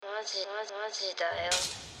だよ。マジに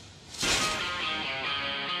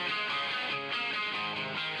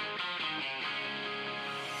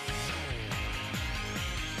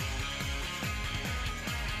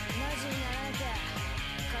ならなきゃ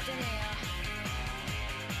勝てねえよ。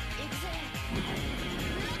行くぜ。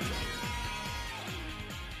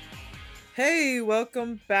Hey,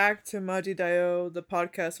 welcome back to Maji Dayo, the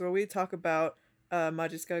podcast where we talk about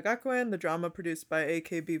Majiska Gakuen, the drama produced by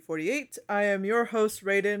AKB48. I am your host,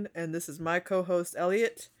 Raiden, and this is my co-host,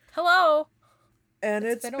 Elliot. Hello. And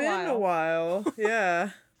it's been a while. Yeah.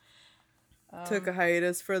 Took a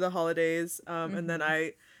hiatus for the holidays, and then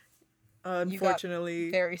I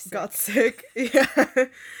unfortunately got sick. Yeah.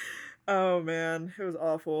 Oh man, it was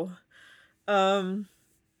awful. But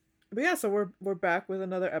yeah, so we're back with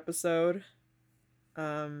another episode.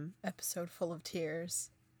 Episode full of tears.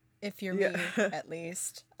 If you're me, at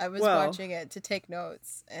least. I was watching it to take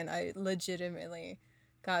notes, and I legitimately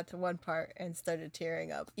got to one part and started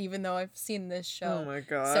tearing up, even though I've seen this show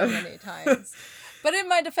so many times. But in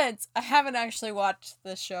my defense, I haven't actually watched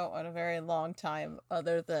this show in a very long time,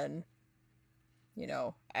 other than,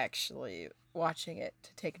 actually watching it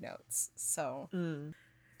to take notes. So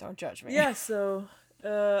don't judge me. Yeah, so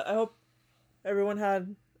I hope everyone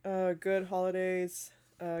had good holidays,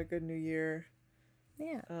 good New Year.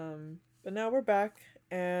 Yeah. But now we're back,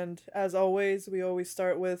 and as always, we always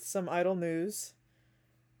start with some idol news.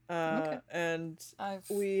 Okay. And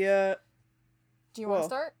we. Do you want to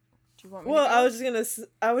start? Do you want me to go? I was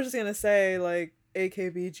just gonna say, like,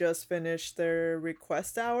 AKB just finished their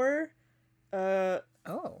request hour. But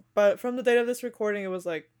from the date of this recording, it was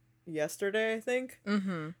like yesterday, I think.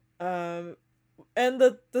 Mm-hmm. And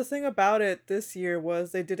the thing about it this year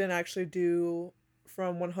was they didn't actually do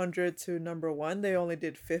from 100 to number 1. They only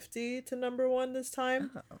did 50 to number 1 this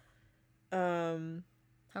time. How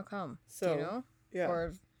come? So, do you know? Yeah.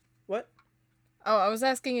 Or what? Oh, I was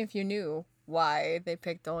asking if you knew why they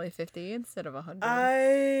picked only 50 instead of 100.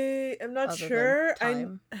 I am not sure.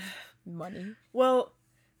 Money. Well,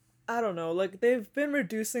 I don't know. Like, they've been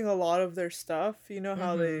reducing a lot of their stuff. You know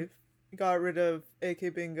how they've got rid of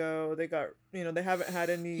AK Bingo. They got, they haven't had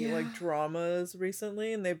any like dramas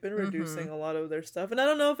recently, and they've been reducing a lot of their stuff. And I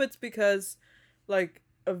don't know if it's because like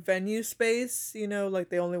a venue space, like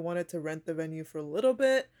they only wanted to rent the venue for a little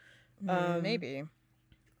bit. Maybe.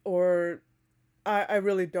 Or I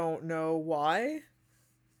really don't know why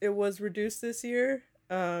it was reduced this year.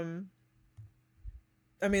 I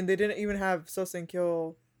mean, they didn't even have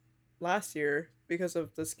Sosenkyo last year because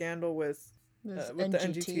of the scandal with the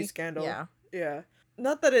NGT scandal. Yeah.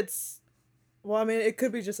 Not that it's... Well, I mean, it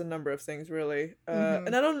could be just a number of things, really.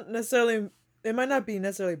 And I don't necessarily... It might not be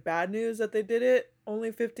necessarily bad news that they did it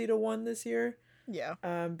only 50 to 1 this year. Yeah.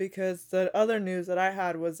 Because the other news that I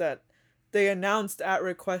had was that they announced at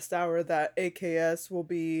Request Hour that AKS won't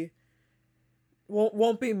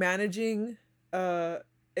be managing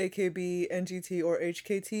AKB, NGT, or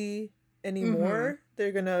HKT anymore.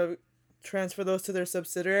 They're gonna transfer those to their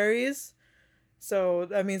subsidiaries. So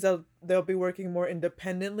that means they'll be working more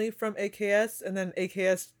independently from AKS, and then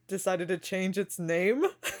AKS decided to change its name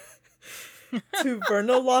to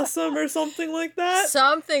Vernalosum or something like that.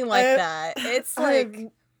 Something like that. It's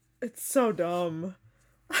like... It's so dumb.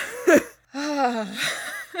 I'm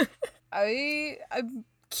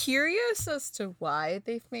curious as to why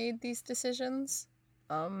they've made these decisions.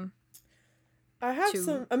 I have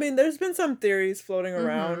there's been some theories floating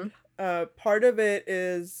around. Part of it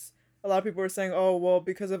is a lot of people were saying, oh, well,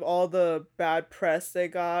 because of all the bad press they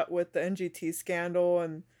got with the NGT scandal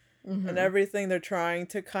and everything, they're trying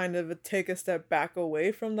to kind of take a step back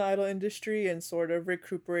away from the idol industry and sort of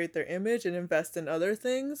recuperate their image and invest in other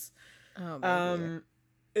things.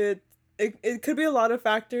 It could be a lot of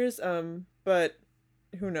factors, but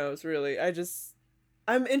who knows, really.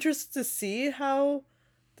 I'm interested to see how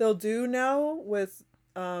they'll do now with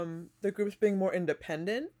the groups being more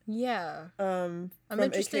independent. Yeah. I'm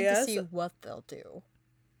interested to see what they'll do.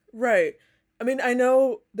 Right. I mean, I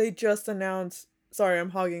know they just announced... Sorry, I'm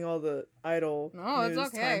hogging all the idol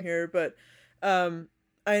news time here, but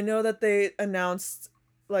I know that they announced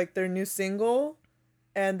like their new single,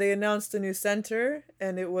 and they announced a new center,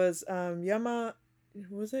 and it was Yamauchi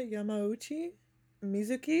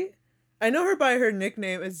Mizuki. I know her by her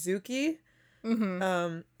nickname is Zuki.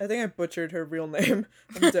 I think I butchered her real name.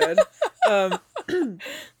 I'm dead.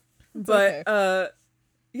 But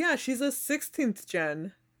yeah, she's a 16th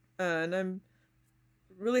gen, and I'm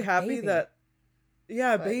really happy that...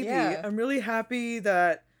 Yeah, baby. Yeah. I'm really happy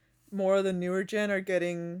that more of the newer gen are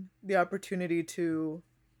getting the opportunity to,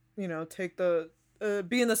 take the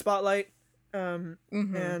be in the spotlight.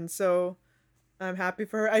 And so I'm happy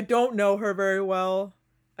for her. I don't know her very well.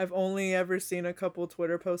 I've only ever seen a couple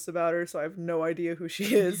Twitter posts about her, so I have no idea who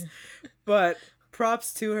she is. But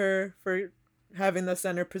props to her for having the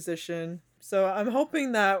center position. So I'm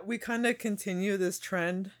hoping that we kind of continue this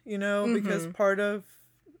trend, you know, because part of...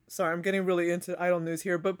 Sorry, I'm getting really into idol news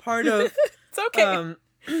here, but part of... It's okay.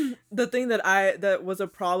 The thing that was a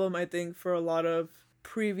problem, I think, for a lot of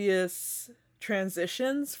previous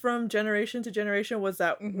transitions from generation to generation was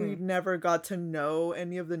that we never got to know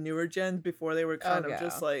any of the newer gens before they were kind of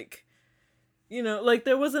just like, you know, like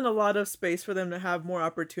there wasn't a lot of space for them to have more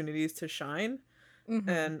opportunities to shine.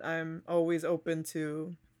 And I'm always open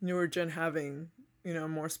to newer gen having, you know,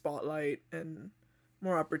 more spotlight and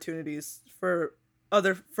more opportunities for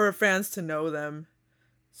fans to know them.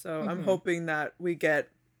 So I'm hoping that we get,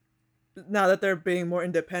 now that they're being more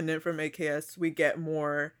independent from AKS, we get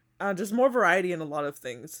more, just more variety in a lot of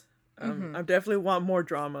things. I definitely want more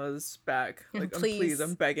dramas back. Like, please,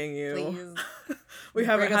 I'm begging you. We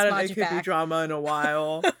haven't had an AKB back. Drama in a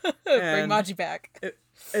while. Bring Maji back.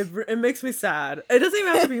 It makes me sad. It doesn't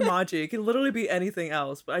even have to be Maji. It can literally be anything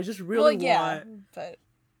else. But I just really want... but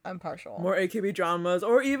I'm partial. More AKB dramas.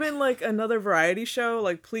 Or even, like, another variety show.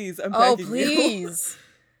 Like, please, I'm begging you. Oh, please.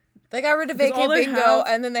 They got rid of AK Bingo,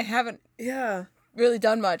 and then they haven't really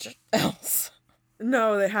done much else.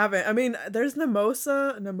 No, they haven't. I mean, there's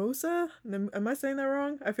Namusa? Am I saying that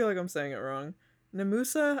wrong? I feel like I'm saying it wrong.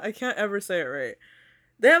 Namusa? I can't ever say it right.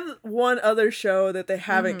 They have one other show that they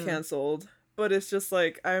haven't canceled, but it's just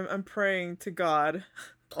like, I'm praying to God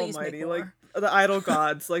please Almighty, like, the idol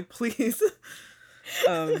gods, like, please.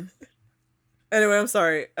 Anyway, I'm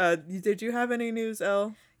sorry. Did you have any news,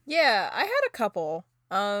 Elle? Yeah, I had a couple.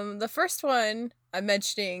 The first one I'm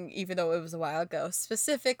mentioning, even though it was a while ago,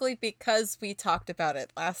 specifically because we talked about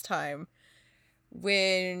it last time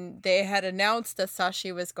when they had announced that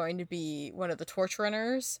Sashi was going to be one of the torch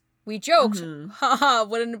runners. We joked, haha,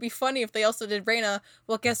 wouldn't it be funny if they also did Reina?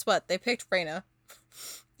 Well, guess what? They picked Reina.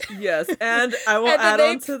 Yes, and I will add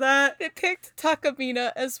on to that. They picked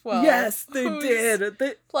Takamina as well. Yes, they did.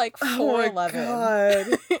 They, like 4'11". Oh my God.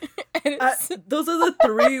 Those are the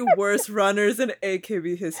 3 worst runners in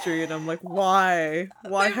AKB history, and I'm like, why?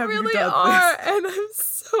 Why they have really you done are, this? And I'm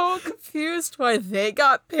so confused why they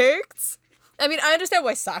got picked. I mean, I understand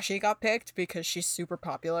why Sashi got picked, because she's super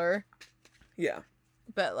popular. Yeah.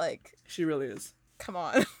 But, like... She really is. Come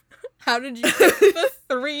on. How did you pick the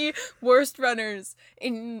 3 worst runners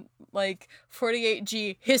in, like,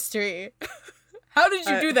 48G history? How did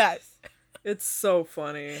you do that? It's so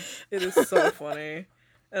funny. It is so funny.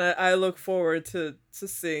 And I look forward to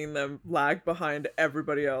seeing them lag behind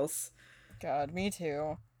everybody else. God, me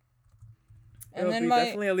too. And It'll be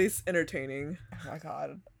definitely at least entertaining. Oh my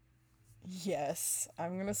God. Yes,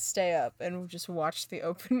 I'm gonna stay up and just watch the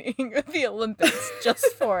opening of the Olympics just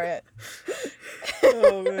for it.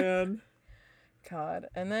 Oh man. God.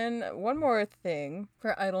 And then one more thing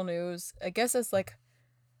for Idol News, I guess it's like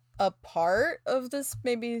a part of this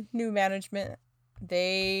maybe new management.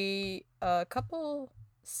 They, a couple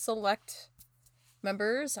select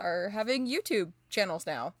members are having YouTube channels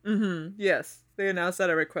now. Yes. They announced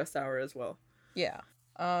that at Request Hour as well. Yeah.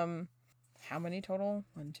 How many total?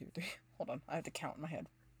 1, 2, 3. Hold on, I have to count in my head.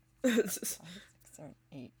 5, 6, 7,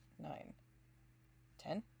 8, 9,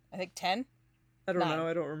 10. I think 10. I don't know.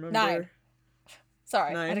 I don't remember. 9.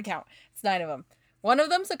 Sorry, 9. I had to count. It's 9 of them. One of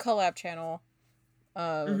them's a collab channel.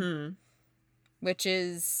 Which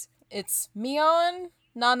is, it's Mion,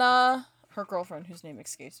 Nana, her girlfriend, whose name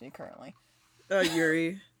escapes me currently.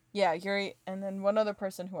 Yuri. Yeah, Yuri, and then one other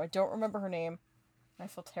person who I don't remember her name. I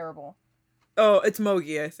feel terrible. Oh, it's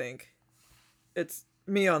Mogi, I think. It's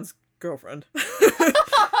Mion's girlfriend.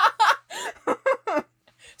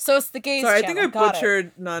 So it's the gays Sorry, channel. I think I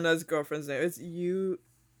butchered Nana's girlfriend's name. It's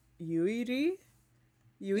Yuiri?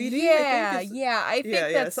 Yeah, I think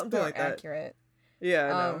that's something more like that. accurate.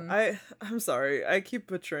 Yeah, no. I'm sorry. I keep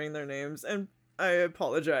butchering their names, and I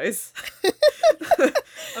apologize.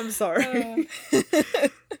 I'm sorry.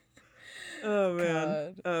 Oh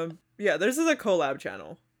man. Yeah, this is a collab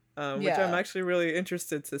channel, which I'm actually really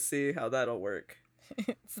interested to see how that'll work.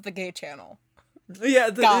 It's the gay channel. Yeah,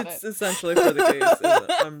 it's essentially for the gays.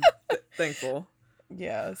 I'm thankful.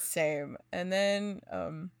 Yeah, same. And then,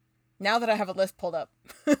 now that I have a list pulled up,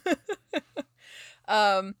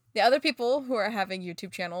 the other people who are having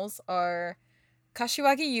YouTube channels are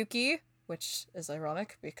Kashiwagi Yuki, which is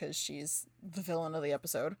ironic because she's the villain of the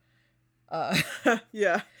episode.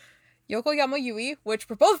 Yeah. Yokoyama Yui, which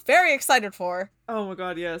we're both very excited for. Oh my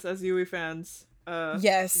god, yes. As Yui fans,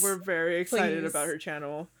 yes, we're very excited about her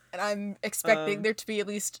channel. And I'm expecting there to be at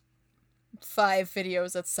least 5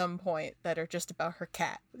 videos at some point that are just about her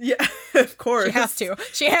cat. Yeah, of course.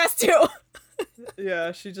 She has to.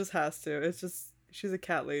 Yeah, she just has to. It's just, she's a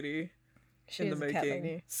cat lady in the making. Cat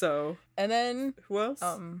lady. So. And then who else?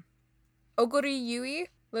 Oguri Yui,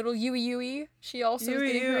 little Yui. She also is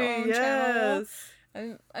getting her own channel.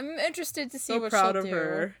 I'm interested to see what she'll do. So proud of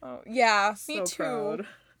her. Oh, yeah, me too.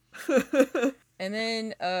 And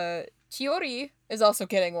then Chiori is also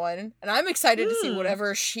getting one, and I'm excited to see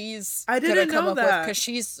whatever she's gonna come up with, because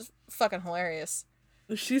she's fucking hilarious.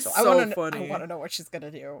 She's so funny. I want to know what she's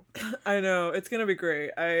gonna do. I know, it's gonna be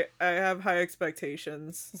great. I have high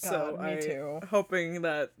expectations. God, so me too. Hoping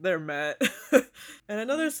that they're met. And I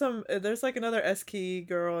know there's like another S-Key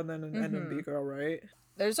girl and then an NMB girl, right?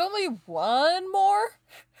 There's only one more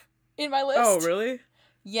in my list. Oh, really?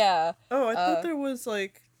 Yeah. Oh, I thought there was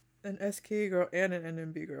like an S-Key girl and an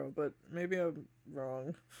NMB girl, but maybe I'm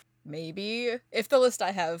wrong. Maybe. If the list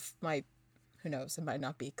I have who knows, it might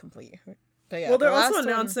not be complete. But yeah, well, they're also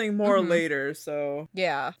announcing more later, so...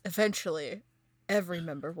 Yeah, eventually, every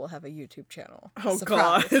member will have a YouTube channel. Oh,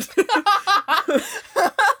 surprise. God.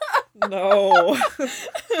 No.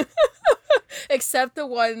 Except the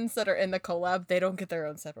ones that are in the collab, they don't get their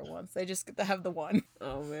own separate ones. They just get to have the one.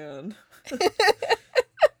 Oh, man.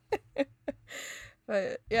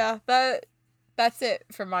 But yeah, that's it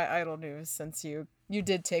for my idol news, since you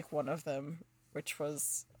did take one of them, which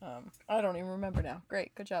was I don't even remember now.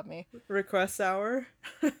 Great, good job, me. Request hour.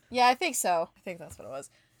 Yeah, I think so. I think that's what it was.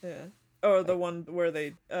 Yeah. Oh, the one where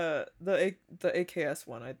they the AKS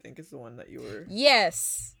one, I think, is the one that you were.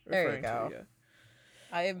 Yes. There you go. To, yeah.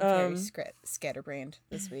 I am very scatterbrained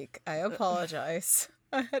this week. I apologize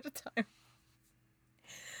ahead of time.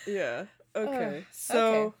 Yeah. Okay.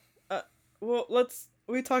 So. Okay. Well,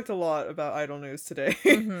 we talked a lot about idol news today,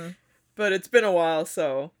 but it's been a while,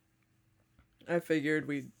 so I figured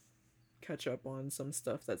we'd catch up on some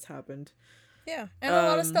stuff that's happened. Yeah, and a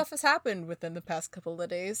lot of stuff has happened within the past couple of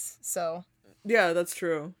days, so. Yeah, that's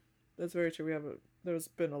true. That's very true. There's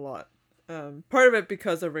been a lot. Part of it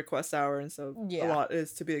because of request hour, and so a lot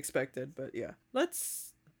is to be expected, but yeah.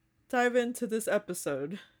 Let's dive into this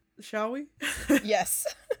episode, shall we? Yes.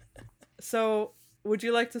 So, would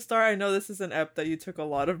you like to start? I know this is an ep that you took a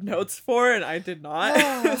lot of notes for, and I did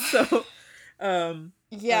not. So,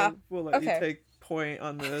 yeah, we'll let you take point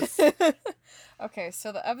on this. Okay,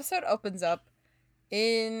 so the episode opens up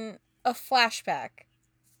in a flashback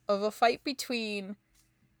of a fight between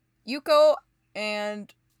Yuko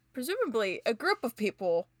and presumably a group of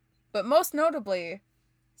people, but most notably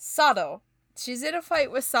Sato. She's in a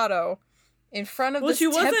fight with Sato in front of this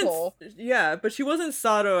temple. Yeah, but she wasn't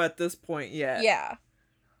Sato at this point yet. Yeah.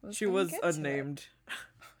 She was unnamed.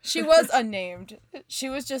 She was unnamed. She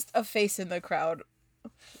was just a face in the crowd.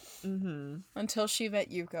 Until she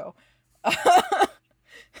met Yuko.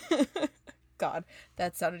 God,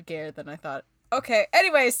 that sounded gayer than I thought. Okay,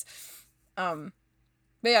 anyways. But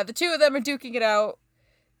yeah, the two of them are duking it out.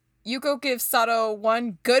 Yuko gives Sato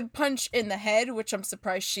one good punch in the head, which I'm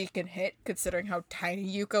surprised she can hit, considering how tiny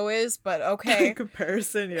Yuko is, but okay. In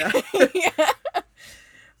comparison, yeah. Yeah.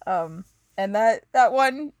 And that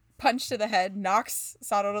one punch to the head knocks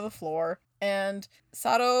Sato to the floor, and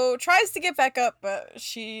Sato tries to get back up, but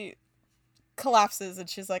she collapses, and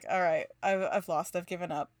she's like, all right, I've lost, I've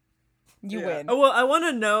given up. You win. Oh, well, I want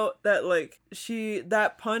to note that, like,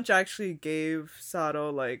 that punch actually gave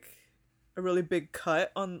Sato, like, a really big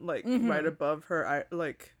cut on, like, right above her eye,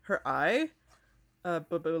 like, her eye,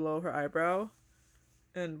 but below her eyebrow.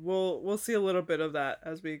 And we'll see a little bit of that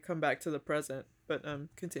as we come back to the present, but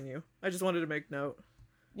continue. I just wanted to make note.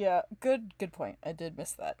 Yeah, good point. I did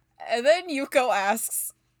miss that. And then Yuko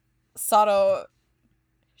asks Sato,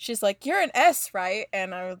 she's like, you're an S, right?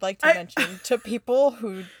 And I would like to mention to people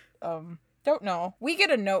who don't know, we get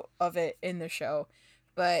a note of it in the show,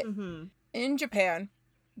 but in Japan,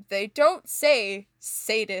 they don't say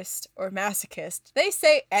sadist or masochist. They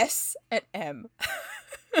say S and M.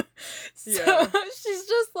 So she's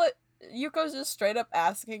just like, Yuko's just straight up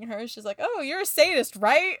asking her. She's like, oh, you're a sadist,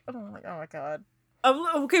 right? And I'm like, oh my god.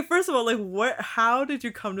 Okay, first of all, like, how did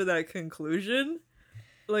you come to that conclusion?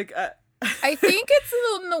 Like, I think it's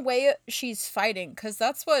in the way she's fighting, because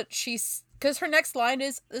that's what because her next line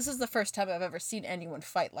is, this is the first time I've ever seen anyone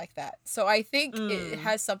fight like that. So I think it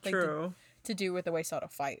has something to do with the way Sato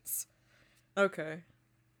fights. Okay.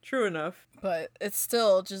 True enough. But it's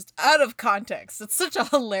still just out of context. It's such a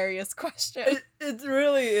hilarious question. It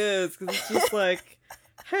really is, because it's just like,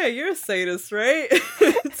 hey, you're a sadist, right?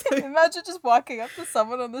 Like, imagine just walking up to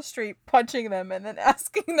someone on the street, punching them, and then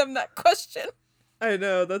asking them that question. I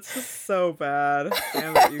know, that's just so bad.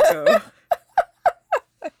 Damn it, Yuko.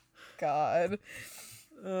 god.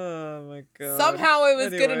 Oh my god. Somehow it was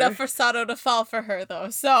good enough for Sato to fall for her, though,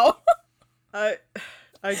 so... I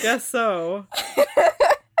guess so.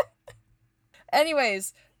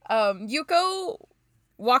 Anyways, Yuko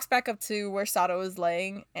walks back up to where Sato is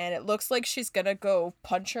laying, and it looks like she's gonna go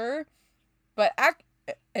punch her, but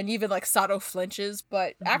and even like Sato flinches,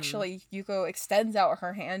 but actually Yuko extends out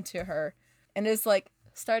her hand to her and is like,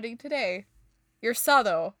 starting today, you're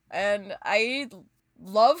Sato. And I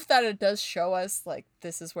love that it does show us like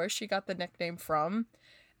this is where she got the nickname from,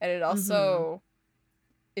 and it also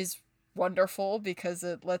is wonderful because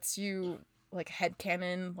it lets you like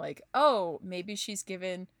headcanon like, oh, maybe she's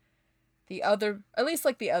given the other, at least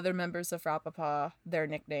like the other members of Rapapa, their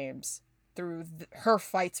nicknames through her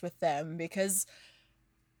fights with them, because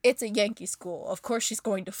it's a Yankee school. Of course she's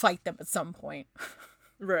going to fight them at some point.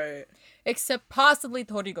 Right. Except possibly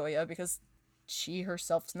Torigoya, because she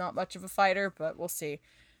herself's not much of a fighter, but we'll see.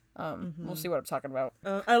 We'll see what I'm talking about.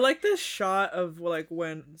 I like this shot of like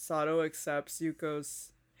when Sato accepts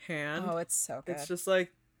Yuko's hand. Oh, it's so good. It's just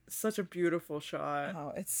like such a beautiful shot.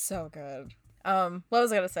 Oh, it's so good. What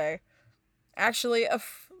was I gonna say? Actually,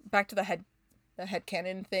 back to the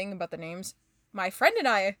headcanon thing about the names. My friend and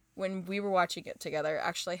I, when we were watching it together,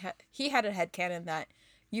 actually he had a headcanon that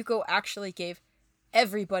Yuko actually gave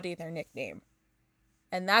everybody their nickname.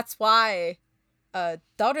 And that's why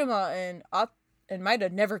Daruma and Maida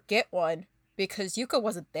never get one, because Yuko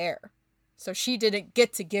wasn't there. So she didn't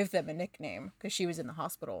get to give them a nickname because she was in the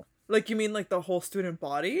hospital. Like, you mean like the whole student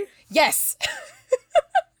body? Yes!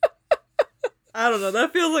 I don't know,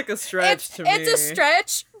 that feels like a stretch to me. It's a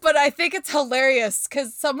stretch, but I think it's hilarious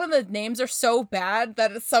because some of the names are so bad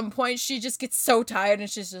that at some point she just gets so tired and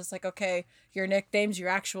she's just like, okay, your nickname's your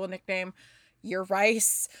actual nickname, your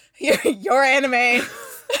rice, your anime.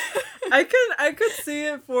 I could see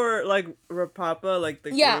it for like Rapapa, like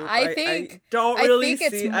the group. I don't really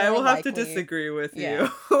see. I will have to disagree with you.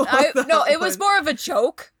 No, it was more of a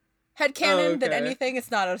joke headcanon than anything. It's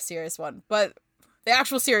not a serious one, but the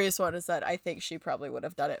actual serious one is that I think she probably would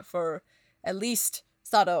have done it for at least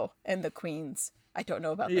Sato and the queens. I don't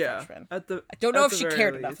know about the freshmen. I don't know if she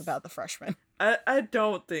cared enough about the freshmen. I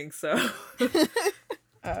don't think so.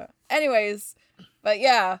 Anyways, but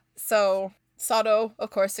yeah, so Sato,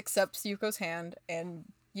 of course, accepts Yuko's hand, and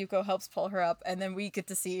Yuko helps pull her up, and then we get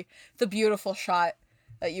to see the beautiful shot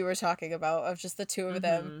that you were talking about of just the two of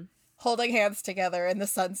them holding hands together in the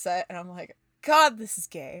sunset, and I'm like, God, this is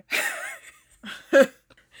gay. It's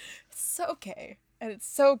so gay, and it's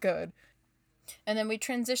so good. And then we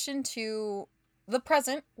transition to the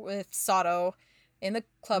present with Sato in the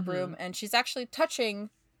club room, and she's actually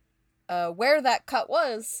touching where that cut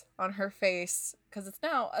was on her face, because it's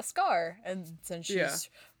now a scar, and then she's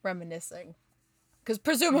reminiscing. Because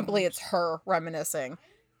presumably it's her reminiscing.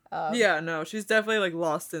 No, she's definitely like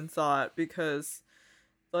lost in thought, because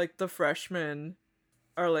like the freshmen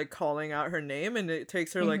are like calling out her name, and it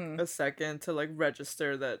takes her like a second to like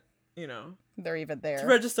register that, you know, they're even there. To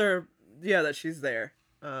register, that she's there,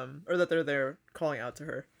 or that they're there calling out to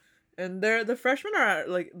her. And the freshmen are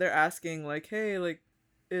like, they're asking like, hey, like,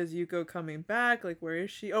 is Yuko coming back? Like, where is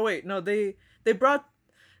she? Oh wait, no, they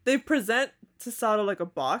present to Sato like a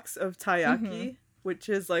box of taiyaki, which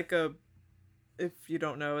is like a, if you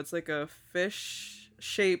don't know, it's like a fish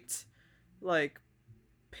shaped like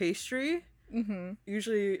pastry,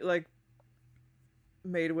 usually like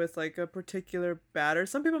made with like a particular batter.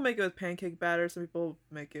 Some people make it with pancake batter, some people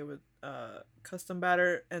make it with custom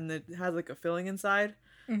batter, and it has like a filling inside.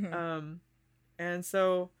 And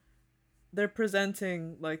so they're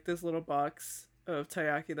presenting like this little box of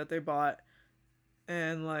taiyaki that they bought,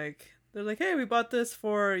 and like they're like, hey, we bought this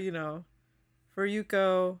for, you know, for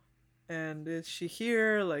Yuko, and is she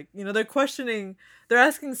here? Like, you know, they're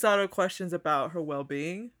asking Sato questions about her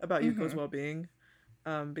well-being, about Yuko's well-being,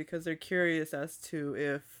 because they're curious as to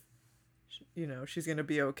if, you know, she's gonna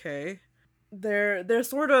be okay. They're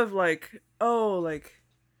sort of like, oh, like,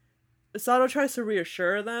 Sato tries to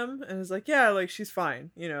reassure them and is like, yeah, like, she's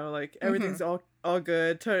fine, you know, like, everything's all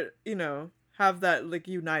good, to, you know, have that like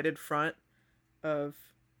united front of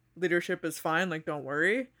leadership is fine, like, don't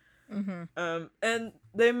worry. And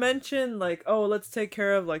they mention like, oh, let's take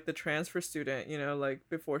care of like the transfer student, you know, like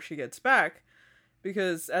before she gets back,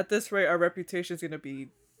 because at this rate our reputation is gonna be,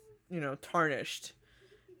 you know, tarnished.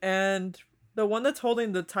 And the one that's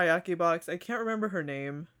holding the taiyaki box, I can't remember her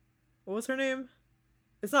name. What was her name?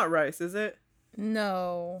 It's not Rice, is it?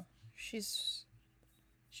 No, she's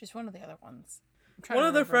one of the other ones. One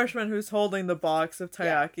of the freshmen who's holding the box of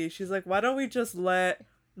taiyaki. She's like, why don't we just let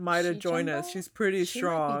Maida join us? She's pretty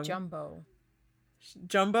strong. Might be Jumbo.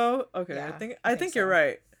 Jumbo? Okay, Yeah, I think you're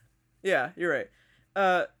right. Yeah, you're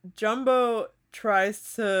right. Jumbo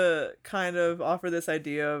tries to kind of offer this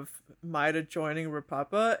idea of Maida joining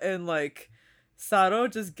Rapapa, and like Sato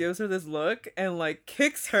just gives her this look and like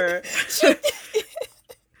kicks her.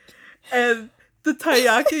 And the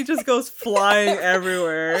taiyaki just goes flying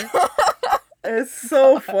everywhere. It's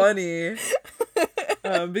so funny.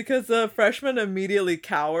 Because the freshmen immediately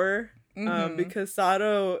cower. Because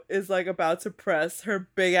Sato is like about to press her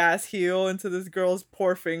big ass heel into this girl's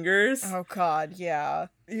poor fingers. Oh god, yeah.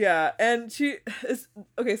 Yeah, and she is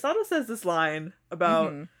okay. Sato says this line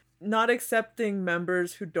about not accepting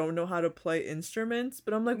members who don't know how to play instruments,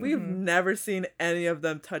 but I'm like, we've never seen any of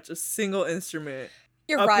them touch a single instrument.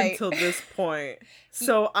 You're up right. until this point.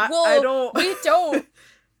 So I don't. We don't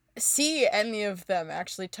see any of them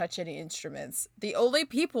actually touch any instruments. The only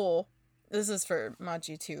people. This is for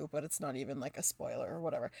Maji too, but it's not even like a spoiler or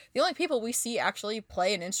whatever. The only people we see actually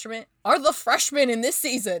play an instrument are the freshmen in this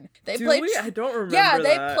season. They play. I don't remember. Yeah,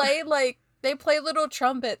 that. they play little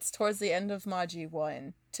trumpets towards the end of Maji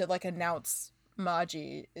 1 to like announce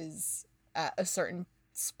Maji is at a certain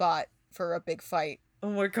spot for a big fight.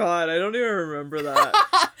 Oh my god, I don't even remember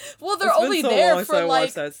that. Well, they're only there for I like.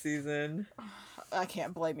 watched that season. I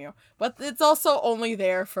can't blame you, but it's also only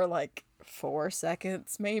there for like 4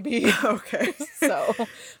 seconds, maybe. Okay. So,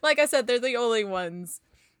 like I said, they're the only ones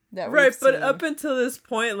that right, we've but seen. Up until this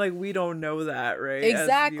point, like we don't know that, right?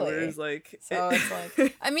 Exactly. As viewers, like, so it's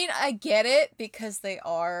like, I mean, I get it because they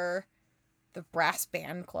are the brass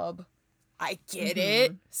band club. I get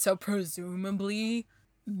it. So presumably,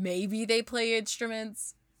 maybe they play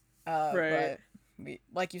instruments. Right. But we,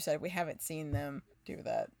 like you said, we haven't seen them do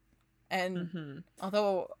that. And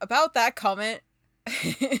although about that comment,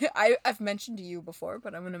 I've mentioned to you before,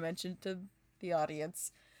 but I'm going to mention to the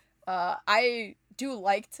audience. I do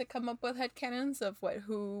like to come up with headcanons of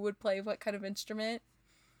who would play what kind of instrument.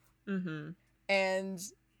 And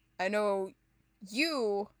I know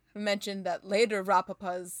you mentioned that later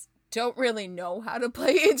Rapapas don't really know how to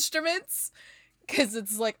play instruments because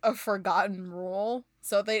it's like a forgotten rule.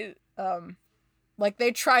 So they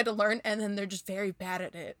they try to learn and then they're just very bad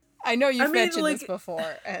at it. I know you've mentioned this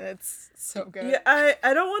before, and it's so good. Yeah,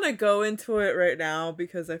 I don't want to go into it right now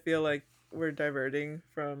because I feel like we're diverting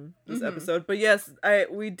from this episode. But yes,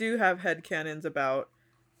 we do have headcanons about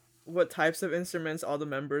what types of instruments all the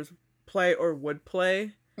members play or would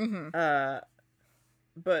play. But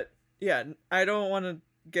yeah, I don't want to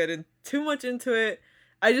get in too much into it.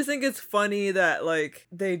 I just think it's funny that like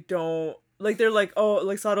they don't like they're like, oh,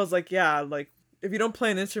 like Sato's like, yeah, like if you don't play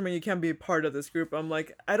an instrument, you can't be part of this group. I'm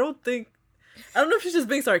like, I don't know if she's just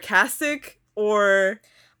being sarcastic or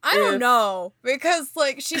I don't know, because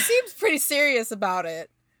like she seems pretty serious about it.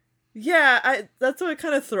 Yeah, that's what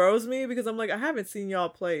kind of throws me because I'm like, I haven't seen y'all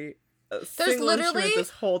play a single instrument this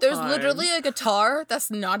whole time. There's literally a guitar that's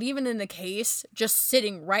not even in a case, just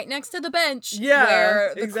sitting right next to the bench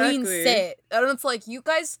where the queens sit. And it's like, you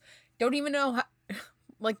guys don't even know how.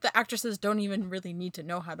 Like, the actresses don't even really need to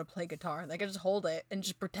know how to play guitar. They can just hold it and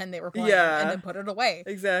just pretend they were playing and then put it away.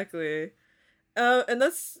 Exactly. And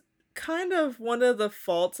that's kind of one of the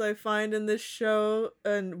faults I find in this show.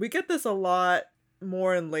 And we get this a lot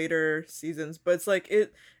more in later seasons. But it's like,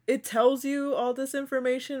 it tells you all this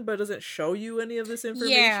information, but doesn't show you any of this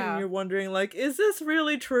information. Yeah. And you're wondering, like, is this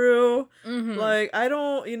really true? Like, I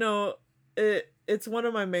don't, it's one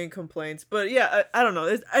of my main complaints, but yeah, I don't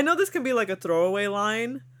know. I know this can be like a throwaway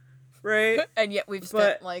line, right? And yet we've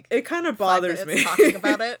spent like it kind of bothers me talking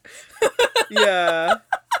about it. Yeah.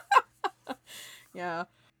 Yeah.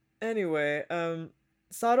 Anyway,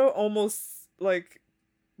 Sato almost like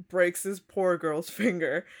breaks this poor girl's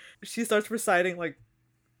finger. She starts reciting like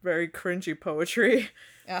very cringy poetry.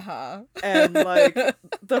 And like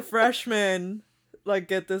the freshmen like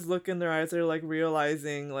get this look in their eyes. They're like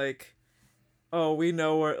realizing like, oh, we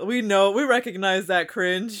recognize that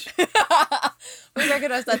cringe. We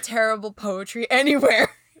recognize that terrible poetry anywhere.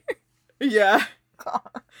 Yeah.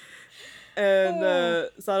 God. And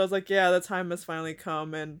Sato's like, yeah, the time has finally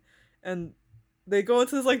come, and they go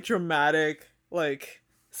into this like dramatic like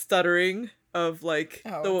stuttering of like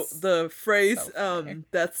the phrase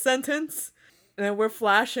death sentence, and then we're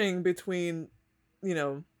flashing between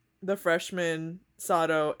the freshman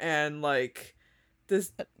Sato and like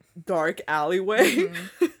this dark alleyway.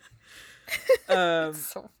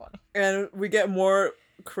 So funny. And we get more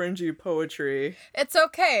cringy poetry. It's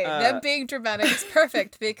okay. Them being dramatic is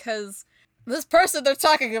perfect because this person they're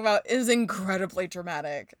talking about is incredibly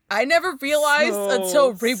dramatic. I never realized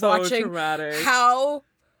until rewatching how,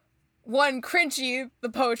 one, cringy the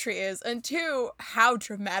poetry is, and two, how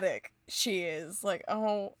dramatic she is. Like,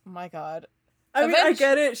 oh my god. I mean, I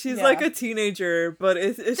get it. She's like a teenager, but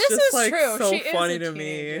it's just like true. so she funny is a to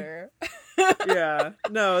teenager. me. Yeah,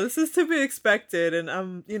 no, this is to be expected, and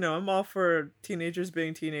I'm all for teenagers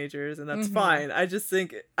being teenagers, and that's fine. I just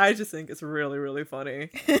think it's really, really funny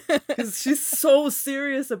because she's so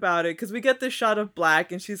serious about it. Because we get this shot of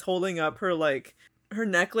Black, and she's holding up her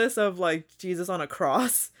necklace of like Jesus on a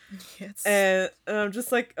cross. Yes. And I'm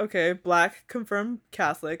just like, okay, Black, confirmed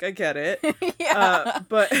Catholic, I get it.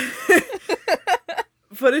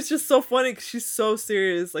 But it's just so funny because she's so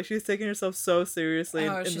serious. Like, she's taking herself so seriously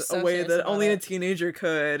in a way that only a teenager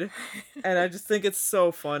could. And I just think it's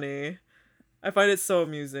so funny. I find it so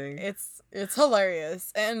amusing. It's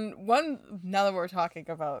hilarious. And now that we're talking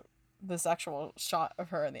about this actual shot of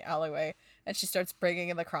her in the alleyway, and she starts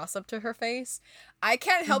bringing the cross up to her face, I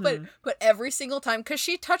can't help but every single time, because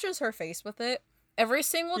she touches her face with it, every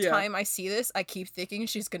single time I see this, I keep thinking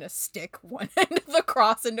she's gonna stick one end of the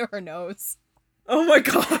cross into her nose. Oh my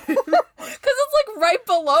god. Because it's like right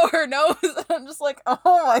below her nose. And I'm just like, oh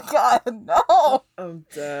my god, no. I'm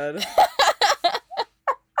dead.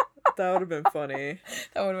 That would have been funny.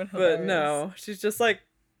 That would have been hilarious. But no, she's just like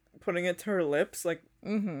putting it to her lips, like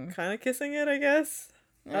kind of kissing it, I guess.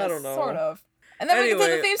 Yeah, I don't know. Sort of. And then we get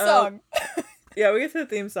to the theme song. Yeah, we get to the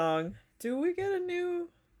theme song. Do we get a new...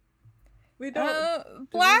 We don't.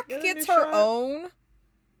 Black gets her own.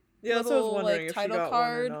 Yeah, that's what I was wondering, if title she got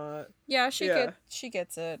card. one or not. Yeah, she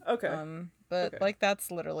gets it. Okay. But like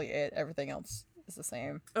that's literally it. Everything else is the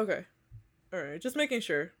same. Okay. All right, just making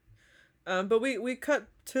sure. But we cut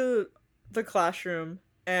to the classroom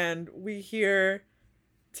and we hear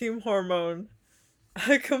Team Hormone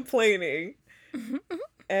complaining,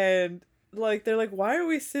 and like they're like, "Why are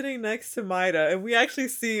we sitting next to Maida?" And we actually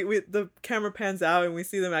see the camera pans out and we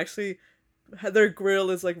see them actually. Their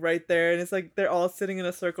grill is like right there, and it's like they're all sitting in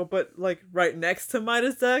a circle, but like right next to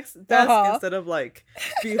Maida's desk instead of like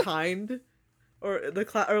behind or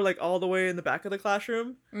or like all the way in the back of the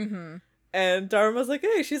classroom. And Dharma's like,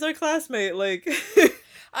 "Hey, she's our classmate." Like,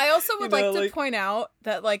 I also would like to point out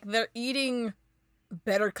that like they're eating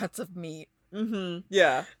better cuts of meat.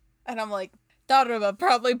 Yeah. And I'm like, Dharma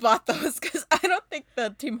probably bought those because I don't think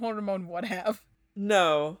the Team Hormone would have.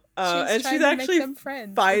 No, and she's actually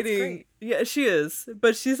fighting. Yeah, she is,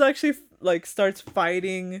 but she's actually like starts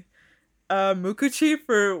fighting Mukuchi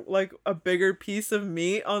for like a bigger piece of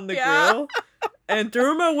meat on the grill, and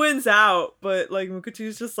Duruma wins out, but like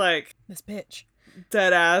Mukuchi's just like, this bitch,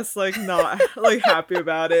 dead ass, like not like happy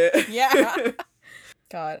about it. Yeah.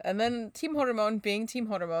 God, and then Team Hormone, being Team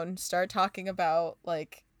Hormone, start talking about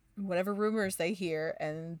like whatever rumors they hear,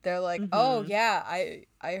 and they're like, oh yeah,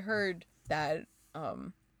 I heard that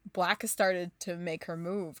Black has started to make her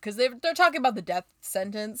move, because they're talking about the death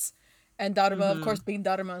sentence, and Dharma, of course, being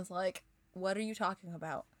Dharma, is like, what are you talking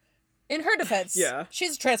about? In her defense,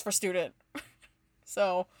 she's a transfer student,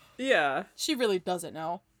 so she really doesn't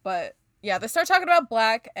know. But yeah, they start talking about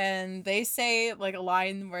Black, and they say like a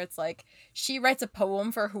line where it's like she writes a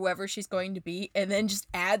poem for whoever she's going to be, and then just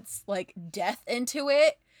adds like death into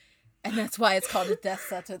it, and that's why it's called a death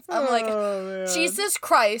sentence. I'm like, Jesus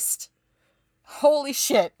Christ. Holy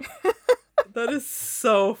shit. That is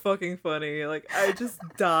so fucking funny. Like, I just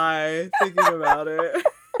die thinking about it.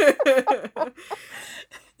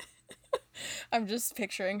 I'm just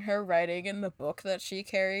picturing her writing in the book that she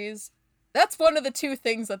carries. That's one of the two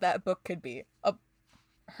things that book could be.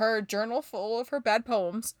 Her journal full of her bad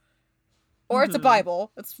poems, or it's a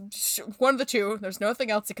Bible. It's one of the two. There's nothing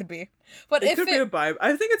else it could be. But it could be a Bible.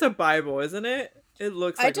 I think it's a Bible, isn't it? It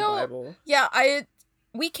looks like a Bible. Yeah,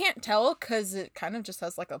 we can't tell because it kind of just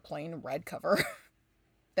has like a plain red cover.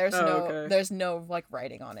 There's no like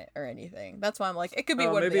writing on it or anything. That's why I'm like, it could be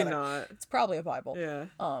one or the other. Maybe not. It's probably a Bible. Yeah.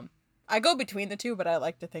 I go between the two, but I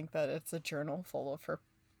like to think that it's a journal full of her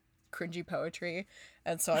cringy poetry,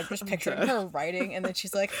 and so I'm just picturing her writing, and then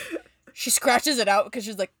she's like, she scratches it out because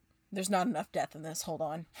she's like, there's not enough death in this. Hold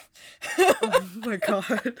on. Oh my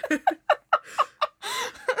god.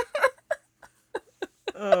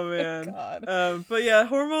 Oh man. God. But yeah,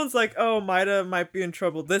 Hormone's like, oh, Maida might be in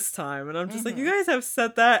trouble this time, and I'm just like, you guys have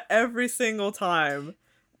said that every single time.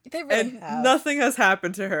 They really have. Nothing has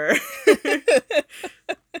happened to her.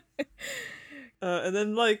 And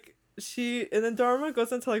then Dharma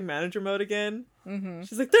goes into like manager mode again.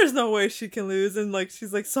 She's like, there's no way she can lose, and like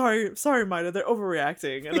she's like, sorry Maida, they're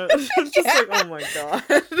overreacting, and I'm just like, oh my god.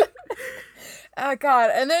 Oh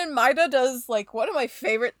god. And then Maida does like one of my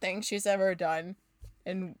favorite things she's ever done.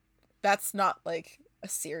 And that's not, like, a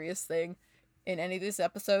serious thing in any of these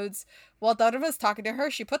episodes. While Dharma's talking to her,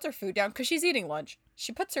 she puts her food down because she's eating lunch.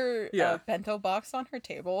 She puts her bento box on her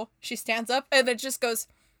table. She stands up and then just goes,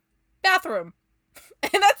 bathroom.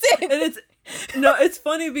 And that's it. And it's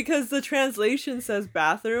funny because the translation says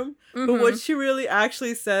bathroom, but what she really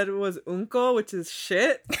actually said was unko, which is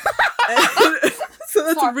shit. So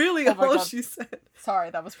that's really all she said. Sorry,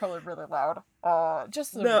 that was probably really loud.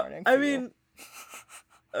 Just a warning. I mean,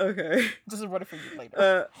 okay. Just a warning for you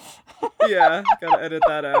later. Yeah, gotta edit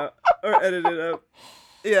that out or edit it up.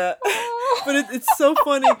 Yeah, but it's so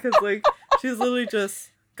funny because like she's literally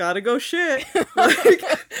just gotta go shit. Like,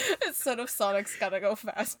 instead of Sonic's gotta go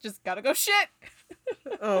fast, just gotta go shit.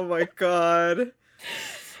 Oh my god.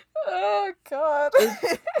 Oh god.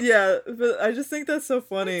 Yeah, but I just think that's so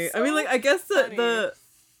funny. So I mean, like, I guess funny.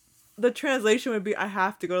 the translation would be I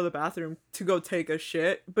have to go to the bathroom to go take a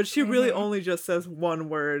shit, but she really only just says one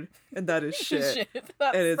word, and that is shit.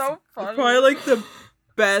 That's and it's so funny. probably like the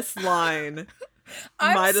best line.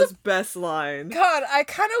 Maida's best line. God, I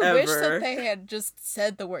kind of wish that ever. they had just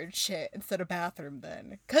said the word shit instead of bathroom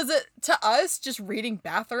then. Because to us, just reading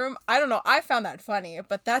bathroom, I don't know, I found that funny,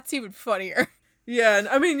 but that's even funnier. Yeah, and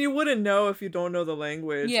I mean, you wouldn't know if you don't know the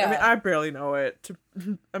language. Yeah. I mean, I barely know it.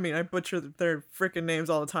 I mean, I butcher their freaking names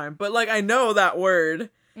all the time, but like I know that word,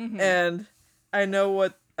 and I know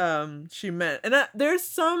what she meant. And there's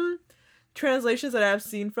some translations that I've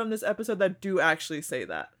seen from this episode that do actually say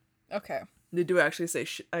that. Okay. They do actually say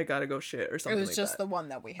I gotta go shit or something. It was like just that. the one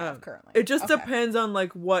that we have currently. It just depends on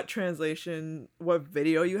like what translation, what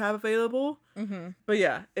video you have available. But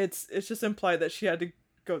yeah, it's just implied that she had to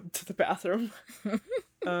go to the bathroom.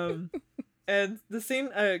 And the scene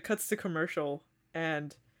cuts to commercial,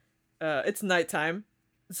 and it's nighttime.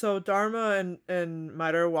 So Dharma and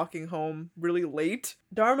Maida are walking home really late.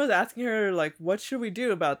 Dharma's asking her like, "What should we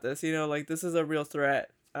do about this? You know, like this is a real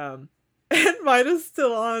threat." And Maida's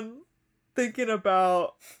still on thinking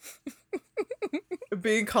about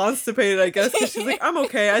being constipated, I guess, because she's like, I'm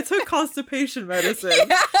okay, I took constipation medicine.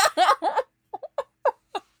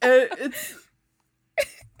 And it's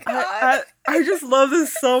I just love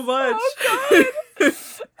this so much.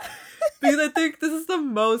 Because I think this is the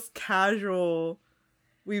most casual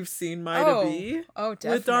we've seen Maida be definitely.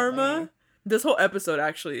 with Dharma. This whole episode,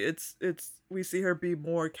 actually, it's we see her be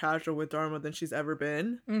more casual with Dharma than she's ever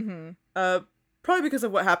been. Probably because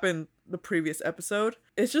of what happened the previous episode.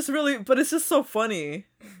 It's just really, but it's just so funny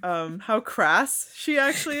how crass she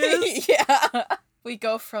actually is. Yeah. We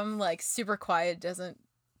go from like super quiet, doesn't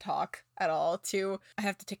talk at all, to I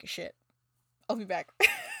have to take a shit. I'll be back.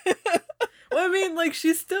 Well, I mean, like,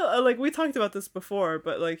 she's still, like, we talked about this before,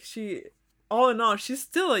 but like all in all, she's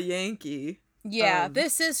still a Yankee. Yeah,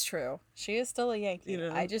 this is true. She is still a Yankee. You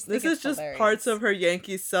know, I just think this is it's just hilarious. parts of her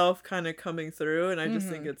Yankee self kind of coming through, and I just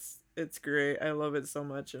think it's great. I love it so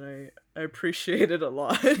much, and I appreciate it a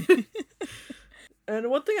lot. And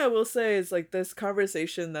one thing I will say is like this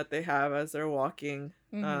conversation that they have as they're walking,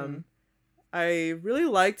 I really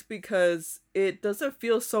liked because it doesn't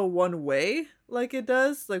feel so one way like it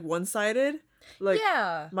does, like one-sided. Like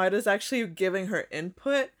Maida's actually giving her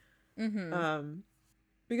input.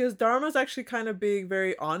 Because Dharma's actually kind of being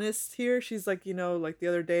very honest here. She's like, you know, like the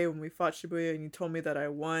other day when we fought Shibuya and you told me that I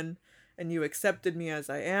won and you accepted me as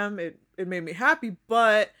I am, it made me happy,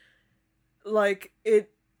 but like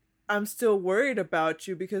I'm still worried about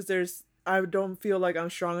you because I don't feel like I'm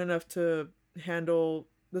strong enough to handle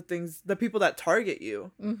the people that target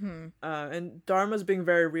you. And Dharma's being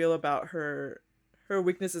very real about her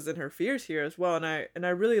weaknesses and her fears here as well, and I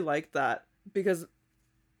really like that because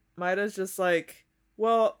Maida's just like,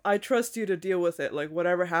 well, I trust you to deal with it. Like,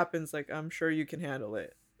 whatever happens, like, I'm sure you can handle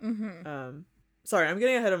it. Sorry, I'm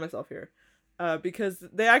getting ahead of myself here. Because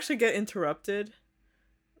they actually get interrupted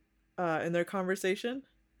in their conversation.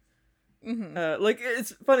 Like,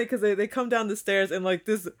 it's funny because they come down the stairs and, like,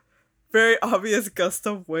 this very obvious gust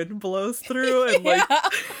of wind blows through. And, like,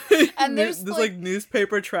 and there's this, like,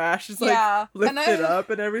 newspaper trash is, like, lifted up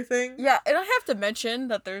and everything. Yeah, and I have to mention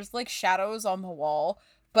that there's, like, shadows on the wall,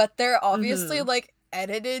 but they're obviously, like,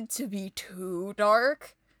 edited to be too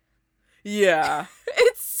dark. Yeah.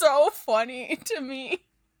 It's so funny to me.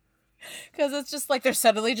 Because it's just like, there's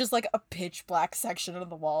suddenly just like a pitch black section of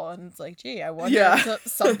the wall, and it's like, gee, I wonder if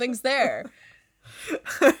something's there.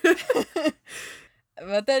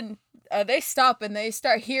 But then they stop and they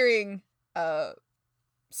start hearing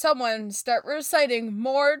someone start reciting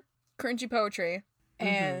more cringy poetry.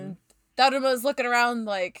 And Daruma's looking around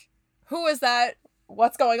like, who is that?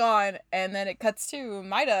 What's going on? And then it cuts to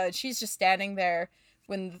Maida, and she's just standing there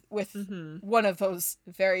with one of those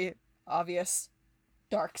very obvious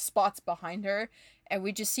dark spots behind her, and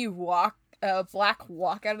we just see Black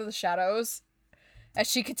walk out of the shadows as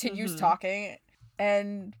she continues talking,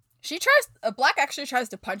 and Black actually tries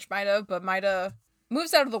to punch Maida, but Maida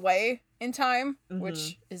moves out of the way in time, Mm-hmm.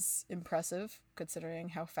 which is impressive considering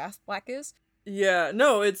how fast Black is. Yeah,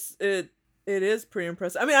 no, it is pretty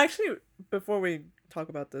impressive. I mean, actually, before we talk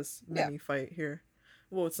about this mini fight here,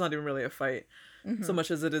 well, it's not even really a fight so much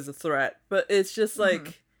as it is a threat, but it's just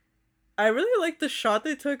like I really like the shot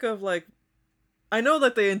they took of like, I know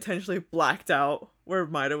that they intentionally blacked out where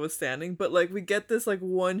Maida was standing, but like we get this like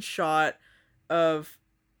one shot of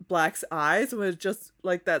Black's eyes with just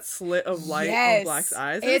like that slit of light on Black's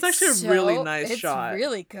eyes. And it's actually a really nice shot. It's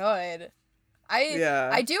really good.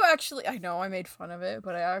 I do actually, I know I made fun of it,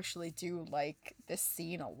 but I actually do like this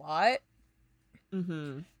scene a lot.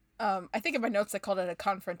 I think in my notes I called it a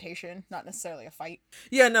confrontation, not necessarily a fight.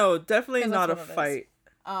 Yeah, no, definitely not a fight.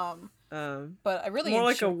 But I really more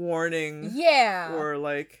like a warning. Yeah. Or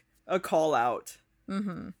like a call out.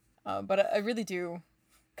 But I really do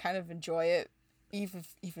kind of enjoy it, even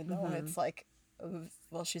though it's like,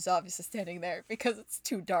 well, she's obviously standing there because it's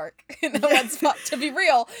too dark in that one spot to be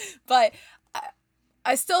real. But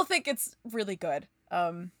I still think it's really good.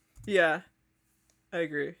 Yeah, I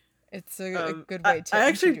agree. It's a good way to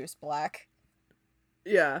introduce Black.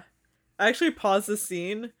 Yeah. I actually paused the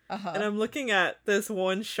scene, and I'm looking at this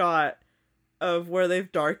one shot of where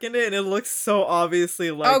they've darkened it, and it looks so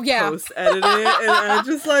obviously like post-edited, and I'm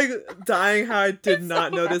just like dying how I did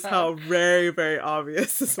not notice how very, very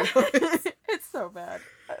obvious this was. It's so bad.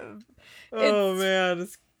 Oh man,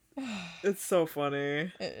 it's so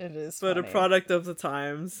funny. It is but funny. A product of the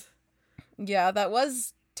times. Yeah, that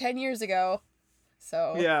was 10 years ago.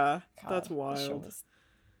 So yeah, God, that's wild.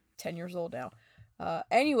 10 years old now.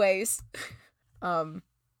 Anyways,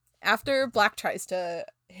 after Black tries to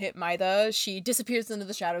hit Maida, she disappears into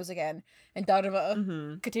the shadows again, and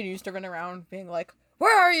Daruma continues to run around being like,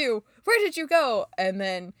 "Where are you? Where did you go?" And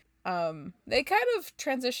then they kind of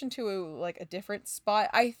transition to like a different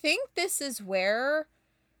spot. I think this is where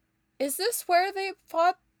they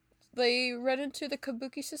fought? They ran into the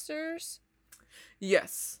Kabuki sisters?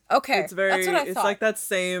 Yes. Okay. It's very that's what I it's thought. like that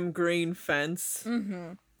same green fence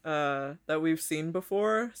that we've seen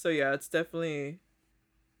before. So yeah, it's definitely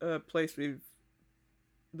a place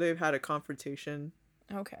they've had a confrontation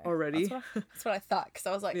already. That's what I thought, because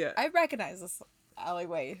I was like, I recognize this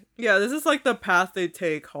alleyway. Yeah, this is like the path they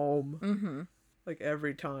take home. Like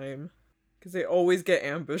every time, because they always get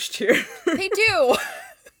ambushed here. They do.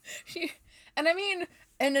 And I mean,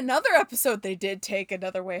 in another episode they did take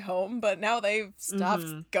another way home, but now they've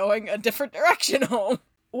stopped going a different direction home.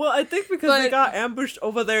 Well, I think because they got ambushed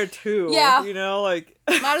over there too. Yeah. You know, like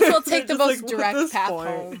might as well take the most direct path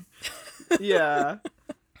home. Yeah.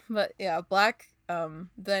 But yeah, Black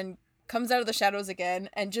then comes out of the shadows again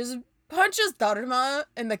and just punches Daruma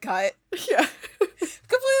in the gut. Yeah.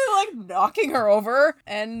 Completely like knocking her over.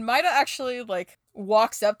 And Maida actually like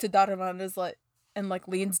walks up to Daruma and is like, and like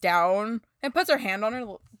leans down and puts her hand on her,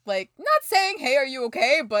 like not saying, "Hey, are you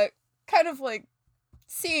okay?" but kind of like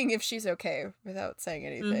seeing if she's okay without saying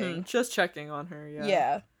anything. Just checking on her.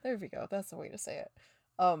 Yeah, there we go. That's the way to say it.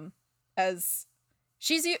 As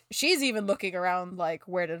she's even looking around like,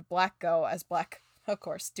 where did Black go? As Black, of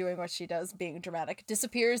course, doing what she does, being dramatic,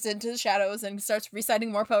 disappears into the shadows and starts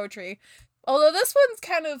reciting more poetry. Although this one's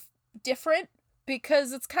kind of different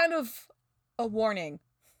because it's kind of a warning.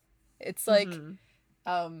 It's like,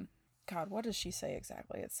 God, what does she say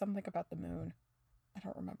exactly? It's something about the moon. I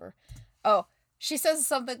don't remember. Oh, she says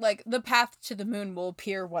something like, the path to the moon will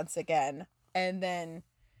appear once again. And then,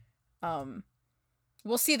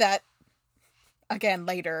 we'll see that again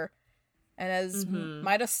later. And as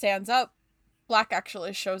Maida stands up, Black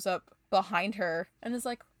actually shows up behind her and is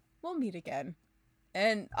like, "We'll meet again."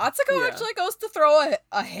 And Atsuko actually goes to throw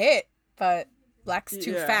a hit, but Black's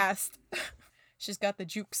too fast. She's got the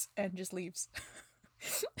jukes and just leaves.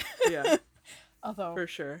 Yeah. For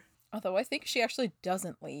sure. Although I think she actually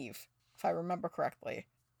doesn't leave, if I remember correctly.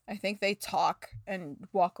 I think they talk and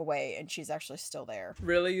walk away and she's actually still there.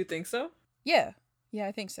 Really? You think so? Yeah. Yeah,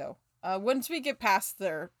 I think so. Once we get past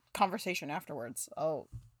their conversation afterwards, I'll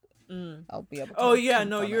be able to. Oh yeah,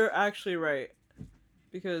 no, you're actually right.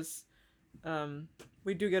 Because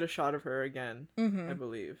we do get a shot of her again, I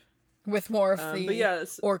believe. With more of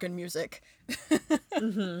the organ music.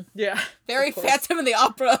 Yeah. Very Phantom of the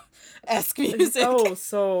Opera-esque music. Oh,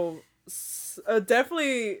 so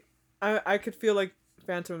definitely I could feel like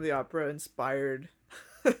Phantom of the Opera inspired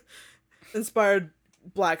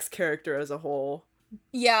Black's character as a whole.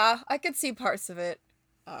 Yeah, I could see parts of it.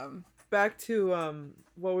 Back to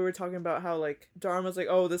what we were talking about, how like Daruma's like,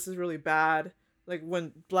 "Oh, this is really bad." Like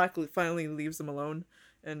when Black finally leaves him alone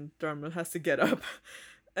and Daruma has to get up.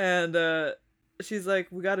 And she's like,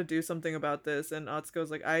 "We got to do something about this." And Atsuko's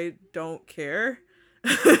like, "I don't care."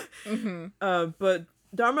 But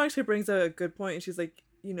Dharma actually brings a good point, and she's like,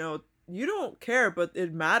 you don't care, but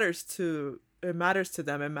it matters to them.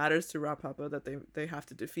 It matters to Rapapa that they have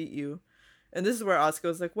to defeat you. And this is where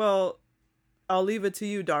Asuka's like, well, I'll leave it to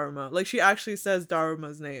you, Dharma. Like, she actually says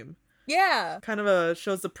Dharma's name. Yeah. Kind of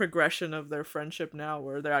shows the progression of their friendship now,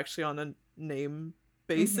 where they're actually on a name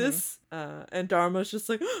basis. And Dharma's just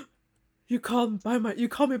like, oh, you call me by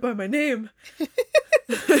my name.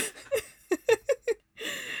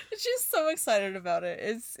 She's so excited about it.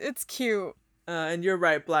 It's cute. And you're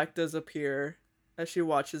right, Black does appear as she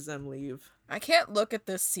watches them leave. I can't look at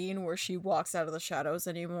this scene where she walks out of the shadows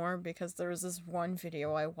anymore, because there was this one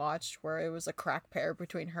video I watched where it was a crack pair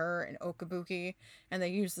between her and Okabuki, and they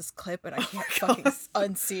used this clip, and I can't fucking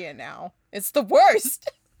unsee it now. It's the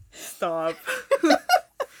worst! Stop.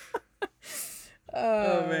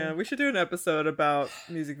 Oh man, we should do an episode about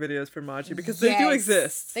music videos for Maji, because they do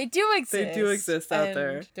exist. They do exist. They do exist out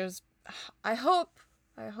there. I hope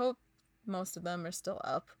most of them are still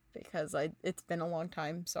up, because it's been a long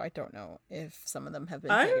time, so I don't know if some of them have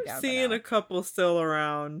been taken down. I've seen a couple still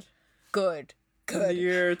around. Good. In the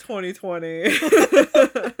year 2020.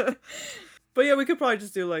 But yeah, we could probably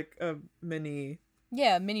just do like a mini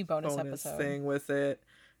bonus episode thing with it.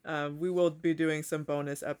 We will be doing some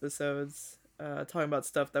bonus episodes talking about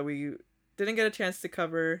stuff that we didn't get a chance to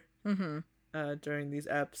cover during these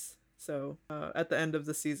eps. So at the end of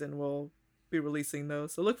the season, we'll be releasing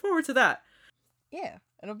those. So look forward to that. Yeah,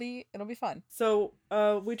 it'll be fun. So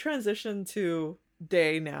we transition to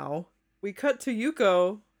day now. We cut to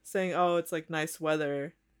Yuko saying, "Oh, it's like nice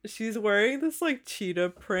weather." She's wearing this like cheetah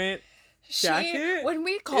print jacket. When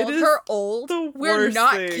we called her old, we're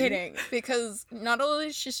not kidding, because not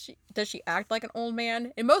only does she act like an old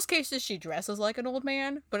man, in most cases she dresses like an old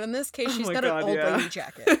man, but in this case she's got an old lady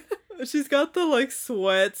jacket. She's got the like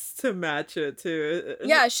sweats to match it too.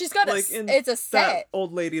 Yeah, she's got like it's a set, that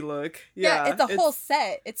old lady look. Yeah, it's a whole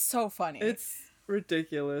set. It's so funny. It's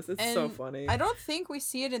ridiculous. It's so funny. I don't think we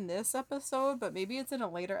see it in this episode, but maybe it's in a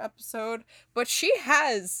later episode. But she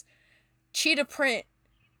has cheetah print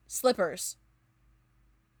slippers.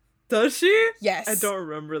 Does she? Yes. I don't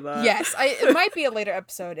remember that. Yes, it might be a later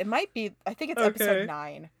episode. It might be. I think it's episode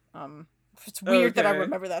 9. It's weird that I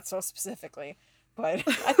remember that so specifically, but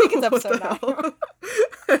I think it's episode 9.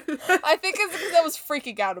 I think it's because I was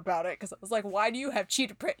freaking out about it, because I was like, "Why do you have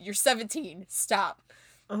cheetah print? You're 17. Stop."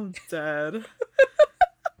 I'm dead.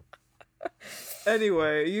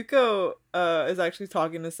 Anyway, Yuko is actually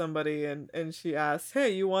talking to somebody, and she asks, "Hey,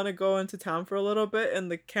 you want to go into town for a little bit?" And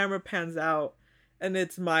the camera pans out, and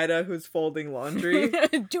it's Maida who's folding laundry.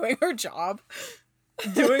 Doing her job.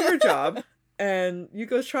 And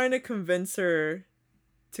Yuko's trying to convince her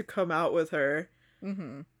to come out with her.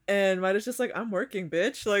 And Maida's just like, "I'm working,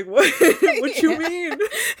 bitch. Like, what? What you mean?"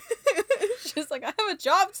 She's like, "I have a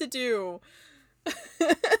job to do."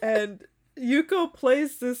 And Yuko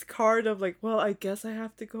plays this card of like, "Well, I guess I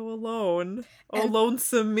have to go alone. Oh,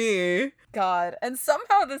 lonesome me." God. And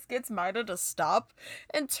somehow this gets Maida to stop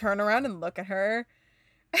and turn around and look at her.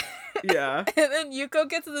 Yeah. And then Yuko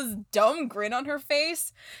gets this dumb grin on her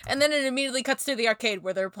face, and then it immediately cuts to the arcade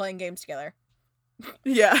where they're playing games together.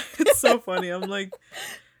 Yeah, it's so funny. I'm like,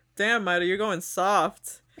 damn, Maida, you're going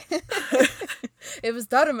soft. It was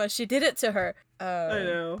Dharma. She did it to her. I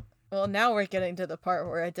know. Well, now we're getting to the part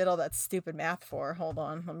where I did all that stupid math for. Hold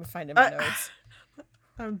on. Let me find it in my notes.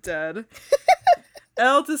 I'm dead.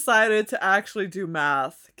 Elle decided to actually do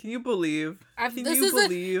math. Can you believe?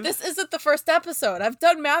 This isn't the first episode. I've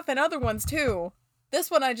done math in other ones too. This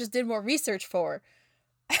one I just did more research for.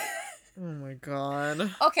 Oh my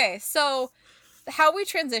god. Okay, so how we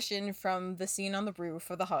transition from the scene on the roof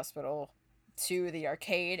of the hospital to the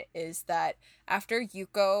arcade is that after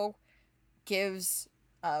Yuko gives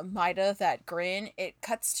Maida that grin, it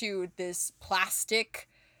cuts to this plastic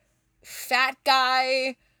fat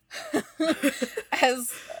guy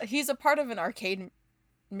as he's a part of an arcade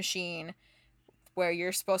machine where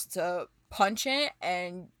you're supposed to punch it,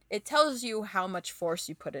 and it tells you how much force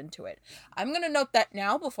you put into it. I'm gonna note that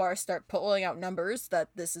now before I start pulling out numbers that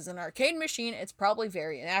this is an arcade machine. It's probably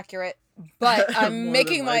very inaccurate, but I'm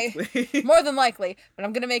making my more than likely, but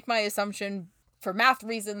I'm gonna make my assumption for math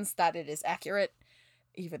reasons that it is accurate,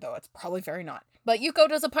 even though it's probably very not. But Yuko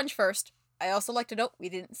does a punch first. I also like to note we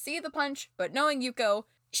didn't see the punch, but knowing Yuko,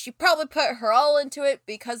 she probably put her all into it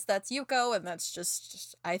because that's Yuko, and that's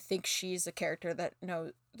just I think she's a character that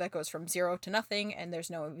goes from 0 to nothing, and there's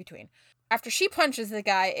no in between. After she punches the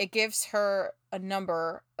guy, it gives her a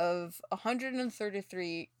number of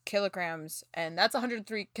 133 kilograms, and that's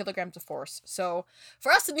 103 kilograms of force. So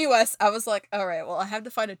for us in the US, I was like, all right, well, I have to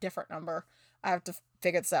find a different number. I have to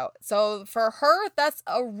figured this out. So for her, that's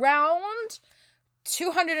around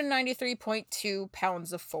 293.2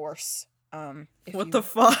 pounds of force. What the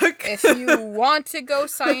fuck? If you want to go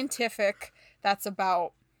scientific, that's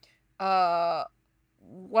about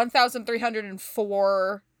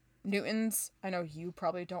 1,304 newtons. I know you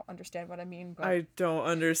probably don't understand what I mean, but I don't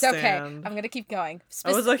understand. it's okay. I'm gonna keep going.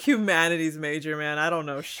 I was a humanities major, man. I don't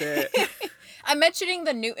know shit. I'm mentioning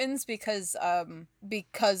the newtons because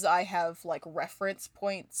I have like reference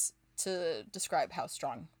points to describe how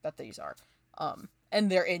strong that these are. And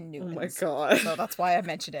they're in newtons. Oh my god. So that's why I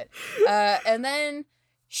mentioned it. And then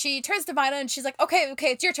she turns to Maida and she's like, okay,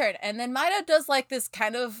 it's your turn. And then Maida does like this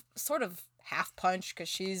kind of sort of half punch because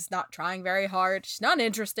she's not trying very hard. She's not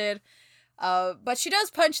interested. But she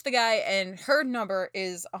does punch the guy and her number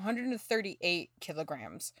is 138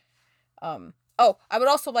 kilograms. I would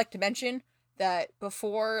also like to mention that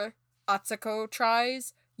before Atsuko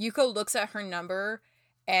tries, Yuko looks at her number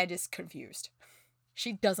and is confused.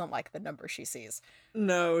 She doesn't like the number she sees.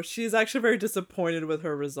 No, she's actually very disappointed with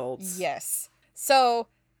her results. Yes. So,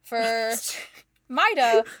 for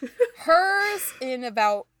Maida, hers in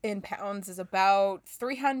pounds is about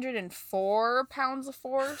 304 pounds of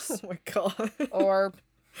force. Oh my god. Or,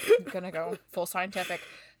 I'm gonna go full scientific.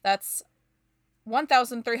 That's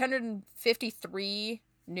 1,353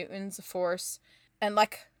 newtons of force. And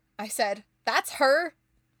like I said, that's her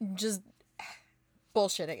just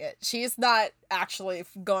bullshitting it. She's not actually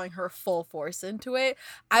going her full force into it.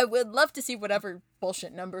 I would love to see whatever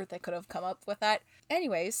bullshit number they could have come up with that.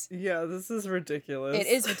 Anyways. Yeah, this is ridiculous. It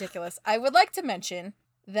is ridiculous. I would like to mention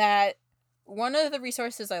that one of the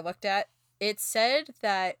resources I looked at, it said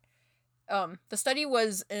that the study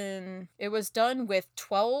was done with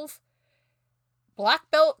 12 black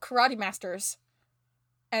belt karate masters,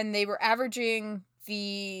 and they were averaging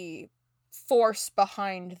the force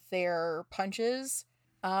behind their punches,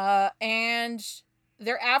 and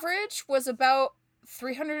their average was about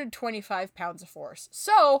 325 pounds of force.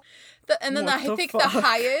 So, I think the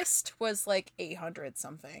highest was like 800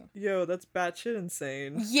 something. Yo, that's batshit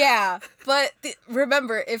insane. Yeah, but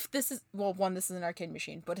remember, if this is, this is an arcade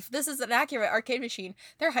machine, but if this is an accurate arcade machine,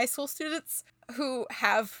 they're high school students who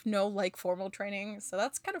have no, like, formal training, so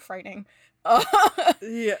that's kind of frightening.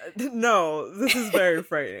 Yeah, no, this is very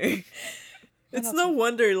frightening. It's no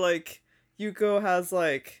wonder, like, Yuko has,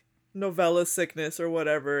 like, novella sickness or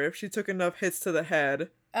whatever if she took enough hits to the head.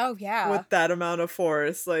 Oh, yeah. With that amount of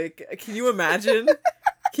force. Like, can you imagine?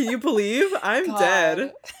 Can you believe? I'm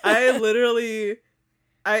dead. I literally...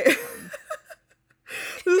 This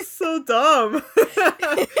is so dumb.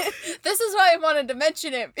 This is why I wanted to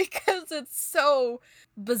mention it, because it's so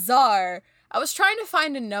bizarre. I was trying to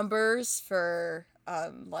find the numbers for,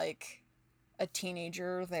 like, a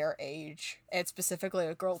teenager their age, and specifically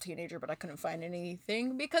a girl teenager, but I couldn't find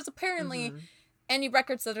anything because apparently any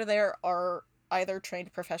records that are there are either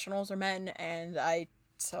trained professionals or men, and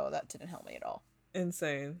so that didn't help me at all.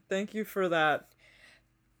 Insane. Thank you for that.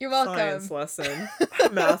 You're welcome. Science lesson.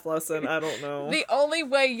 Math lesson, I don't know. The only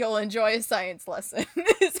way you'll enjoy a science lesson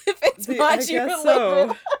is if it's Machi related.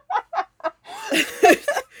 So.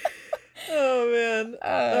 Oh man.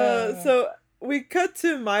 So we cut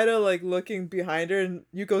to Maida, like, looking behind her, and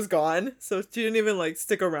Yuko's gone, so she didn't even, like,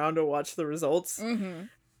 stick around to watch the results. Mm-hmm.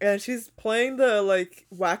 And she's playing the, like,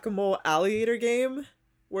 whack-a-mole alligator game,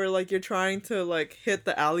 where, like, you're trying to, like, hit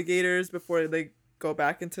the alligators before they go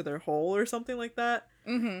back into their hole or something like that.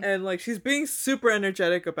 Mm-hmm. And, like, she's being super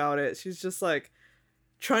energetic about it. She's just, like,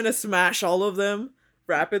 trying to smash all of them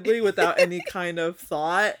rapidly without any kind of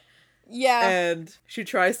thought. Yeah. And she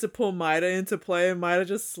tries to pull Maida into play, and Maida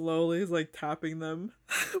just slowly is, like, tapping them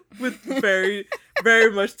with very,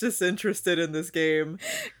 very much disinterested in this game.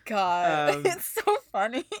 God, it's so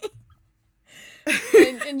funny.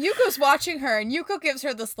 and Yuko's watching her, and Yuko gives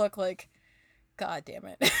her this look like, God damn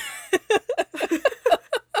it.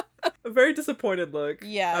 A very disappointed look.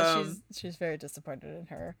 Yeah, she's very disappointed in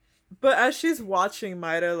her. But as she's watching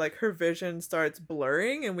Maida, like, her vision starts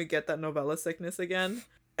blurring, and we get that novella sickness again.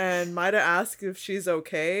 And Maida asks if she's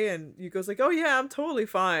okay, and Yuko's like, oh yeah, I'm totally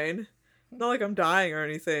fine. Not like I'm dying or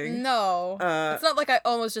anything. No. It's not like I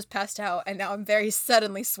almost just passed out, and now I'm very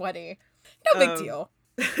suddenly sweaty. No big deal.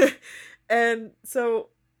 And so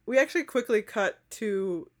we actually quickly cut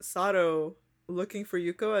to Sato looking for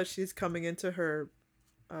Yuko as she's coming into her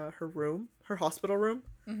room, her hospital room.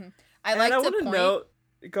 Mm-hmm. I like to point note.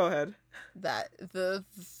 Go ahead. That the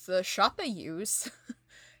shot they use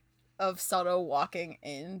of Sato walking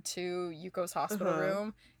into Yuko's hospital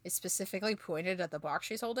room is specifically pointed at the box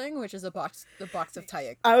she's holding, which is the box of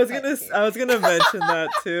taiyaki. I was gonna mention that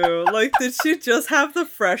too. Like, did she just have the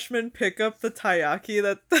freshman pick up the taiyaki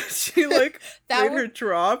that she like made her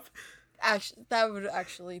drop? That would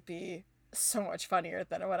actually be so much funnier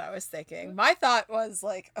than what I was thinking. My thought was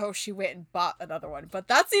like, oh, she went and bought another one, but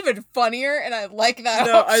that's even funnier, and I like that.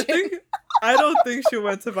 No, option. I don't think she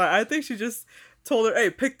went to buy. I think she just told her,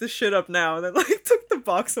 "Hey, pick this shit up now," and then like took the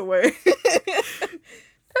box away.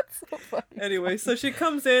 That's so funny. Anyway, so she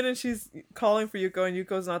comes in and she's calling for Yuko, and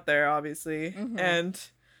Yuko's not there, obviously, and.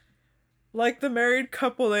 Like the married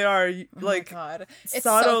couple they are, like Sato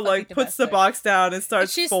so like puts the box down and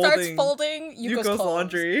starts starts folding Yuko's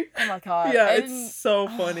laundry. Oh my god. Yeah, it's so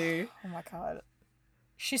funny. Oh my god.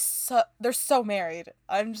 They're so married.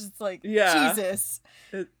 I'm just like, Jesus.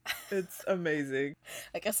 It's amazing.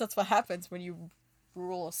 I guess that's what happens when you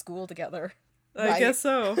rule a school together. I guess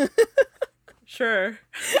so. Sure.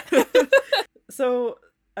 So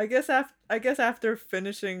I guess after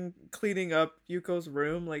finishing cleaning up Yuko's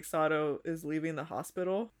room, like Sato is leaving the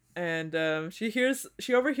hospital, and she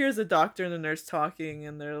overhears the doctor and the nurse talking,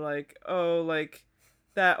 and they're like, "Oh, like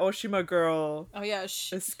that Oshima girl,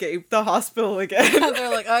 escaped the hospital again." They're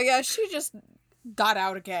like, "Oh yeah, she just got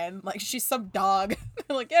out again. Like she's some dog."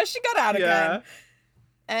 They're like, "Yeah, she got out again."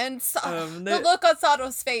 And the look on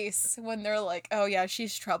Sato's face when they're like, "Oh yeah,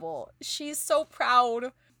 she's trouble." She's so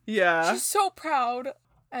proud. Yeah, she's so proud.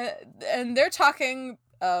 And they're talking,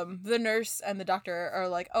 the nurse and the doctor are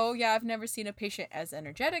like, oh yeah, I've never seen a patient as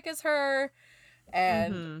energetic as her,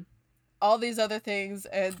 and all these other things,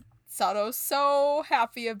 and Sato's so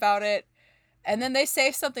happy about it. And then they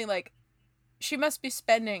say something like, she must be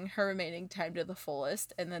spending her remaining time to the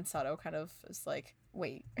fullest, and then Sato kind of is like,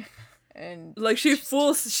 wait. And like she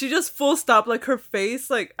just full stop, like her face,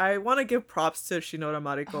 like I want to give props to Shinoda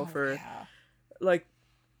Mariko for like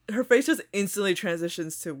her face just instantly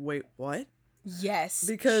transitions to wait, what? Yes.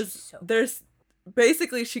 Because there's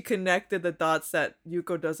basically she connected the dots that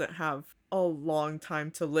Yuko doesn't have a long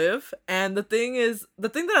time to live. And the thing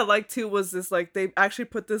that I liked too was this, like, they actually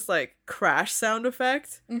put this like crash sound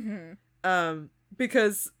effect.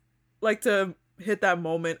 Because like to hit that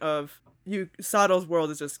moment of Sato's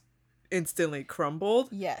world is just instantly crumbled.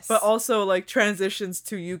 Yes. But also like transitions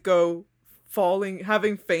to Yuko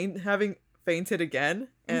having fainted again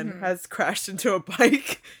and has crashed into a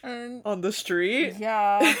bike on the street.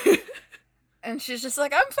 Yeah. And she's just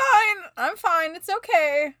like, I'm fine, it's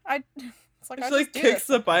okay. She like kicks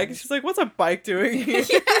the bike and she's like, what's a bike doing here?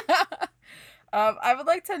 I would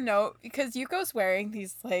like to note, because Yuko's wearing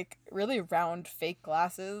these like really round fake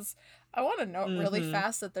glasses, I want to note really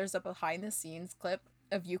fast that there's a behind the scenes clip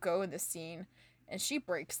of Yuko in this scene, and she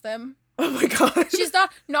breaks them. Oh my god. She's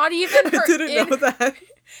not even her. I didn't know that.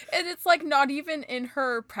 And it's like not even in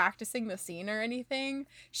her practicing the scene or anything.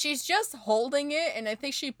 She's just holding it, and I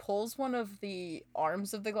think she pulls one of the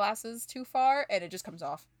arms of the glasses too far, and it just comes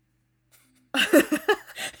off.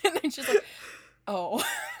 And then she's like, oh.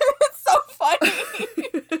 It's so funny.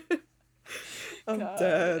 I'm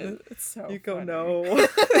dead. It's so Yuko, funny. no.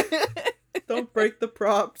 Don't break the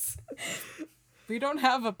props. We don't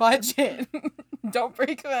have a budget. Don't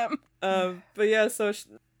break them. But yeah, so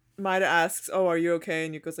Maida asks, oh, are you okay?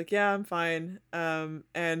 And Yuko's like, yeah, I'm fine. And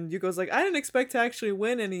Yuko's like, I didn't expect to actually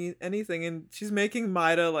win anything. And she's making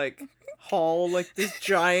Maida like haul like this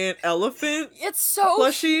giant elephant. It's so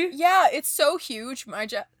plushie. Yeah, it's so huge.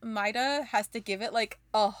 Maida has to give it like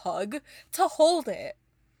a hug to hold it.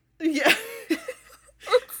 Yeah.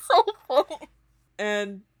 It's so funny.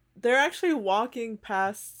 And they're actually walking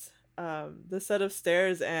past the set of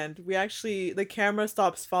stairs, and the camera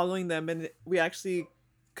stops following them, and we actually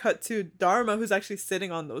cut to Dharma, who's actually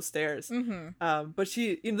sitting on those stairs. But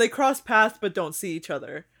they cross paths but don't see each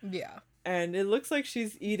other. Yeah. And it looks like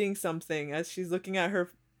she's eating something as she's looking at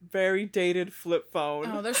her very dated flip phone.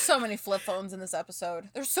 Oh, there's so many flip phones in this episode.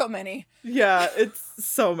 There's so many. Yeah, it's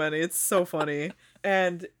so many. It's so funny.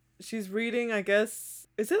 And she's reading, I guess,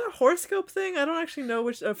 is it a horoscope thing? I don't actually know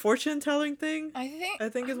a fortune telling thing. I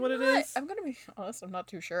think is what it is. I'm gonna be honest, I'm not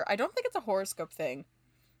too sure. I don't think it's a horoscope thing.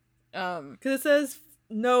 Because it says,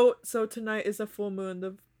 no, so tonight is a full moon.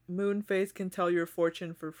 The moon phase can tell your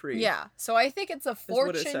fortune for free. Yeah, so I think it's a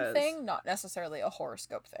fortune thing, not necessarily a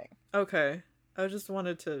horoscope thing. Okay. I just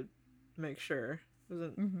wanted to make sure. I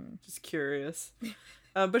wasn't just curious.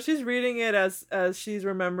 But she's reading it as she's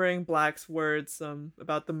remembering Black's words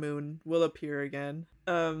about the moon will appear again.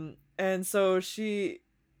 And so she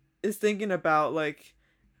is thinking about like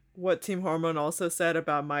what Team Hormone also said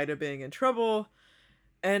about Maida being in trouble.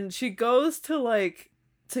 And she goes to like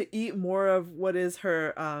to eat more of what is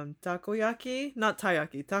her takoyaki, not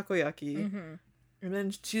taiyaki, takoyaki. Mm-hmm. And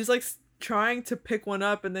then she's like trying to pick one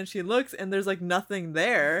up, and then she looks and there's like nothing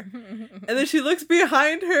there. And then she looks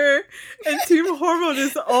behind her, and Team Hormone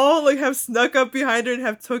is all like have snuck up behind her and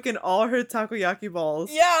have taken all her takoyaki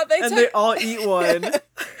balls. Yeah, they all eat one.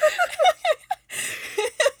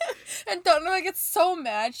 And Donna gets so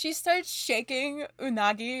mad. She starts shaking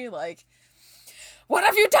Unagi like, "What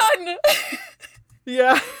have you done?"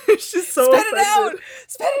 Yeah, she's so Spit offended. it out!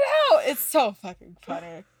 Spit it out! It's so fucking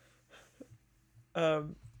funny.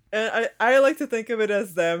 And I like to think of it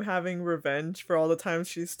as them having revenge for all the times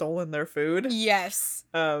she's stolen their food. Yes.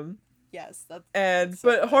 Yes, that's so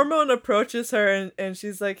but good. Hormone approaches her and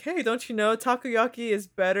she's like, "Hey, don't you know takoyaki is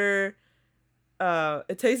better?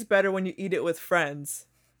 It tastes better when you eat it with friends,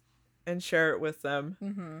 and share it with them."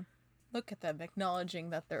 Mm-hmm. Look at them acknowledging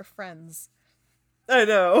that they're friends. I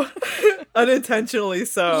know, unintentionally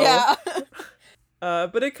so. Yeah.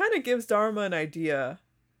 But it kind of gives Dharma an idea,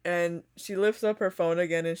 and she lifts up her phone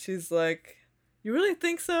again and she's like, "You really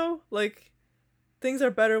think so? Like, things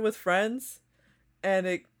are better with friends?" And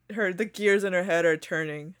the gears in her head are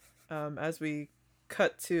turning, as we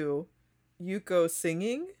cut to Yuko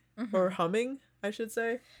singing or humming, I should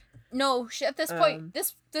say. No, at this point,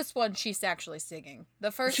 this one she's actually singing.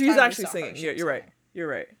 The first she's time we actually saw singing. her, she Yeah, was you're right. singing. You're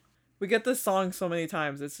right. We get this song so many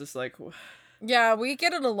times. It's just like Yeah, we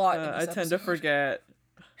get it a lot. In I this tend to episode. forget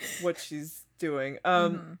what she's doing.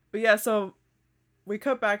 But yeah, so we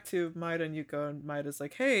cut back to Maida and Yuko, and Maida's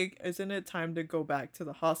like, "Hey, isn't it time to go back to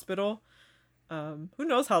the hospital?" Who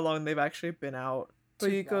knows how long they've actually been out. But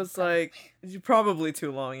Too long, Yuko's like, probably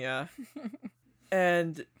too long, yeah.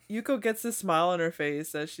 And Yuko gets this smile on her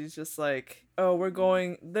face as she's just like, "Oh, we're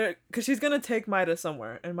going there," because she's gonna take Maida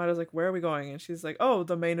somewhere. And Maida's like, "Where are we going?" And she's like, "Oh,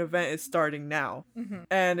 the main event is starting now." Mhm.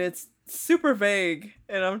 And it's super vague,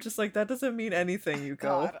 and I'm just like, that doesn't mean anything, Yuko.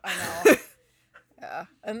 God, I know. Yeah,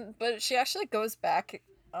 but she actually goes back.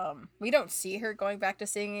 We don't see her going back to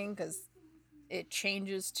singing because it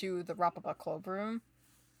changes to the Rapapa Club room.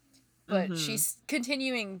 But she's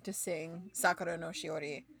continuing to sing Sakura no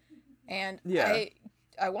Shiori. And Yeah.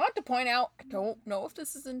 I want to point out, I don't know if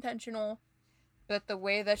this is intentional, but the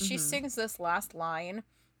way that she sings this last line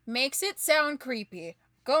makes it sound creepy.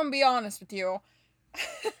 Gonna be honest with you.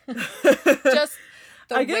 Just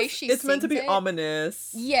the I way guess she it's meant to sings be it.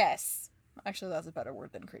 ominous. Yes. Actually, that's a better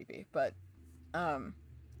word than creepy, but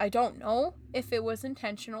I don't know if it was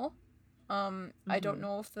intentional. I don't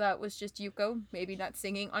know if that was just Yuko maybe not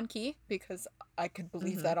singing on key, because I could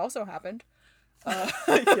believe that also happened.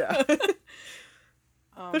 Yeah.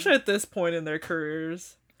 Especially at this point in their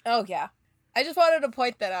careers. Oh yeah. I just wanted to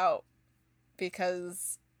point that out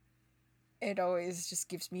because it always just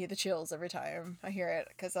gives me the chills every time I hear it,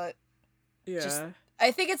 because I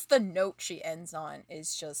think it's the note she ends on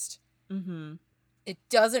is just it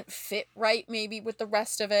doesn't fit right maybe with the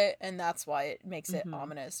rest of it, and that's why it makes it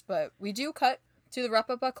ominous. But we do cut to the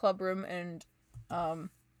Rapapa Club room, and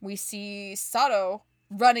we see Sato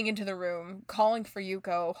running into the room, calling for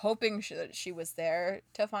Yuko, hoping that she was there,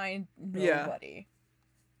 to find nobody.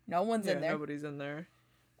 No one's in there. Nobody's in there.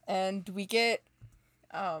 And we get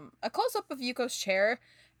a close-up of Yuko's chair,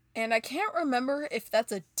 and I can't remember if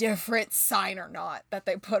that's a different sign or not that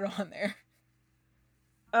they put on there.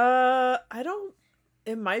 I don't...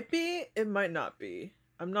 It might be, it might not be.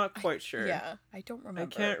 I'm not quite sure. Yeah, I don't remember. I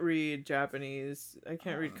can't read Japanese. I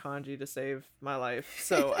can't read kanji to save my life,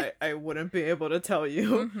 so I wouldn't be able to tell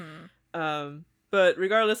you. But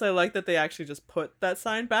regardless, I like that they actually just put that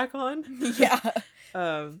sign back on. Yeah.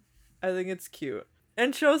 I think it's cute.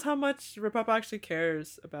 And shows how much Rapapa actually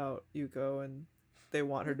cares about Yuko, and they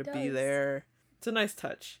want her to be there. It's a nice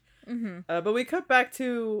touch. But we cut back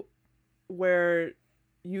to where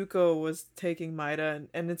Yuko was taking Maida,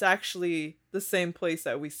 and it's actually the same place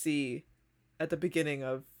that we see at the beginning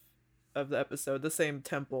of the episode, the same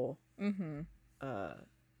temple. And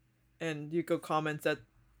Yuko comments that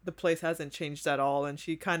the place hasn't changed at all, and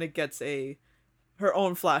she kind of gets her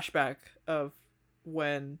own flashback of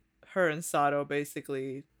when her and Sato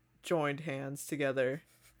basically joined hands together.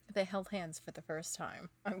 They held hands for the first time.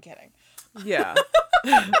 I'm kidding. Yeah.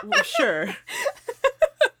 Sure.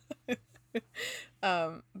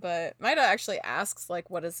 But Maida actually asks, like,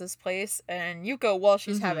 what is this place? And Yuko, while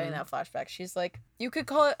she's having that flashback, she's like, you could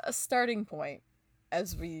call it a starting point,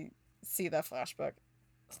 as we see that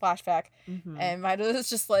flashback. And Maida is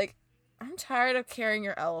just like, I'm tired of carrying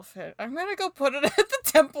your elephant. I'm gonna go put it at the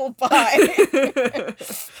temple. Bye.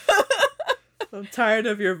 I'm tired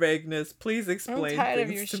of your vagueness. Please explain I'm tired of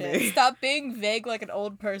things your to shit. me. Stop being vague like an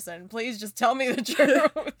old person. Please just tell me the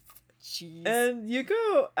truth. Jeez. And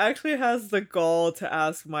Yuko actually has the gall to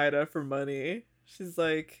ask Maida for money. She's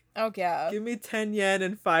like, oh yeah. give me 10 yen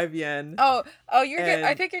and 5 yen. Oh,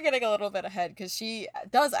 I think you're getting a little bit ahead because she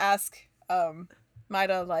does ask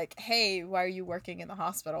Maida like, "Hey, why are you working in the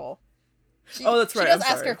hospital?" That's right. She does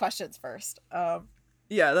ask her questions first.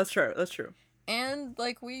 Yeah, that's true. That's true. And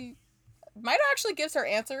like Maida actually gives her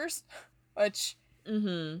answers, which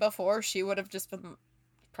before she would have just been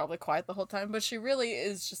probably quiet the whole time, but she really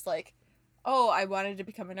is just like, "Oh, I wanted to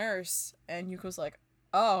become a nurse," and Yuko's like,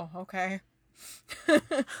 "Oh, okay."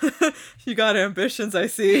 You got ambitions, I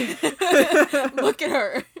see. Look at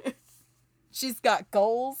her. She's got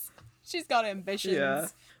goals. She's got ambitions. Yeah.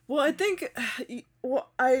 Well, I think,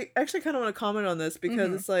 I actually kind of want to comment on this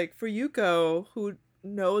because it's like for Yuko, who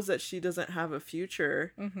knows that she doesn't have a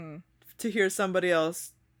future, to hear somebody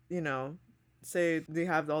else, say they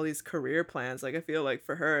have all these career plans. Like, I feel like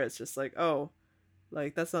for her, it's just like, oh,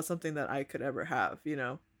 like that's not something that I could ever have,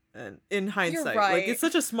 And in hindsight, right. like it's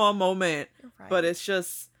such a small moment, Right. but it's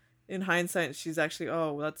just in hindsight, she's actually,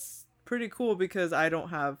 oh, that's pretty cool because I don't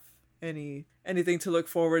have anything to look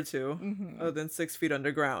forward to other than 6 feet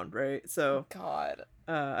underground, right? So God,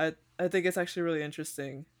 I think it's actually really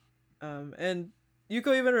interesting, and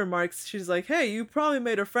Yuko even remarks, she's like, hey, you probably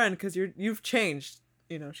made a friend because you've changed,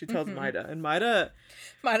 she tells Maida, and Maida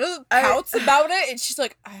pouts about it, and she's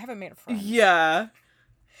like, I haven't made a friend. Yeah,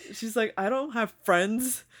 she's like, I don't have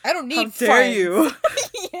friends. I don't need friends. How dare you?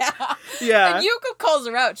 Yeah. And Yuko calls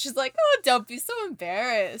her out. She's like, oh, don't be so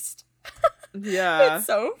embarrassed. Yeah. It's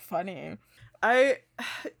so funny.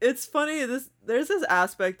 It's funny, there's this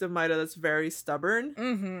aspect of Maida that's very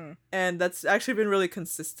stubborn, and that's actually been really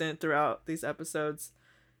consistent throughout these episodes,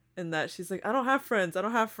 in that she's like, I don't have friends,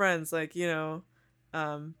 like,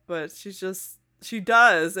 but she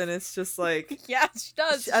does, and it's just like, yeah, she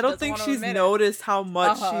does. I don't think she's noticed how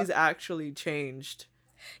much she's actually changed.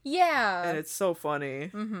 Yeah. And it's so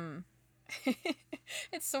funny.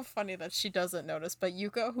 It's so funny that she doesn't notice, but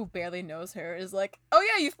Yuko, who barely knows her, is like, oh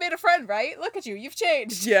yeah, you've made a friend, right? Look at you, you've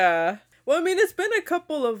changed. Yeah. Well, I mean, it's been a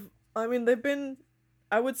couple of, they've been,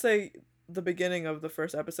 I would say the beginning of the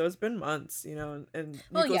first episode, it's been months, and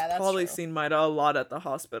Yuko's probably seen Maida a lot at the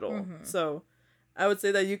hospital. So I would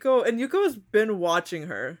say that Yuko's been watching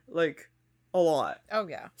her, like, a lot. Oh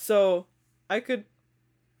yeah. So I could,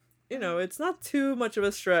 it's not too much of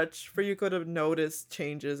a stretch for Yuko to notice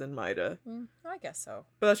changes in Maida. I guess so.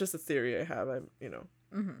 But that's just a theory I have.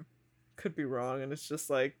 Could be wrong, and it's just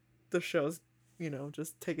like the show's,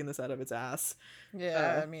 just taking this out of its ass.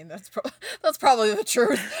 Yeah, I mean that's probably the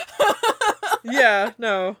truth. Yeah,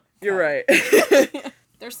 no, you're right.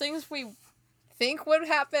 There's things we think would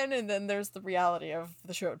happen, and then there's the reality of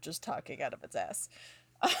the show just talking out of its ass.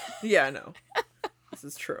 Yeah, no. This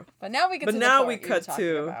is true. But now we get cut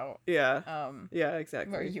to about, yeah,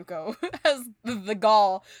 exactly. where Yuko has the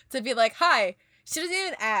gall to be like, hi. She doesn't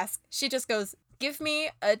even ask. She just goes, give me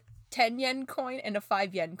a 10 yen coin and a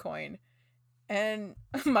 5 yen coin. And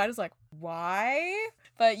Maida's like, why?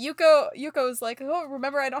 But Yuko's like, oh,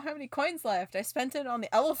 remember, I don't have any coins left. I spent it on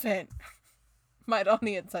the elephant. Maida on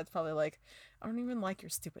the inside's probably like, I don't even like your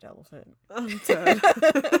stupid elephant. I'm dead.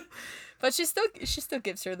 But she still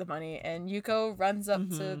gives her the money, and Yuko runs up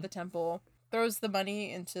to the temple, throws the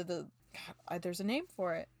money into the... God, there's a name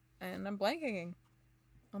for it, and I'm blanking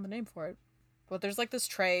on the name for it. But there's like this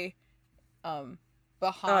tray behind...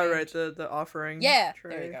 Oh, right, the offering tray.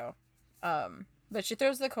 There you go. But she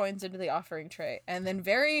throws the coins into the offering tray, and then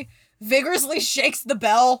very vigorously shakes the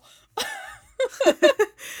bell.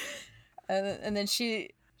 and then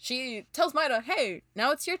she tells Maida, hey,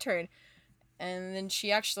 now it's your turn. And then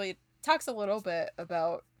she actually talks a little bit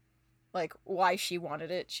about, like, why she wanted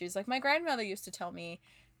it. She's like, my grandmother used to tell me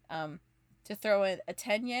to throw in a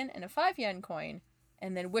 10 yen and a 5 yen coin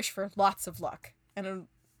and then wish for lots of luck. And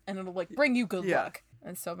it'll like, bring you good luck.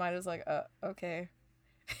 And so Maida's like, okay.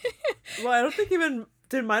 Well, I don't think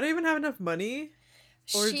did Maida even have enough money?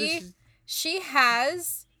 Or she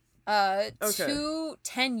has... 2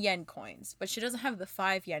 10 yen coins, but she doesn't have the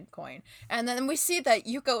 5 yen coin. And then we see that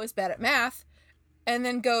Yuko is bad at math and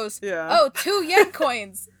then goes, 2 yen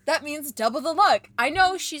coins. That means double the luck. I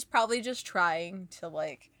know she's probably just trying to,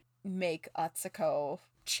 like, make Atsuko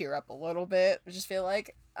cheer up a little bit. Just feel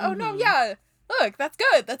like, oh no, yeah, look, that's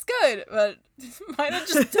good. But Maida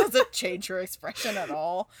just doesn't change her expression at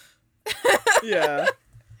all. Yeah.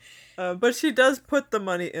 But she does put the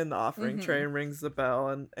money in the offering tray and rings the bell,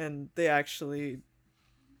 and they actually,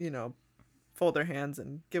 fold their hands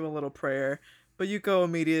and give a little prayer. But Yuko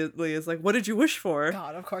immediately is like, what did you wish for?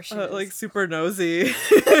 God, of course she is. Like, super nosy.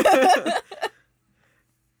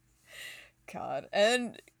 God.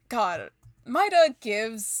 And God, Maida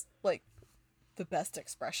gives like the best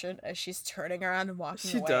expression as she's turning around and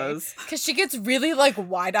walking away. She does. Because she gets really like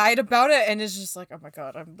wide-eyed about it and is just like, oh my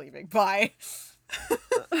god, I'm leaving. Bye.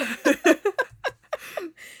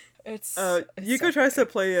 It's Yuko so tries funny.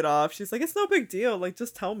 to play it off. She's like, it's no big deal. Like,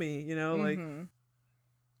 just tell me, like. Mhm.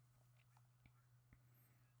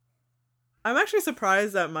 I'm actually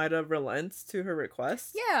surprised that Maida relents to her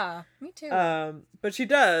request. Yeah, me too. But she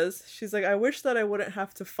does. She's like, I wish that I wouldn't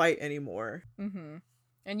have to fight anymore. Mm-hmm.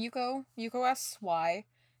 And Yuko asks why,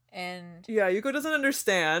 and Yeah, Yuko doesn't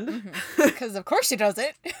understand. because of course she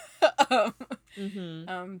doesn't.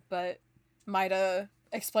 Mm-hmm. But Maida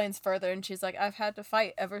explains further, and she's like, I've had to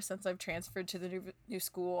fight ever since I've transferred to the new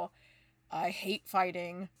school. I hate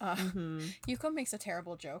fighting. Yuko makes a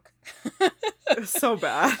terrible joke. It's so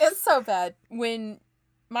bad. It's so bad. When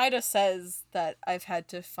Maida says that I've had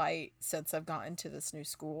to fight since I've gotten to this new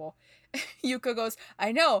school, Yuko goes,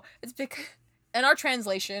 I know. It's because... And our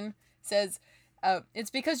translation says, it's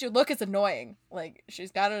because your look is annoying. Like,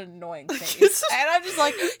 she's got an annoying face. And I'm just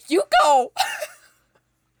like, Yuko!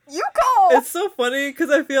 Yuko! It's so funny because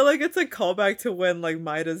I feel like it's a callback to when like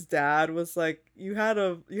Maida's dad was like, you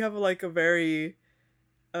have like a very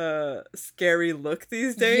scary look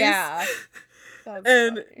these days. Yeah. That's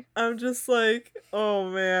and funny. I'm just like, oh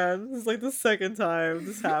man, this is like the second time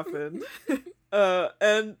this happened.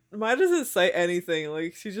 And Maida doesn't say anything.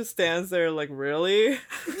 Like, she just stands there like, really?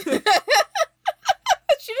 She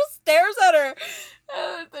just stares at her.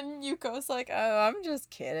 Then Yuko's like, oh, I'm just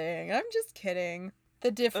kidding. The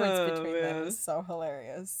difference between them is so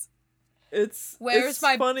hilarious. It's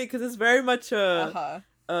funny because it's very much what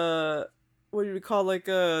do we call, like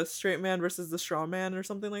a straight man versus the straw man or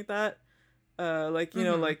something like that. Like, you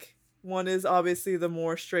know, like one is obviously the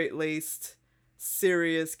more straight-laced,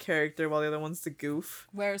 serious character while the other one's the goof.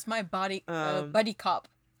 Where's my buddy cop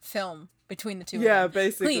film between the two of Yeah, them?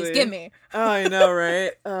 basically. Please give me. Oh, I know,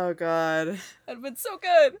 right? Oh god. That'd been so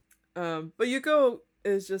good. But Yuko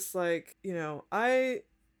is just like, I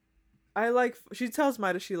like, she tells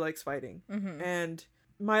Maida she likes fighting. And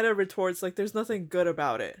Maida retorts like, there's nothing good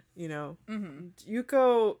about it,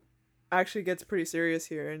 Yuko actually gets pretty serious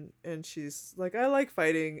here, and she's like, I like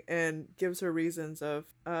fighting, and gives her reasons of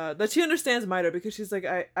that she understands Maida, because she's like,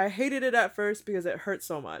 I hated it at first because it hurt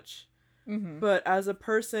so much, but as a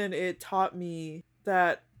person it taught me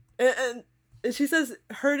that, and she says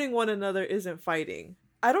hurting one another isn't fighting.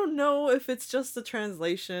 I don't know if it's just the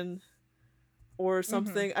translation or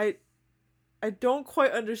something. I don't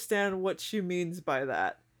quite understand what she means by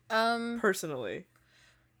that, personally,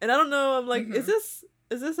 and I don't know, I'm like, is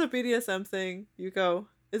this a BDSM thing, Yuko?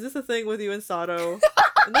 Is this a thing with you and Sato?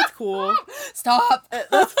 And that's cool. Stop.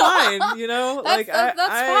 That's fine, Like, that's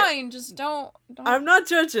fine. Just don't. I'm not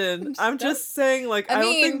judging. I'm just saying, like, I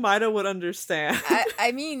don't think Maida would understand.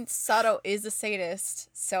 I mean, Sato is a sadist,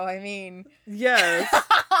 so I mean. Yes.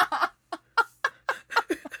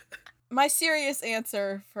 My serious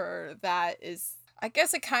answer for that is, I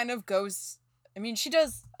guess it kind of goes. I mean, she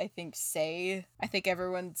does, I think, say, I think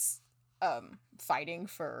everyone's fighting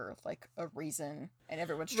for like a reason, and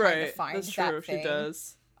everyone's trying to find that's that true. thing. She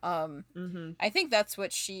does. I think that's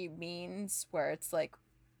what she means, where it's like,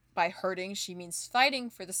 by hurting she means fighting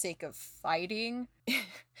for the sake of fighting.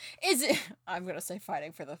 I'm gonna say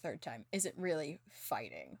fighting for the third time, isn't really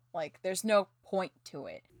fighting. Like, there's no point to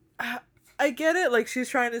it. I get it. Like, she's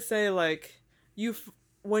trying to say, like,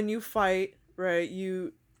 when you fight, right,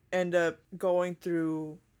 you end up going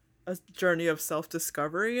through a journey of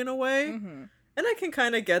self-discovery in a way. And I can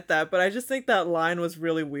kind of get that, but I just think that line was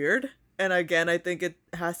really weird. And again, I think it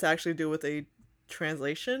has to actually do with a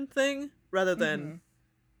translation thing rather than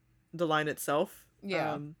the line itself.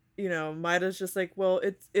 Yeah. Maida's just like, well,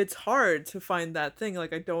 it's hard to find that thing.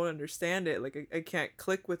 Like, I don't understand it. Like, I can't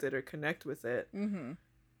click with it or connect with it.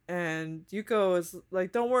 And Yuko is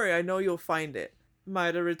like, don't worry, I know you'll find it.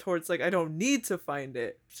 Maida retorts like, I don't need to find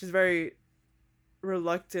it. She's very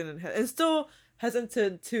reluctant and still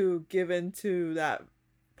hesitant to give into that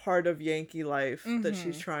part of Yankee life that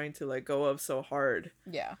she's trying to let go of so hard.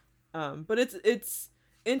 Yeah. But it's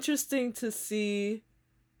interesting to see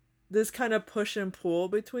this kind of push and pull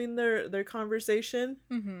between their conversation.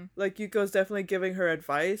 Like, Yuko's definitely giving her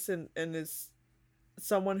advice and is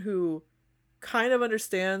someone who kind of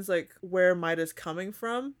understands like where Maida's coming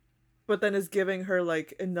from, but then is giving her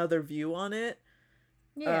like another view on it.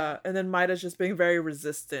 Yeah. And then Maida's just being very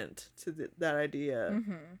resistant to that idea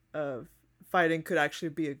of fighting could actually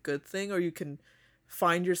be a good thing, or you can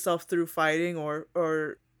find yourself through fighting,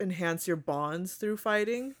 or enhance your bonds through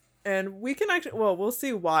fighting. And we can actually, well, we'll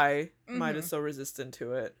see why Maida's so resistant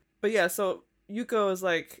to it. But yeah, so Yuko is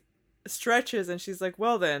like stretches and she's like,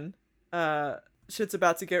 well then, shit's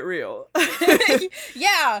about to get real.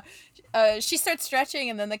 Yeah. She starts stretching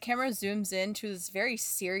and then the camera zooms in to this very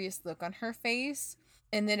serious look on her face.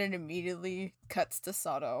 And then it immediately cuts to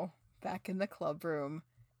Sato back in the club room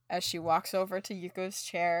as she walks over to Yuko's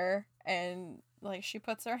chair and like she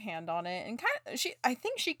puts her hand on it and I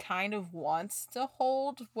think she kind of wants to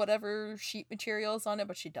hold whatever sheet material is on it,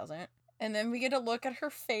 but she doesn't. And then we get a look at her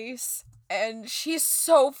face and she's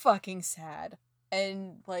so fucking sad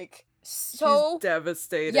and like so she's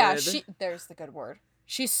devastated. Yeah, there's the good word.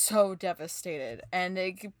 She's so devastated, and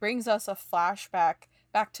it brings us a flashback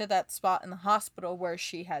back to that spot in the hospital where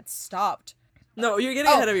she had stopped. No, you're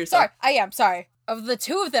getting ahead of yourself. Sorry. Of the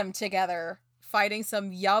two of them together fighting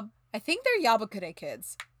some I think they're Yabukure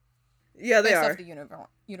kids. Yeah, they are. Based off the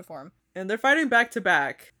uniform. And they're fighting back to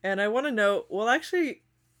back. And I want to note, well, actually,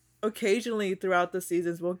 occasionally throughout the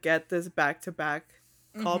seasons, we'll get this back to back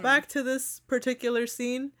callback to this particular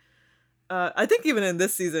scene. I think even in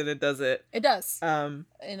this season it does it. It does.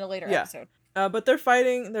 In a later episode. But they're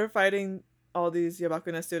fighting all these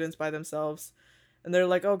Yabakuna students by themselves. And they're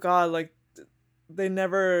like, oh god, like, they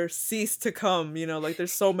never cease to come, you know, like,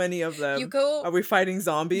 there's so many of them. Yuko... Are we fighting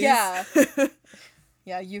zombies? Yeah.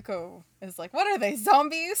 Yeah, Yuko is like, what are they,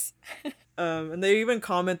 zombies? And they even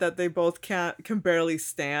comment that they both can barely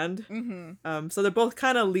stand. So they're both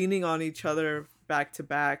kind of leaning on each other back to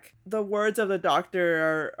back. The words of the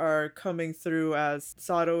doctor are coming through as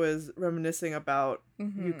Sato is reminiscing about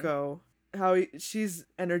Yuko, how she's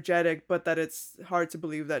energetic, but that it's hard to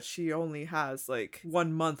believe that she only has like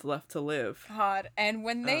 1 month left to live. God, and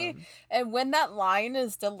when when that line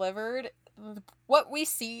is delivered, what we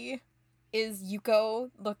see is Yuko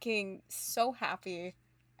looking so happy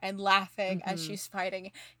and laughing as she's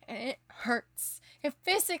fighting, and it hurts. It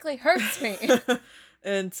physically hurts me.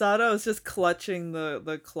 And Sato is just clutching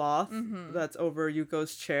the cloth that's over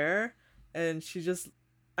Yuko's chair, and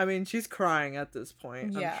she's crying at this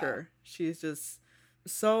point. I'm sure she's just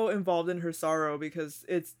so involved in her sorrow because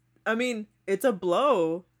it's a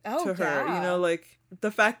blow to her. You know, like the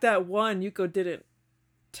fact that Yuko didn't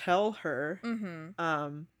tell her,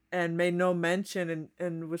 and made no mention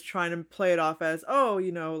and was trying to play it off as, oh,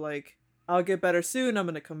 you know, like, I'll get better soon. I'm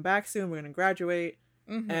gonna come back soon. We're gonna graduate.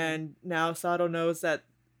 And now Sato knows that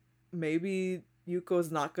maybe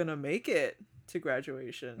Yuko's not gonna make it to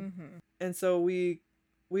graduation. And so we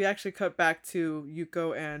actually cut back to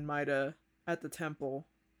Yuko and Maida at the temple.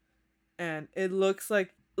 And it looks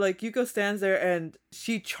like Yuko stands there and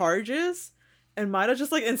she charges and Maida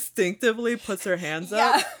just like instinctively puts her hands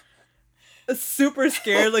up. Super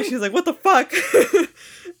scared, like she's like, what the fuck?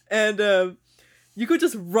 And Yuko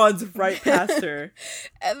just runs right past her.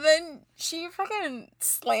 And then she fucking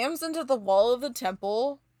slams into the wall of the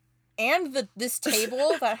temple and this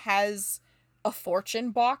table that has a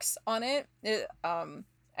fortune box on it.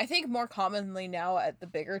 I think more commonly now at the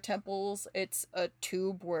bigger temples, it's a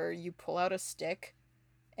tube where you pull out a stick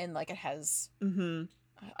and like it has...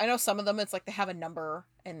 I know some of them, it's like they have a number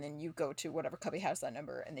and then you go to whatever cubby has that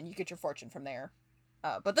number and then you get your fortune from there.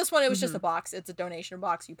 But this one, it was just a box. It's a donation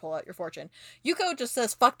box. You pull out your fortune. Yuko just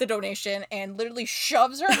says, fuck the donation, and literally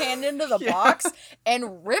shoves her hand into the box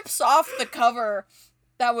and rips off the cover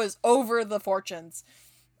that was over the fortunes.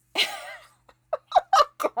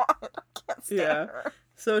 God, I can't stand her.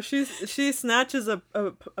 So she snatches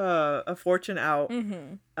a fortune out,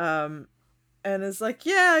 and is like,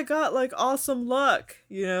 yeah, I got like awesome luck,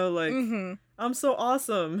 you know, like I'm so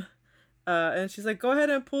awesome. And she's like, go ahead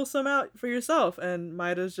and pull some out for yourself. And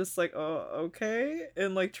Maida's just like, oh, okay.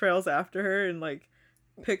 And like trails after her and like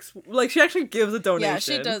picks, like she actually gives a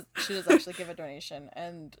donation. Yeah, she does actually give a donation.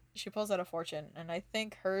 And she pulls out a fortune. And I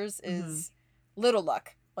think hers is little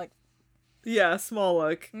luck. Like, yeah, small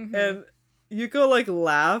luck. And Yuko like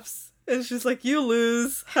laughs and she's like, you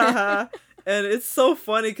lose. Haha. And it's so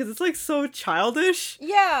funny because it's like so childish.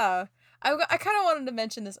 Yeah. I kind of wanted to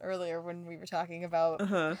mention this earlier when we were talking about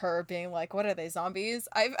her being like, what are they, zombies?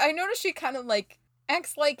 I noticed she kind of like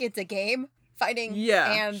acts like it's a game, fighting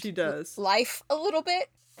and she does. Life a little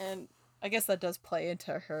bit. And I guess that does play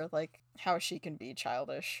into her, like, how she can be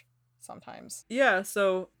childish sometimes. Yeah,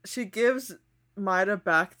 so she gives Maida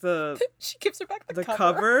back she gives her back the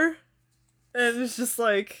cover. And it's just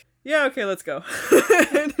like, yeah, okay, let's go.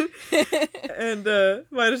 and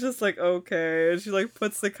Maida's just like, okay. And she like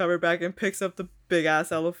puts the cover back and picks up the big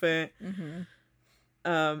ass elephant.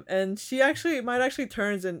 And Maida actually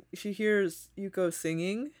turns and she hears Yuko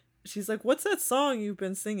singing. She's like, what's that song you've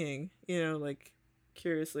been singing? You know, like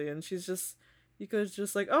curiously. And she's just, Yuko's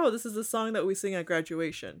just like, oh, this is the song that we sing at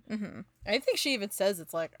graduation. Mm-hmm. I think she even says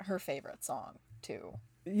it's like her favorite song too.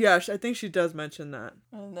 Yeah, I think she does mention that.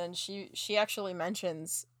 And then she actually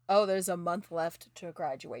mentions, oh, there's a month left to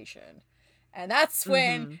graduation. And that's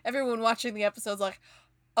when everyone watching the episode's like,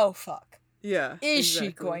 oh, fuck. Yeah. Is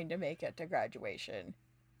she going to make it to graduation?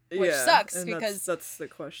 Which sucks, because that's the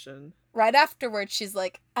question. Right afterwards, she's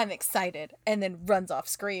like, I'm excited, and then runs off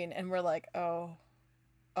screen, and we're like, oh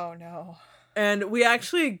no. And we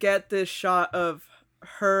actually get this shot of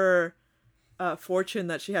her fortune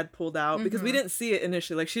that she had pulled out, because we didn't see it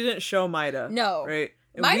initially. Like, she didn't show Maida. No. Right?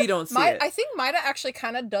 And we don't see it. I think Maida actually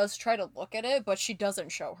kind of does try to look at it, but she doesn't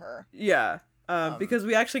show her. Yeah. Because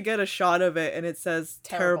we actually get a shot of it, and it says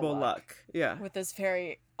terrible luck. Yeah. With this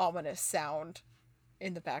very ominous sound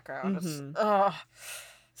in the background.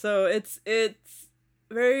 So it's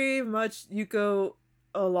very much Yuko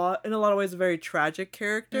in a lot of ways a very tragic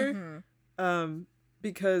character.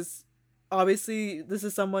 Because obviously this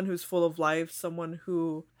is someone who's full of life, someone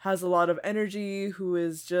who has a lot of energy, who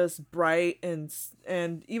is just bright, and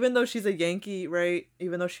even though she's a Yankee, right,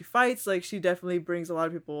 even though she fights, like, she definitely brings a lot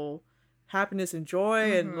of people happiness and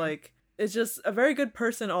joy, and like, it's just a very good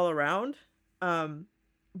person all around.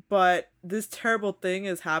 But this terrible thing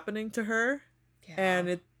is happening to her, and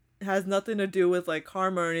it has nothing to do with like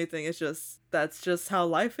karma or anything. It's just, that's just how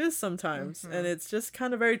life is sometimes, and it's just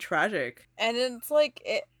kind of very tragic. And it's like,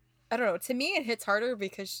 I don't know, to me it hits harder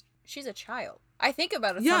because she's a child. I think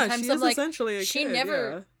about it sometimes. She is like, essentially a she kid,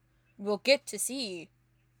 never will get to see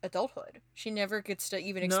adulthood. She never gets to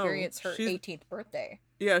even experience her 18th birthday.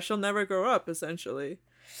 Yeah, she'll never grow up, essentially.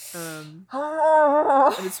 And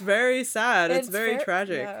it's very sad. It's very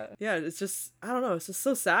tragic. Yeah, it's just, I don't know, it's just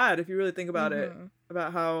so sad if you really think about it,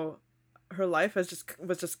 about how her life was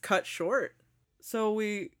just cut short. So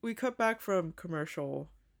we cut back from commercial,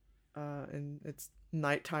 and it's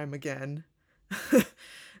nighttime again.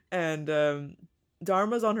 And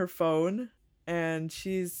Dharma's on her phone, and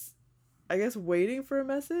she's, I guess, waiting for a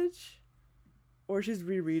message. Or she's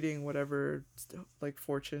rereading whatever, like,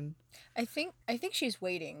 fortune. I think she's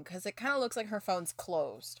waiting, because it kind of looks like her phone's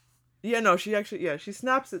closed. Yeah, no, she actually, she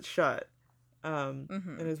snaps it shut.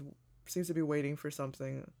 And seems to be waiting for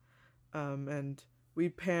something. And we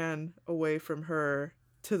pan away from her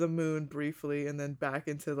to the moon briefly, and then back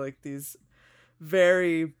into, like, these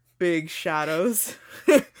very big shadows.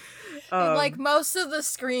 And, like, most of the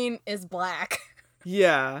screen is black.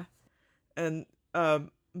 Yeah. And,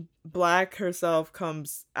 Black herself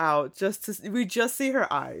comes out, we just see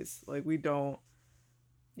her eyes. Like, we don't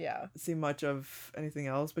see much of anything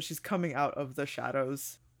else, but she's coming out of the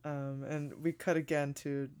shadows. And we cut again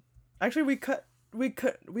to, actually we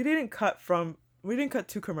didn't cut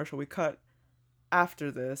to commercial. We cut after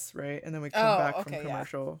this, right? And then we come back from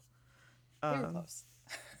commercial. We were close.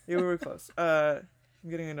 Yeah, we were close. I'm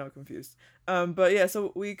getting a note confused. But yeah,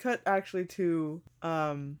 so we cut actually to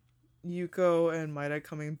Yuko and Maida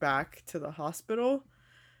coming back to the hospital,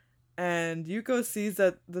 and Yuko sees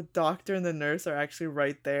that the doctor and the nurse are actually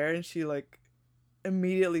right there, and she like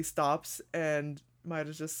immediately stops, and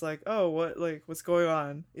Maida's just like, oh, what's going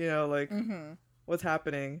on, like what's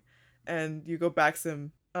happening? And Yuko backs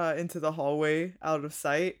him into the hallway out of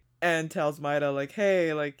sight and tells Maida like,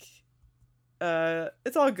 hey, like,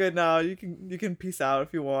 it's all good now, you can peace out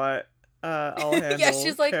if you want. I'll handle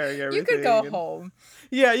she's like, you could go home.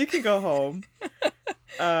 Yeah, you can go home.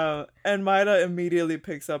 And Maida immediately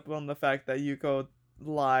picks up on the fact that Yuko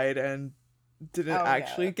lied and didn't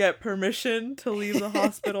actually get permission to leave the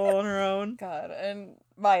hospital on her own. God, and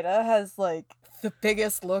Maida has like the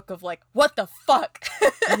biggest look of like, what the fuck?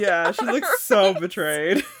 Yeah, she looks so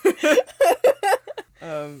betrayed.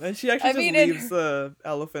 And she actually leaves the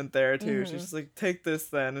elephant there too. She's just like, take this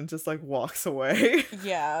then, and just like walks away.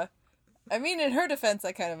 Yeah. I mean, in her defense,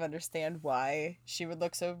 I kind of understand why she would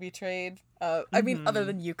look so betrayed. I mean, other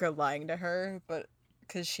than Yuko lying to her, but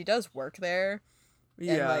because she does work there.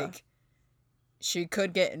 Yeah. And, like, she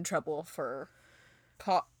could get in trouble for...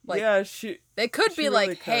 They could be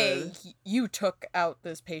like, hey, you took out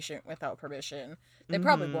this patient without permission. They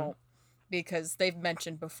probably won't, because they've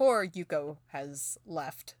mentioned before Yuko has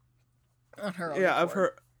left on her own. Of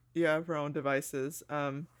her own devices.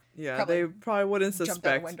 Yeah, they probably wouldn't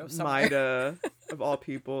suspect Maida, of all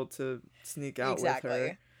people, to sneak out with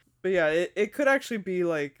her. But yeah, it could actually be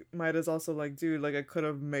like, Maida's also like, dude, like, I could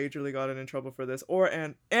have majorly gotten in trouble for this, or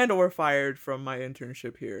fired from my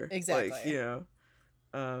internship here. Exactly. Like,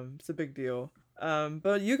 it's a big deal.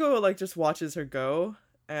 But Yuko, like, just watches her go,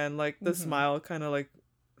 and, like, the smile kind of, like,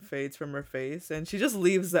 fades from her face, and she just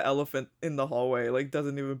leaves the elephant in the hallway, like,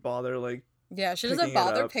 doesn't even bother, like, yeah, she doesn't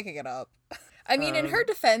bother picking it up. I mean, in her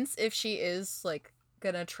defense, if she is, like,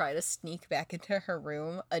 gonna try to sneak back into her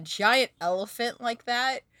room, a giant elephant like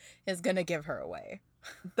that is gonna give her away.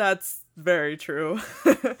 That's very true.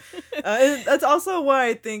 And that's also why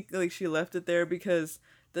I think like she left it there, because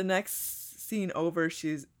the next scene over,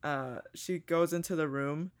 she goes into the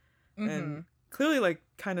room and clearly like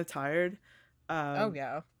kind of tired. Oh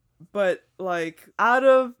yeah. But like out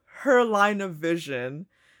of her line of vision,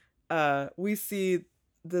 we see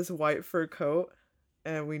this white fur coat,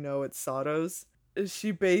 and we know it's Sato's.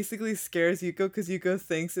 She basically scares Yuko because Yuko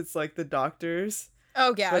thinks it's like the doctor's.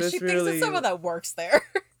 Oh yeah, she thinks it's someone that works there.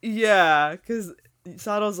 Yeah, because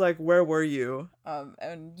Sato's like, "Where were you?"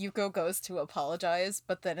 And Yuko goes to apologize,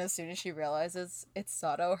 but then as soon as she realizes it's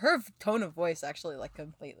Sato, her tone of voice actually like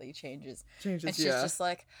completely changes. And she's just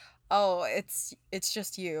like, "Oh, it's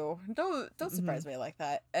just you. Don't surprise me like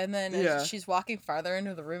that." And then as she's walking farther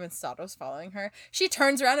into the room and Sato's following her, she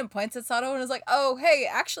turns around and points at Sato and is like, "Oh, hey,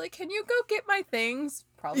 actually, can you go get my things?"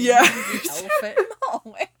 Probably the elephant in the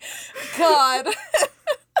hallway. God.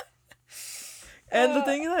 And the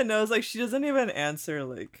thing that I know is like she doesn't even answer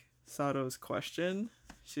like Sato's question.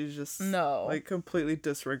 She's just like completely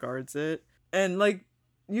disregards it. And like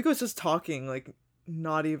Yuko's just talking, like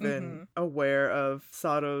not even aware of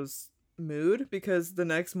Sato's mood, because the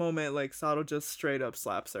next moment like Sato just straight up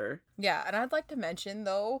slaps her. Yeah, and I'd like to mention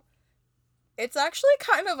though, it's actually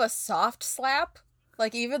kind of a soft slap.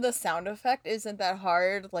 Like, even the sound effect isn't that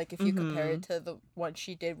hard, like, if you compare it to the one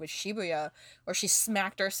she did with Shibuya, where she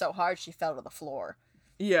smacked her so hard she fell to the floor.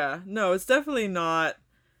 Yeah, no, it's definitely not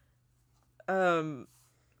a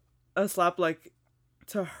slap, like,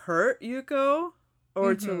 to hurt Yuko,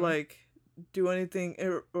 or to, like, do anything,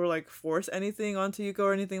 or, like, force anything onto Yuko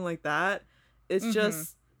or anything like that. It's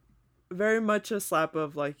just very much a slap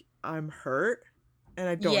of, like, I'm hurt. And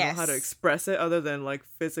I don't know how to express it other than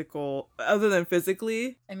physically.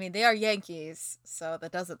 I mean, they are Yankees, so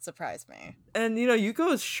that doesn't surprise me. And, you know,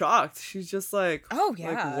 Yuko is shocked. She's just like, oh,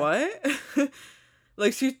 yeah. Like,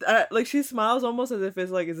 what? she smiles almost as if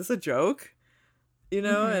it's like, is this a joke? You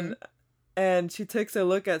know? And she takes a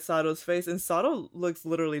look at Sato's face, and Sato looks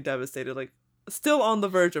literally devastated, like, still on the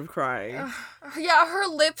verge of crying. Yeah, her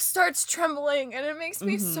lip starts trembling, and it makes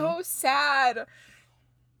me so sad.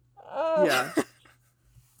 Yeah.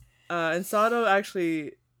 And Sato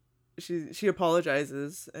actually, she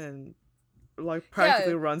apologizes and like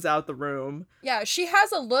practically runs out the room. Yeah, she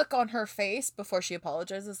has a look on her face before she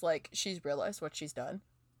apologizes, like she's realized what she's done.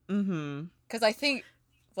 Because I think,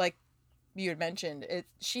 like you had mentioned,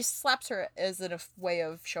 she slaps her as in a way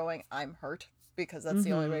of showing I'm hurt, because that's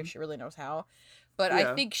the only way she really knows how. But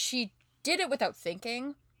I think she did it without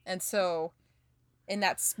thinking, and so in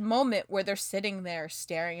that moment where they're sitting there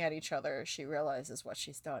staring at each other, she realizes what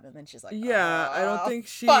she's done, and then she's like, I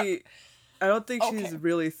don't think she's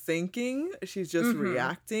really thinking. She's just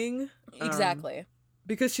reacting. Exactly.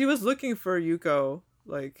 Because she was looking for Yuko,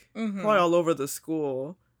 like, probably all over the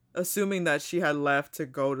school, assuming that she had left to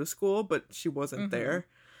go to school, but she wasn't there.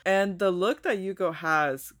 And the look that Yuko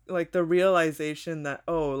has, like, the realization that,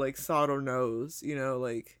 oh, like, Sato knows, you know,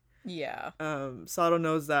 like... Yeah. Sato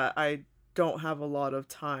knows that I don't have a lot of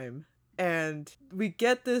time, and we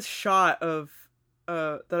get this shot of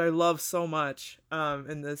that I love so much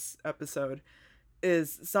in this episode,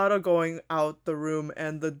 is Sato going out the room,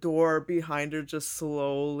 and the door behind her just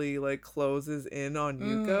slowly like closes in on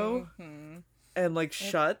Yuko and like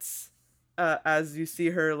shuts, as you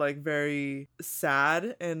see her like very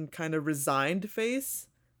sad and kind of resigned face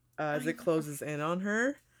as it closes in on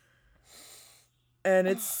her. And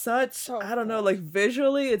it's such, I don't know, like,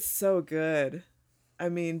 visually, it's so good. I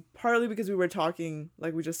mean, partly because we were talking,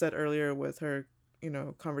 like we just said earlier, with her, you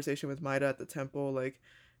know, conversation with Maida at the temple, like,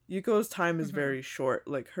 Yuko's time is very short.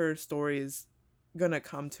 Like, her story is gonna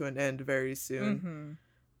come to an end very soon.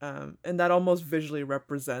 And that almost visually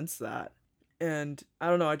represents that. And, I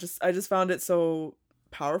don't know, I just found it so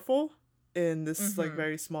powerful in this, like,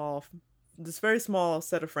 very small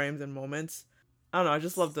set of frames and moments. I don't know, I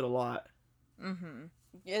just loved it a lot.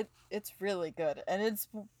 It's really good, and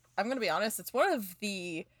I'm gonna be honest, it's one of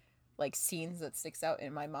the like scenes that sticks out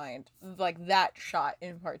in my mind, like that shot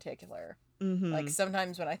in particular. Like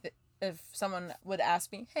sometimes when if someone would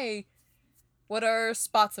ask me, hey, what are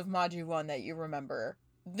spots of Maju 1 that you remember,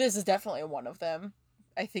 this is definitely one of them.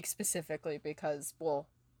 I think specifically because, well,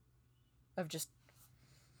 of just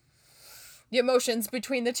the emotions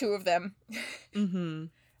between the two of them.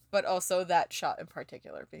 But also that shot in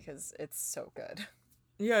particular, because it's so good.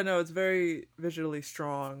 Yeah, no, it's very visually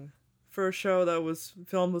strong. For a show that was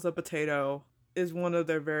filmed with a potato, is one of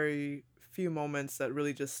their very few moments that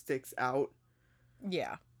really just sticks out.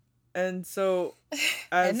 Yeah. And so,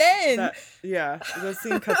 and then the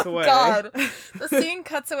scene cuts away. God, the scene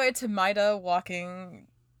cuts away to Maida walking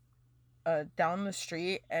down the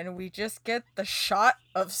street, and we just get the shot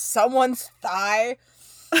of someone's thigh.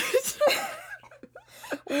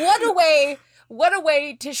 What a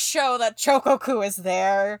way to show that Chokoku is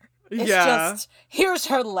there. It's just, here's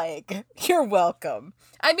her leg. You're welcome.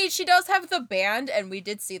 I mean, she does have the band, and we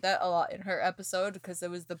did see that a lot in her episode, because it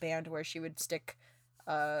was the band where she would stick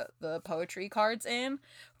the poetry cards in.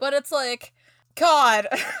 But it's like, God.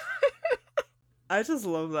 I just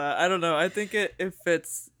love that. I don't know. I think it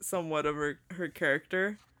fits somewhat of her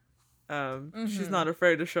character. She's not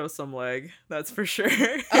afraid to show some leg. That's for sure.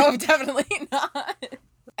 Oh, definitely not.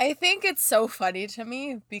 I think it's so funny to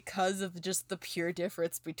me because of just the pure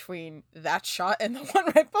difference between that shot and the one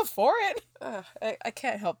right before it. I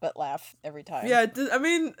can't help but laugh every time. Yeah, I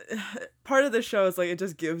mean, part of the show is like it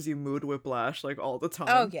just gives you mood whiplash like all the time.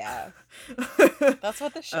 Oh yeah, that's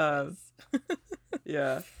what the show is.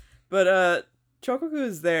 Yeah, but Chokoku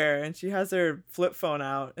is there and she has her flip phone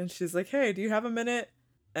out and she's like, "Hey, do you have a minute?"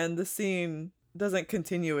 And the scene doesn't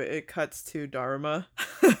continue. It cuts to Dharma.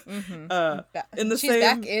 She's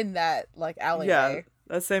back in that like alleyway. Yeah,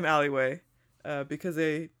 that same alleyway, because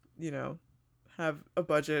they have a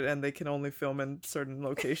budget and they can only film in certain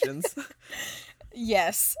locations.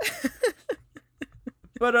 Yes.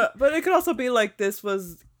 But it could also be like this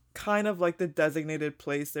was kind of like the designated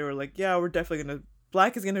place. They were like, yeah, we're definitely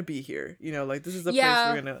Black is gonna be here. Like this is the place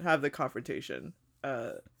we're gonna have the confrontation.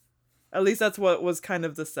 At least that's what was kind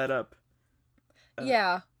of the setup.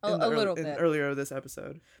 A little bit earlier this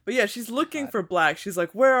episode. But yeah, she's looking for Black. She's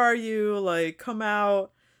like, "Where are you? Like, come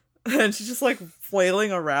out!" And she's just like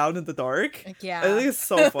flailing around in the dark. Yeah, I think it's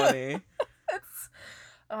so funny.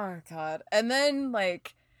 Oh God! And then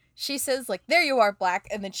like she says, "Like, there you are, Black,"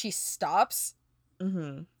 and then she stops.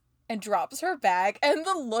 And drops her bag, and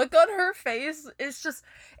the look on her face is just,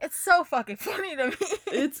 it's so fucking funny to me.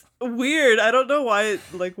 It's weird. I don't know why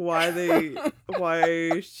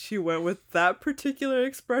she went with that particular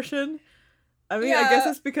expression. I mean, I guess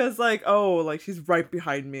it's because like, oh, like she's right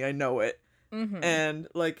behind me. I know it. And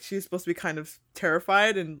like she's supposed to be kind of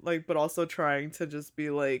terrified and like, but also trying to just be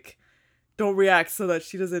like, don't react so that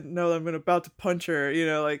she doesn't know that I'm about to punch her.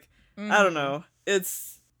 Like, I don't know.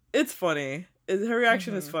 It's funny. Her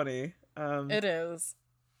reaction is funny. It is.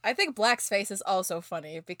 I think Black's face is also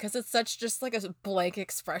funny because it's such just like a blank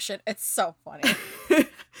expression. It's so funny.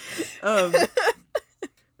 But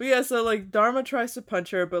yeah, so like Dharma tries to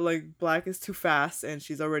punch her, but like Black is too fast and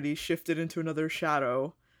she's already shifted into another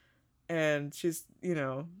shadow. And she's,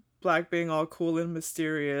 Black being all cool and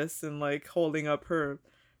mysterious and like holding up her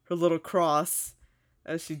little cross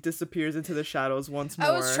as she disappears into the shadows once more.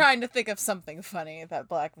 I was trying to think of something funny that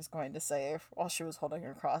Black was going to say while she was holding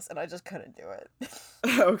her cross, and I just couldn't do it.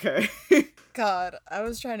 Okay. God, I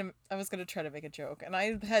was going to try to make a joke, and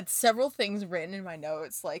I had several things written in my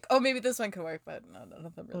notes, like, oh, maybe this one could work, but no, none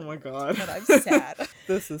of them really worked. God. But I'm sad.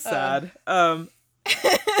 This is sad.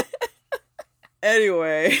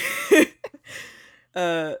 Anyway.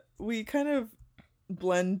 We kind of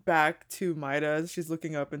blend back to Maida as she's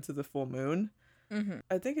looking up into the full moon.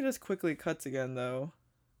 I think it just quickly cuts again, though.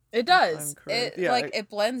 It does. It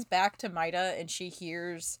blends back to Maida, and she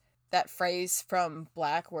hears that phrase from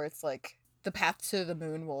Black where it's like, the path to the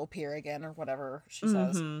moon will appear again, or whatever she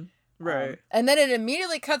says. Right. And then it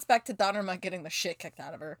immediately cuts back to Dharma getting the shit kicked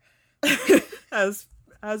out of her. As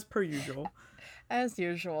per usual. As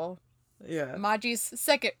usual. Yeah. Maji's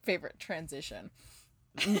second favorite transition.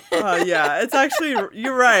 Yeah, it's actually,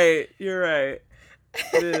 you're right.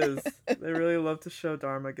 It is. They really love to show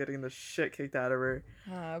Dharma getting the shit kicked out of her.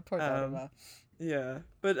 Poor Dharma. Yeah.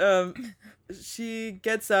 But she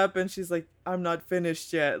gets up and she's like, I'm not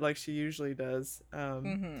finished yet, like she usually does.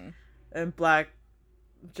 And Black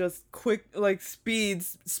just quick, like speed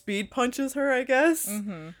punches her, I guess.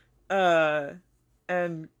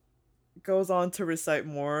 And goes on to recite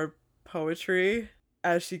more poetry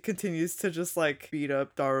as she continues to just like beat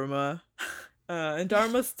up Dharma. And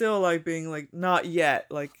Dharma's still like being like, not yet,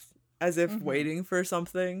 like as if waiting for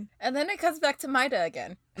something. And then it comes back to Maida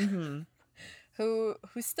again.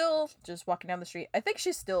 Who's still just walking down the street. I think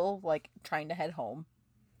she's still like trying to head home.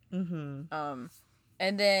 And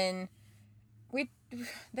then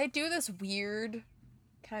they do this weird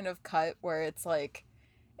kind of cut where it's like,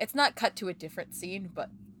 it's not cut to a different scene, but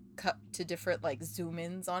cut to different like zoom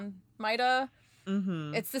ins on Maida.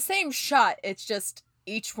 It's the same shot. It's just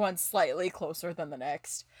each one slightly closer than the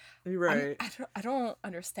next. You're right. I don't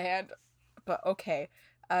understand, but okay.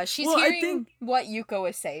 She's hearing what Yuko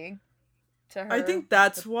is saying to her. I think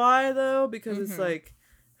that's why, though, because it's like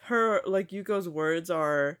her, like, Yuko's words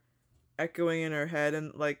are echoing in her head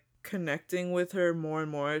and, like, connecting with her more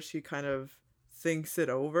and more as she kind of thinks it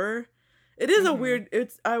over. It is a weird,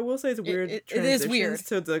 I will say it's weird it is weird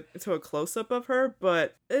to a close-up of her,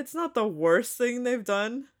 but it's not the worst thing they've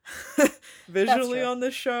done visually on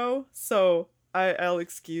this show, so I'll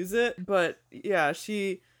excuse it. But yeah,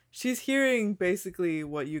 she's hearing basically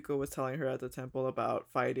what Yuko was telling her at the temple about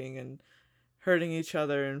fighting and hurting each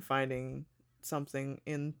other and finding something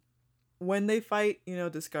in when they fight, you know,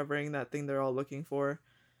 discovering that thing they're all looking for.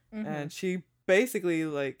 And she basically,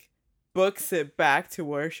 like, books it back to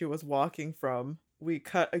where she was walking from. We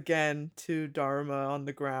cut again to Dharma on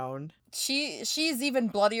the ground. She's even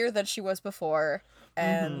bloodier than she was before,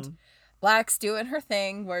 and Black's doing her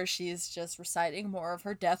thing where she's just reciting more of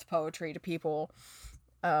her death poetry to people,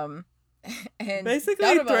 and basically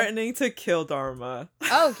Dharma, threatening to kill Dharma.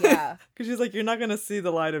 Oh yeah, because she's like, you're not gonna see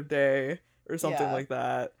the light of day or something like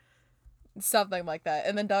that. Something like that,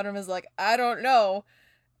 and then Dharma's like, I don't know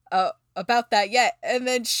about that yet, and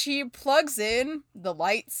then she plugs in the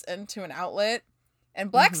lights into an outlet,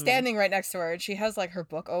 and Black's standing right next to her, and she has like her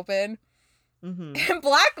book open, and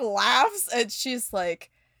Black laughs, and she's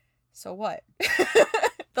like, so what?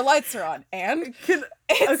 The lights are on, and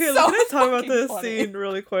let me talk about this scene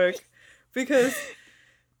really quick, because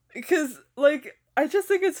like, I just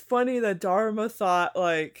think it's funny that Dharma thought,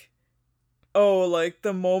 like, oh, like,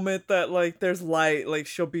 the moment that, like, there's light, like,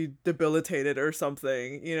 she'll be debilitated or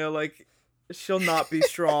something, you know, like, she'll not be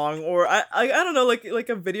strong, or I don't know, like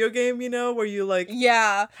a video game, you know, where you, like,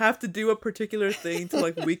 have to do a particular thing to,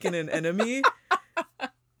 like, weaken an enemy,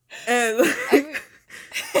 and like,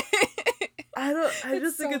 I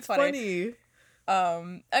just think it's funny.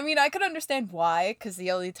 I mean, I could understand why, because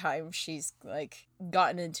the only time she's, like,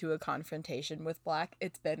 gotten into a confrontation with Black,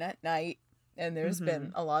 it's been at night, and there's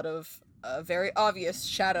been a lot of very obvious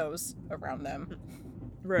shadows around them.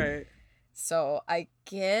 Right. So I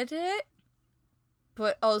get it,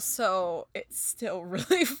 but also it's still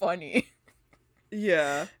really funny.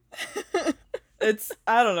 Yeah.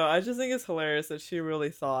 I don't know, I just think it's hilarious that she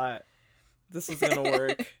really thought this was gonna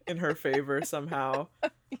work in her favor somehow.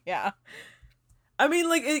 Yeah. I mean,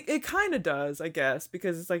 like, it kind of does, I guess,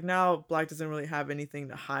 because it's like now Black doesn't really have anything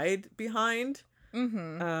to hide behind.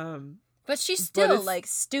 But she's still, like,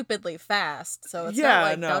 stupidly fast, so it's not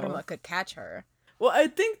like Dharma could catch her. Well, I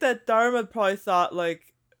think that Dharma probably thought,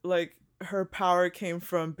 like her power came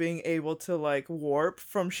from being able to, like, warp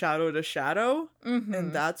from shadow to shadow,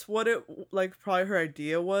 and that's what it, like, probably her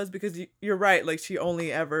idea was, because you're right, like, she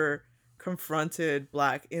only ever confronted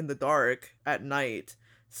Black in the dark at night,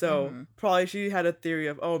 so probably she had a theory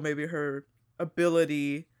of, oh, maybe her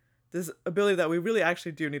ability, this ability that we really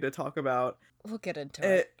actually do need to talk about. We'll get into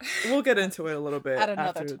it. We'll get into it a little bit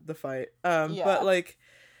after the fight. But, like,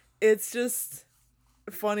 it's just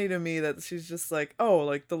funny to me that she's just like, oh,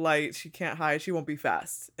 like, the light, she can't hide, she won't be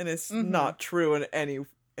fast, and it's not true in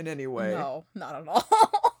any way. No, not at all.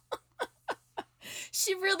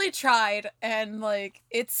 She really tried, and, like,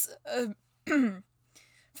 it's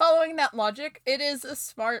following that logic, it is a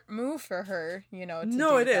smart move for her, you know, to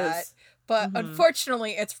do that. Is. But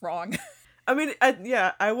unfortunately, it's wrong. I mean,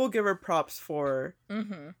 I will give her props for,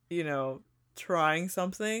 you know, trying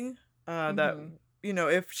something that, you know,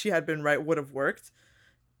 if she had been right, would have worked.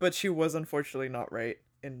 But she was unfortunately not right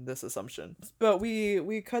in this assumption. But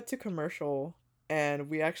we cut to commercial, and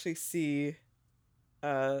we actually see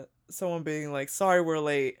someone being like, sorry we're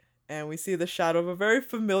late. And we see the shadow of a very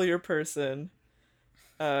familiar person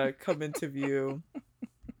come into view.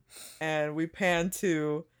 And we pan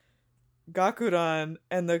to Gakuran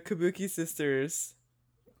and the Kabuki sisters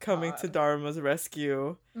coming to Dharma's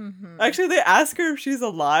rescue. Actually, they ask her if she's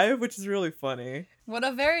alive, which is really funny. What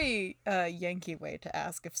a very Yankee way to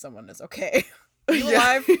ask if someone is okay. Are you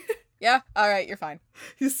alive? Yeah? Alright, you're fine.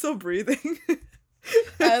 He's still breathing.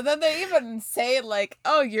 And then they even say, like,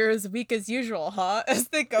 oh, you're as weak as usual, huh? As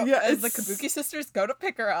they go, as the Kabuki sisters go to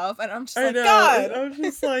pick her up, and I'm just like, God! I'm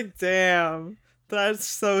just like, damn, that's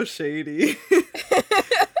so shady.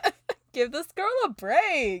 Give this girl a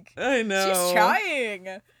break. I know. She's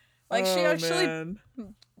trying. Like, she actually,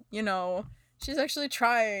 you know, she's actually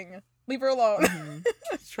trying. Leave her alone.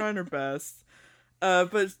 She's trying her best.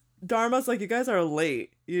 But Dharma's like, you guys are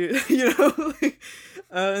late. You know?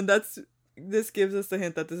 And this gives us the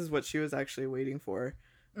hint that this is what she was actually waiting for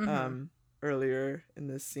earlier in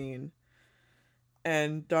this scene.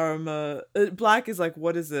 And Dharma, Black is like,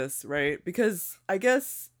 what is this, right? Because I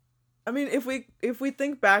guess, I mean, if we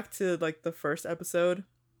think back to, like, the first episode,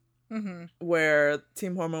 where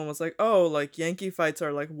Team Hormone was like, oh, like, Yankee fights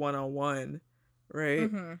are, like, one-on-one, right?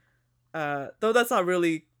 Though that's not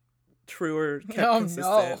really true or kept Oh, consistent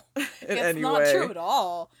no. in It's any not way. true at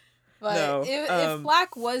all. But No, if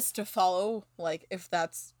Black was to follow, like, if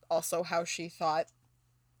that's also how she thought,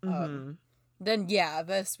 Mhm. then yeah,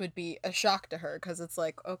 this would be a shock to her, because it's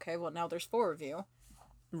like, okay, well, now there's 4 of you. What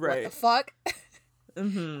the Right. fuck?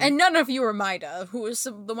 Mhm. And none of you are Maida, who is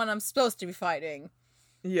the one I'm supposed to be fighting.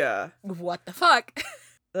 Yeah. What the fuck?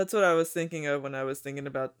 That's what I was thinking of when I was thinking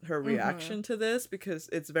about her Mhm. reaction to this, because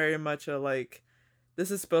it's very much a, like, this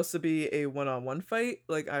is supposed to be a one-on-one fight.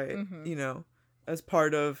 Like, Mhm. you know, as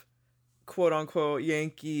part of quote-unquote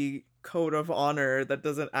Yankee code of honor that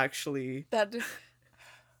doesn't actually That,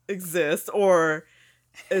 exist or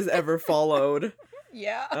is ever followed.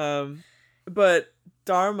 yeah. But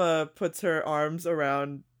Dharma puts her arms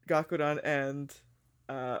around Gakuran and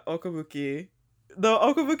Okabuki. Though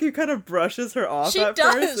Okabuki kind of brushes her off She at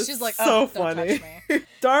does. first. It's She's like, so "Oh, don't funny. touch me."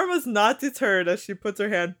 Dharma's not deterred as she puts her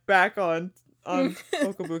hand back on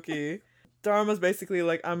Okabuki. Dharma's basically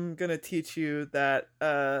like, I'm gonna teach you that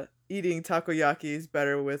eating takoyaki is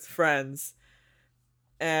better with friends.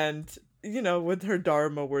 And, you know, with her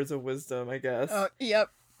Dharma words of wisdom, I guess. Oh, yep.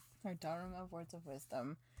 Her Dharma words of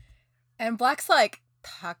wisdom. And Black's like,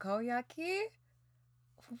 takoyaki?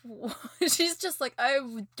 She's just like, I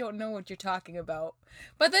don't know what you're talking about.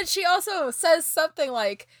 But then she also says something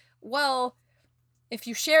like, well, if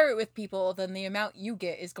you share it with people, then the amount you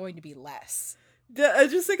get is going to be less. Yeah, I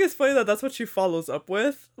just think it's funny that that's what she follows up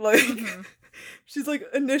with. Like, Mhm. she's like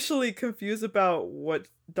initially confused about what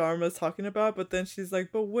Dharma's talking about, but then she's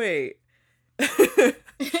like, but wait.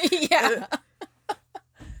 Yeah.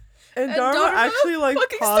 And Dharma actually like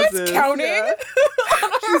fucking pauses. starts counting. Yeah.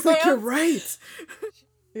 On her She's like, you're hands. right.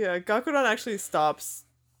 Yeah, Gakuran actually stops,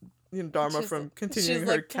 you know, Dharma She's- from continuing she's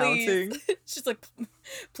her like, "Please." counting. She's like,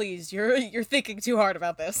 please, you're thinking too hard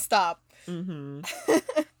about this. Stop. Mm-hmm.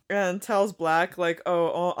 And tells Black like,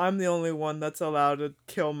 oh, I'm the only one that's allowed to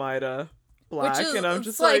kill Maida. Black, Which is, and I'm it's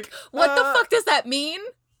just like, what the fuck does that mean?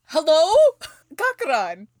 Hello?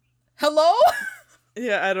 Gakuran. Hello?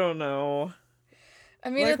 Yeah, I don't know. I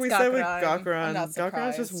mean, Like it's we Gakuran. said with I'm Gakuran, not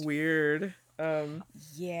Gakuran's just surprised. weird.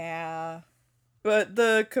 Yeah. But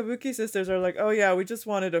the Kabuki sisters are like, oh yeah, we just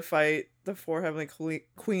wanted to fight the 4 heavenly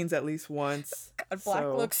queens at least once. God, Black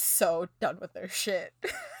So, looks so done with their shit.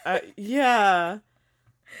 yeah.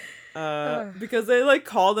 Because they like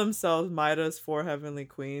call themselves Maida's 4 heavenly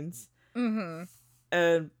queens. Mm-hmm.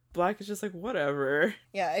 And Black is just like, whatever.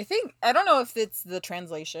 Yeah, I don't know if it's the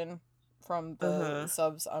translation from the Uh-huh.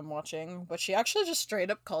 subs I'm watching, but she actually just straight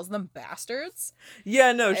up calls them bastards.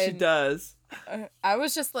 Yeah, no, she And- does. I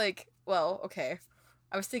was just like, well, okay.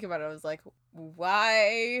 I was thinking about it. I was like,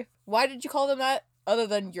 why did you call them that other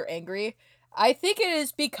than you're angry? I think it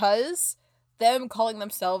is because them calling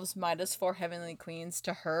themselves Maida's 4 heavenly queens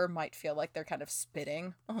to her might feel like they're kind of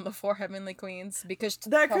spitting on the 4 heavenly queens, because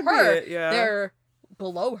That for could her, be it, yeah. they're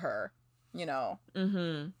below her, you know.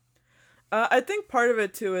 Mm-hmm. I think part of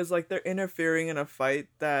it too is like they're interfering in a fight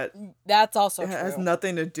that That's also has true.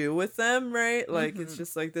 nothing to do with them, right? Like it's Mhm.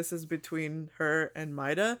 just like this is between her and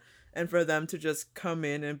Maida, and for them to just come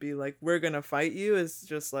in and be like, "We're gonna fight you," is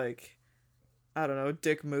just like, I don't know,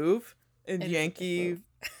 dick move in It is a dick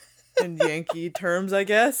move. Yankee terms, I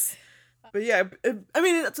guess. But yeah, I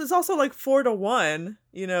mean, it's also like 4-1.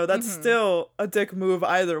 You know, that's Mhm. still a dick move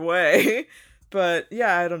either way. But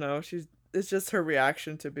yeah, I don't know. It's just her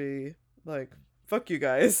reaction to be like, "Fuck you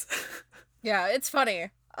guys." Yeah, it's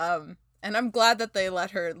funny. And I'm glad that they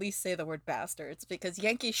let her at least say the word bastards, because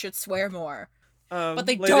Yankees should swear more. But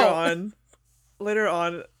they don't. Later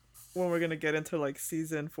on, when we're gonna get into like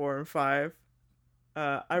season 4 and 5,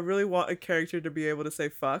 I really want a character to be able to say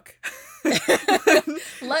fuck.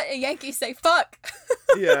 Let a Yankee say fuck.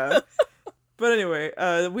 Yeah. But anyway,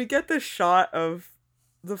 we get this shot of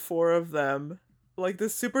the 4 of them, like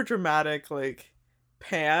this super dramatic like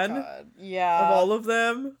pan God, yeah. of all of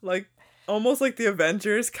them, like almost like the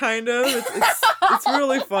Avengers kind of. It's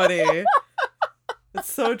really funny.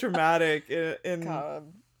 It's so dramatic in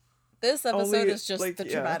God. This episode only, is just like, the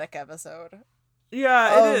yeah. dramatic episode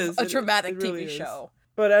Yeah, of it is. a It dramatic really TV is. show.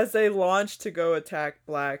 But as they launch to go attack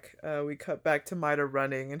Black, we cut back to Maida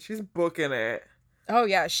running, and she's booking it. Oh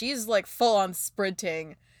yeah, she's like full on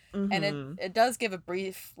sprinting. Mhm. And it does give a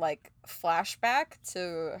brief like flashback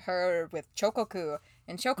to her with Chokoku,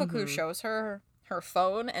 and Chokoku Mhm. shows her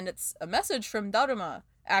phone, and it's a message from Daruma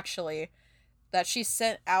actually that she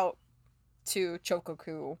sent out to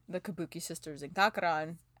Chokoku, the Kabuki sisters, and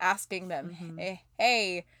Gakuran, asking them, Mhm.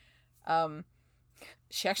 hey,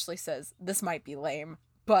 she actually says, this might be lame,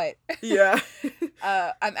 but Yeah.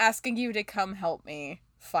 I'm asking you to come help me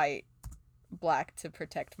fight Black to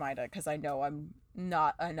protect Maida because I know I'm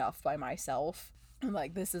not enough by myself. I'm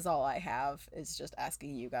like, this is all I have is just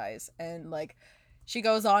asking you guys. And like, she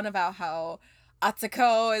goes on about how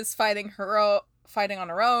Atsuko is fighting on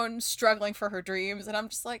her own, struggling for her dreams, and I'm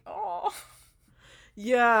just like, oh.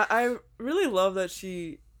 Yeah, I really love that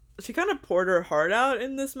she kind of poured her heart out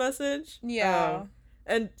in this message. Yeah.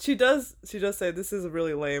 And she does say this is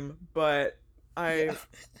really lame, but I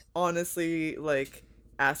honestly like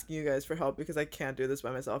asking you guys for help because I can't do this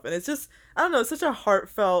by myself. And it's just, I don't know, it's such a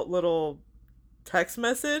heartfelt little text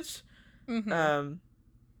message. Mm-hmm.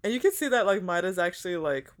 And you can see that like Maida's actually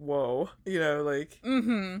like, whoa, you know, like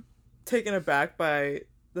taken aback by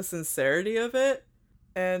the sincerity of it.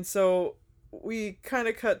 And so we kind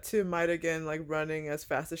of cut to Maida again, like running as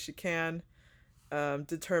fast as she can,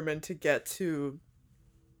 determined to get to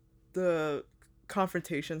the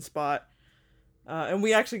confrontation spot. And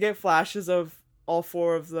we actually get flashes of all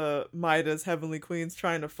 4 of the Maida's Heavenly Queens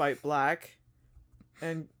trying to fight Black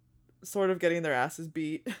and sort of getting their asses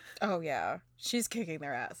beat. Oh yeah, she's kicking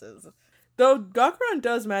their asses. Though Gakuran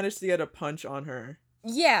does manage to get a punch on her.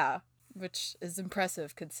 Yeah, which is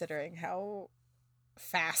impressive considering how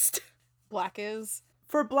fast Black is.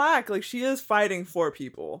 For Black, like, she is fighting 4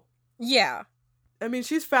 people. Yeah. I mean,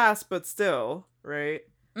 she's fast, but still, right?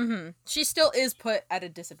 Mm-hmm. She still is put at a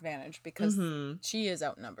disadvantage because she is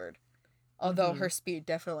outnumbered. Although her speed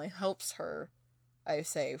definitely helps her, I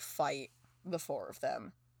say, fight the 4 of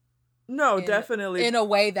them. No, definitely. In a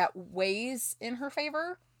way that weighs in her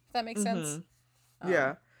favor, if that makes sense.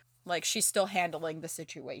 Yeah. Like, she's still handling the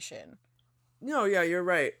situation. No, yeah, you're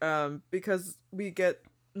right. Because we get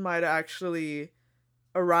Maida actually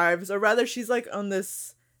arrives, or rather she's like on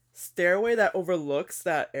this stairway that overlooks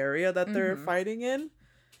that area that they're fighting in.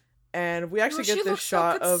 And we actually get this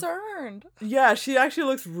shot of... Yeah, she actually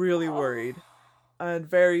looks really worried and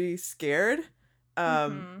very scared.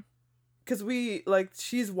 Because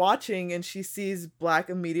she's watching and she sees Black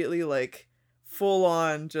immediately, like, full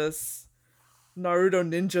on just Naruto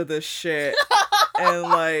ninja this shit. And,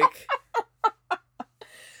 like,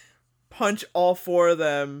 punch all 4 of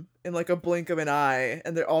them in, like, a blink of an eye.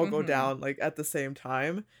 And they all go down, like, at the same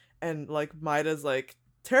time. And, like, Maida's, like,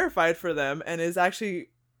 terrified for them and is actually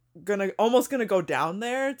almost gonna go down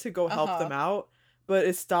there to go help them out. But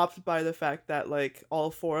is stopped by the fact that, like,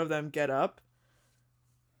 all 4 of them get up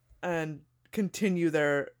and continue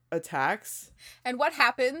their attacks. And what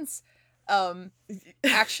happens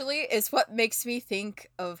actually is what makes me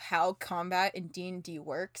think of how combat in D&D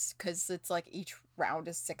works, because it's like each round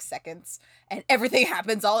is 6 seconds and everything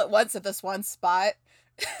happens all at once at this one spot.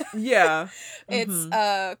 Yeah. It's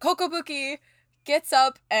Kokobuki gets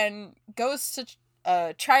up and goes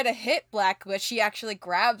to try to hit Black, but she actually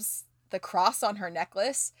grabs the cross on her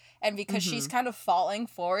necklace, and because she's kind of falling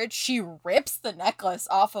forward, she rips the necklace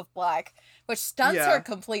off of Black, which stuns her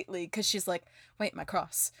completely because she's like, wait, my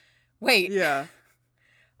cross, wait. Yeah.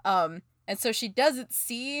 And so she doesn't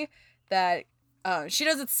see that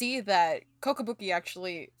Kokobuki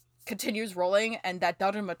actually continues rolling and that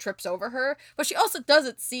Daruma trips over her, but she also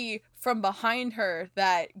doesn't see from behind her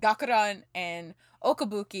that Gakuran and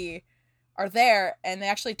Okabuki are there, and they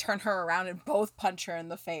actually turn her around and both punch her in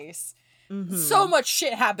the face. So much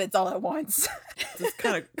shit happens all at once. It's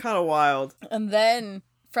kind of wild. And then,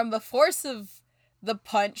 from the force of the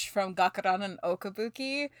punch from Gakuran and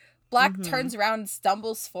Okabuki, Black turns around and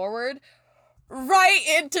stumbles forward right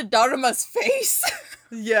into Daruma's face.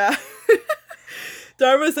 Yeah.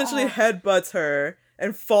 Daruma essentially headbutts her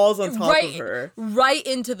and falls on top of her. Right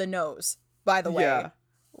into the nose, by the way. Yeah.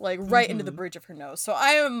 Like, right into the bridge of her nose. So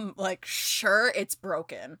I am, like, sure it's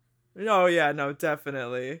broken. Oh, yeah, no,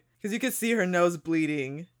 definitely. Because you can see her nose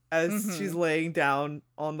bleeding as she's laying down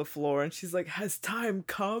on the floor. And she's like, has time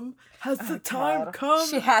come? Has the time come?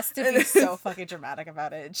 She has to be so fucking dramatic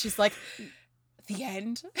about it. She's like, the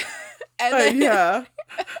end? And then, yeah.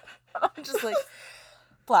 I'm just like,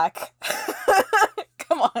 Black.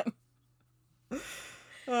 Come on.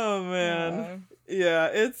 Oh, man. Yeah,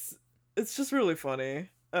 it's just really funny.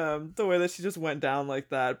 The way that she just went down like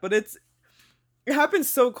that. But it happens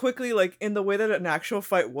so quickly, like, in the way that an actual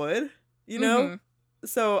fight would, you know?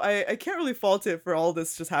 So I can't really fault it for all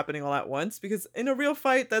this just happening all at once, because in a real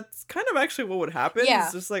fight, that's kind of actually what would happen. Yeah.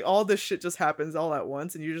 It's just like all this shit just happens all at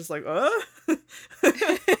once, and you're just like,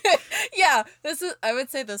 Yeah, I would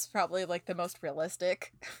say this is probably, like, the most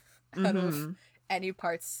realistic out of any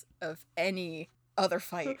parts of any other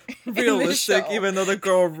fight. Realistic, even though the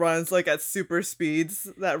girl runs, like, at super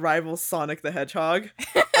speeds that rivals Sonic the Hedgehog.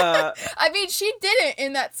 I mean, she didn't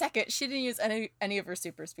in that second. She didn't use any of her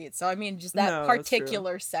super speeds. So, I mean, just that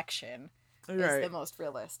particular section is the most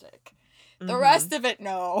realistic. The rest of it,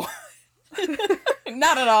 no.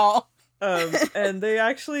 Not at all. And they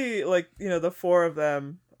actually, like, you know, the four of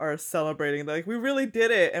them are celebrating. Like, we really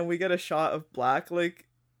did it, and we get a shot of Black, like,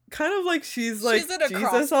 kind of like she's like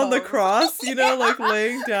Jesus on the cross, you know, like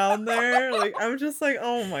laying down there. Like, I'm just like,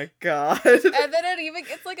 oh my god. And then it even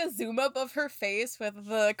gets like a zoom up of her face with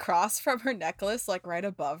the cross from her necklace like right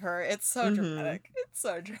above her. It's so dramatic. It's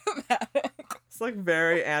so dramatic. It's like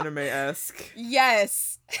very anime-esque.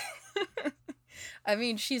 Yes. I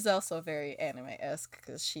mean, she's also very anime-esque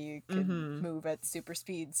because she can move at super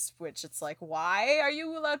speeds, which it's like, why are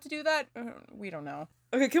you allowed to do that? We don't know.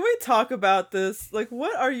 Okay, can we talk about this? Like,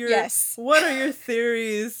 what are your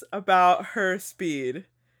theories about her speed?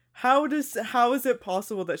 How is it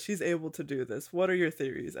possible that she's able to do this? What are your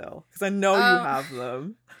theories, Elle? Because I know you have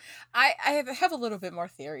them. I have a little bit more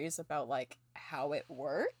theories about like how it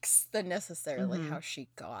works than necessarily how she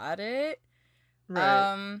got it.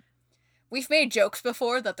 Right. We've made jokes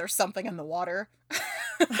before that there's something in the water.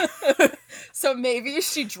 So maybe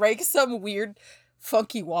she drank some weird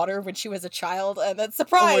funky water when she was a child and then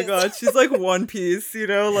surprise. Oh my god, she's like One Piece, you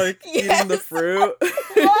know, like eating the fruit.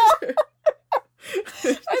 I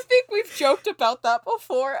think we've joked about that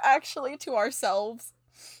before, actually, to ourselves,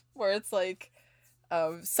 where it's like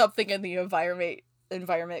something in the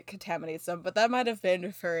environment contaminates them, but that might have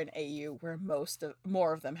been for an AU where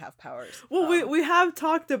more of them have powers. Well, we have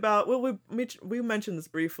talked about, well, we mentioned this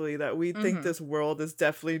briefly, that we think this world is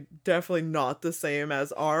definitely not the same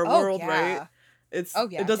as our world, right? It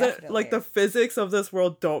doesn't definitely. Like, the physics of this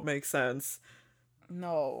world don't make sense.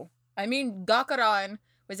 No. I mean, Gakaran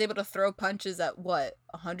was able to throw punches at what,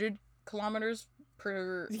 100 kilometers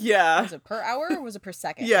per was it per hour or was it per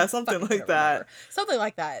second? Yeah, something like that. Something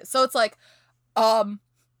like that. So it's like,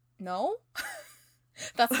 no.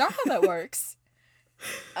 That's not how that works.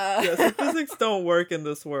 So physics don't work in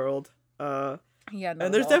this world. No,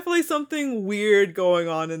 and there's definitely something weird going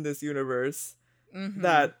on in this universe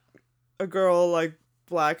that a girl like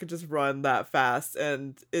Black could just run that fast,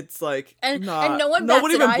 and it's like and no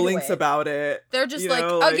one even blinks about it. They're just like,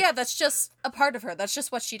 oh yeah, that's just a part of her. That's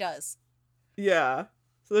just what she does. Yeah.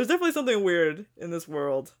 So there's definitely something weird in this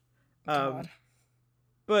world. God.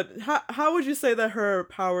 But how would you say that her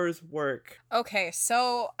powers work? Okay,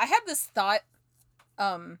 so I had this thought,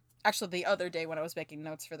 actually the other day when I was making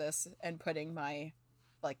notes for this and putting my,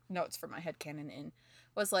 like, notes for my headcanon in,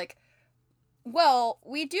 was like, well,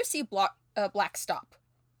 we do see Black stop.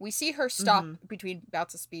 We see her stop between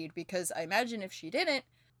bouts of speed, because I imagine if she didn't,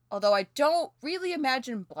 although I don't really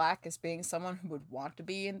imagine Black as being someone who would want to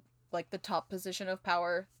be in, like, the top position of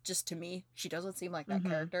power, just to me, she doesn't seem like that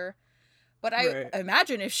character. But I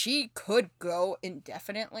imagine if she could go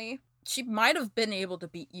indefinitely, she might have been able to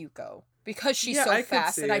beat Yuko. Because she's so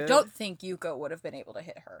fast, and I don't think Yuko would have been able to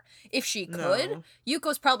hit her. If she could,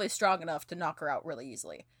 Yuko's probably strong enough to knock her out really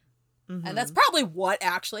easily. And that's probably what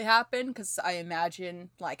actually happened, because I imagine,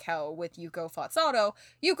 like, how with Yuko fought Sato,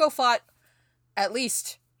 Yuko fought at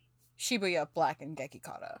least Shibuya, Black, and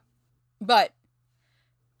Gekikata. But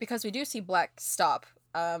because we do see Black stop,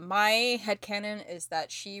 my headcanon is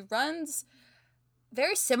that she runs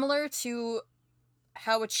very similar to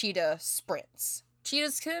how a cheetah sprints.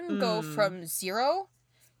 Cheetahs can go from 0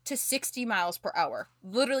 to 60 miles per hour.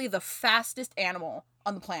 Literally the fastest animal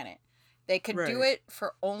on the planet. They can do it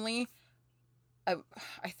for only, I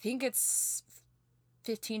think it's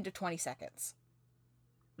 15 to 20 seconds.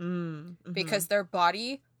 Because their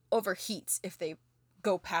body overheats if they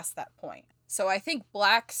go past that point. So I think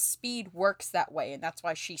Black's speed works that way, and that's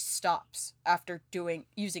why she stops after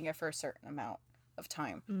using it for a certain amount of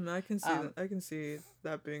time. I can see that. I can see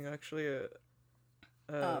that being actually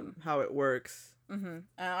how it works. And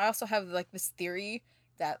I also have, like, this theory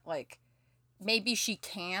that, like, maybe she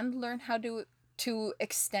can learn how to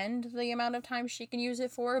extend the amount of time she can use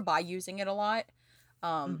it for by using it a lot.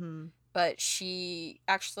 But she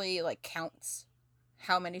actually, like, counts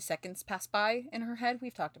how many seconds pass by in her head.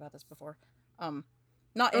 We've talked about this before.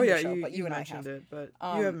 Not in the show, but you and I have. It, but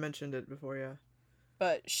you have mentioned it before, yeah.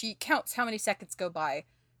 But she counts how many seconds go by,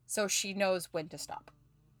 so she knows when to stop.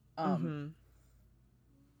 And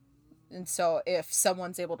so if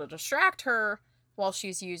someone's able to distract her while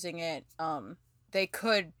she's using it, they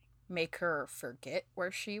could make her forget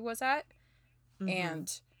where she was at.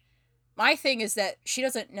 And my thing is that she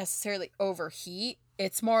doesn't necessarily overheat.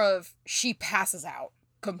 It's more of she passes out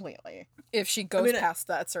completely if she goes past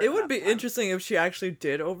that certain It would be interesting if she actually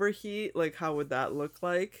did overheat. Like, how would that look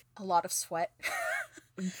like? A lot of sweat.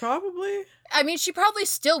 Probably. I mean, she probably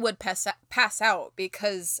still would pass out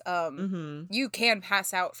because you can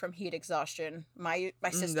pass out from heat exhaustion. My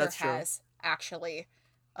sister has actually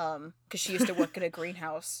because she used to work in a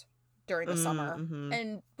greenhouse during the summer. Mm-hmm.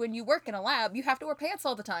 And when you work in a lab, you have to wear pants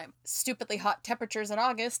all the time. Stupidly hot temperatures in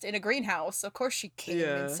August in a greenhouse. Of course she came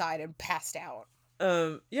inside and passed out.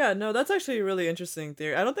 Yeah, no, that's actually a really interesting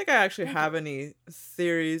theory. I don't think I actually have any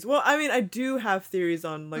theories. Well, I mean, I do have theories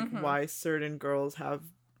on, like, why certain girls have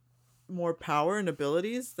more power and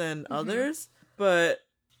abilities than others, but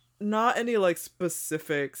not any, like,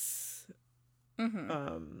 specifics,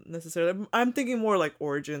 necessarily. I'm thinking more, like,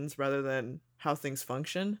 origins rather than how things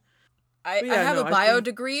function. I have a bio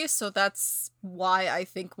degree, so that's why I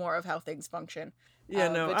think more of how things function.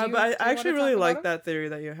 Yeah, I actually really like that theory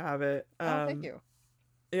that you have it. Thank you.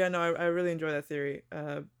 Yeah, no, I really enjoy that theory,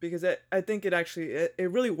 because I think it actually,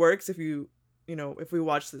 it really works if if we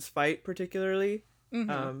watch this fight particularly,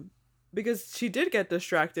 because she did get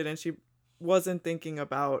distracted and she wasn't thinking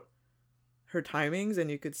about her timings, and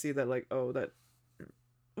you could see that, like,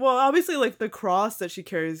 well, obviously, like, the cross that she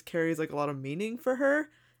carries like a lot of meaning for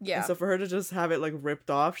her. Yeah. And so for her to just have it, like, ripped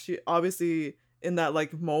off, she obviously, in that,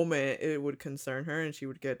 like, moment, it would concern her and she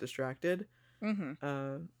would get distracted.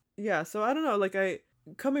 Yeah, so I don't know, like,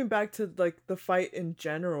 coming back to, like, the fight in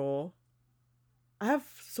general, I have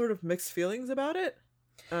sort of mixed feelings about it.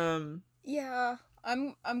 Yeah,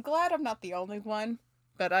 I'm glad I'm not the only one,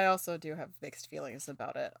 but I also do have mixed feelings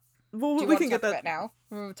about it. Well, we can get that now.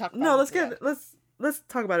 We'll talk about no, let's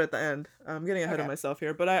talk about it at the end. I'm getting ahead of myself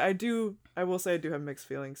here, but I will say I do have mixed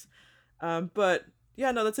feelings. But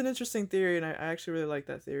yeah, no, that's an interesting theory, and I actually really like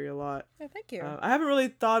that theory a lot. Yeah, thank you. I haven't really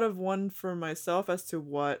thought of one for myself as to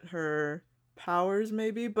what her powers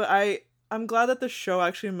may be, but I'm glad that the show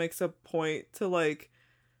actually makes a point to, like,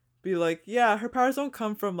 be like, yeah, her powers don't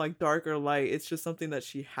come from, like, dark or light. It's just something that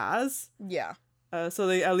she has. Yeah. So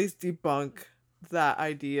they at least debunk that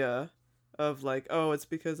idea of, like, oh, it's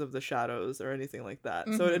because of the shadows or anything like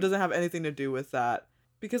that. So it doesn't have anything to do with that.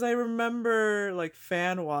 Because I remember, like,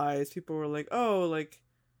 fan-wise, people were like, oh, like,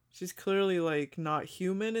 she's clearly, like, not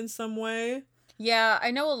human in some way. Yeah, I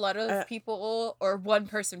know a lot of people, or one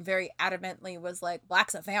person very adamantly was like,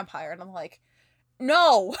 Black's a vampire, and I'm like,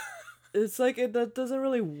 no! It's like, that doesn't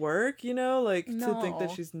really work, like, No. to think that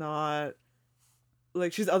she's not,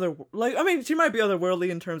 like, she's I mean, she might be otherworldly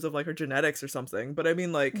in terms of, like, her genetics or something, but I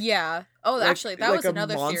mean, like... Yeah. Oh, like, actually, that was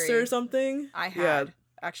another monster theory. Or something? I had,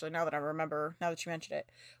 actually, now that I remember, now that you mentioned it,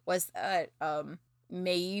 was that,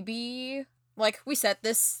 maybe... Like we said,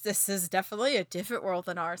 this is definitely a different world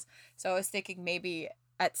than ours. So I was thinking maybe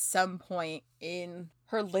at some point in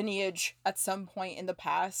her lineage, at some point in the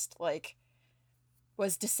past, like,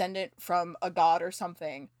 was descendant from a god or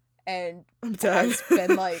something. And has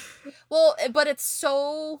been like... Well, but it's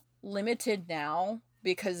so limited now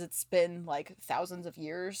because it's been, like, thousands of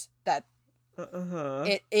years that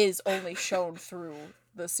it is only shown through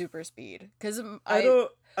the super speed. Because I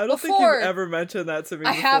don't think you've ever mentioned that to me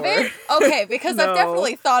before. I haven't? Okay, because No. I've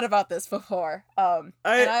definitely thought about this before. And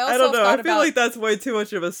I also don't know. I feel about... like that's way too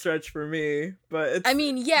much of a stretch for me. But it's... I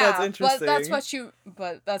mean, yeah, that's interesting.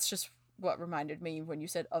 but that's just what reminded me when you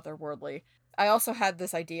said otherworldly. I also had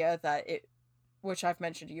this idea that which I've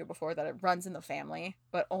mentioned to you before, that it runs in the family,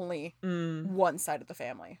 but only one side of the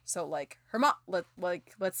family. So, like, her mom,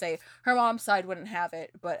 let's say her mom's side wouldn't have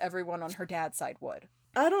it, but everyone on her dad's side would.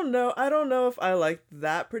 I don't know if I like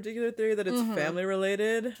that particular theory that it's family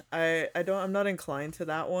related. I'm not inclined to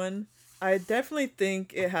that one. I definitely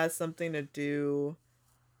think it has something to do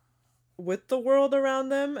with the world around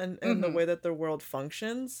them and the way that the world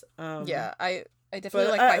functions. Yeah, I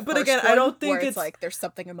definitely like but again, I don't think it's like there's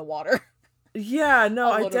something in the water. Yeah,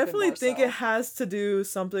 no, I definitely think it has to do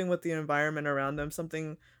something with the environment around them,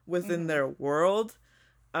 something within their world.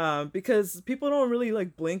 Because people don't really,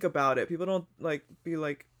 like, blink about it. People don't, like,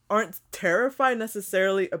 aren't terrified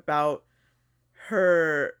necessarily about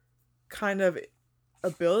her kind of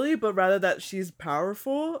ability, but rather that she's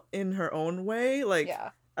powerful in her own way. Like,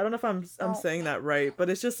 yeah. I don't know if I'm saying that right, but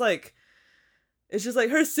it's just like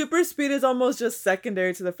her super speed is almost just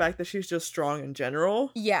secondary to the fact that she's just strong in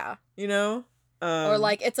general. Yeah. Or,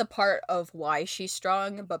 like, it's a part of why she's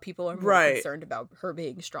strong, but people are more concerned about her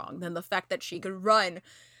being strong than the fact that she could run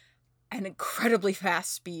at incredibly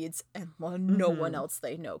fast speeds, and no one else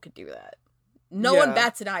they know could do that. No one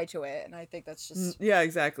bats an eye to it, and I think that's just... Yeah,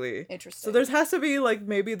 exactly. Interesting. So there has to be, like,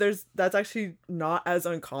 maybe that's actually not as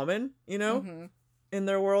uncommon, in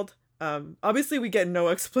their world. Obviously we get no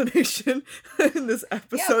explanation in this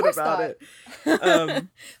episode about it.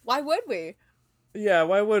 Why would we? Yeah,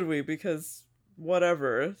 why would we? Because...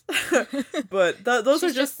 whatever. But those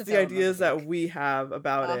are just the ideas that we have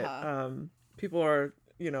about it. People are,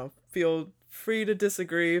 feel free to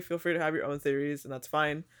disagree, feel free to have your own theories, and that's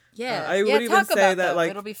fine. Yeah, I would even talk say about that them. like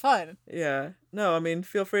It'll be fun. yeah, no, I mean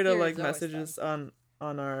feel free to Tears like is always message us on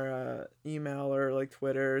our email or like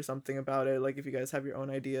Twitter or something about it. Like if you guys have your own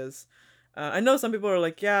ideas. I know some people are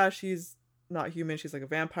like, yeah, she's not human, she's like a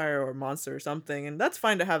vampire or monster or something, and that's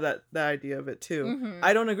fine to have that idea of it too.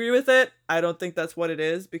 I don't agree with it. I don't think that's what it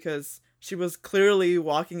is because she was clearly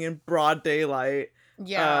walking in broad daylight.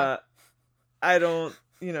 Yeah. I don't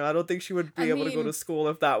think she would be able to go to school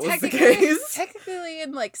if that was the technically- case. Technically,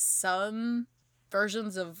 in like some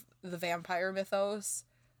versions of the vampire mythos,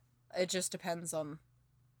 it just depends on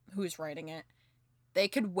who's writing it. They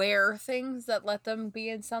could wear things that let them be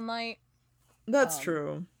in sunlight. That's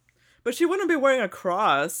true. But she wouldn't be wearing a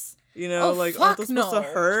cross, Oh, like, fuck aren't those supposed to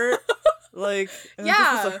no. hurt? Like, aren't they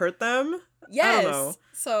Yeah. supposed to hurt them? Yes. I don't know.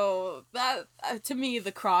 So that to me,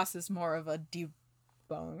 the cross is more of a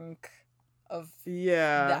debunk of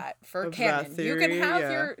Yeah. that for of canon. that You can theory, have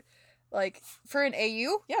yeah. your like for an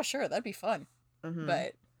AU, yeah, sure, that'd be fun. Mhm.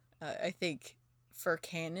 But I think for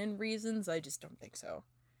canon reasons, I just don't think so.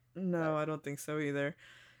 No, I don't think so either.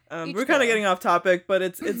 Each We're kind their of getting off topic, but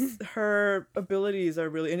it's her abilities are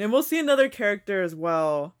really, and we'll see another character as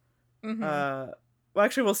well. Mm-hmm. Well,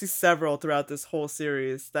 actually, we'll see several throughout this whole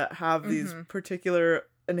series that have these particular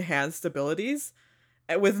enhanced abilities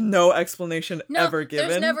with no explanation ever given.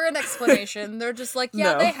 There's never an explanation. They're just like,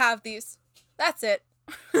 yeah, No. they have these. That's it.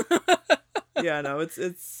 Yeah, no,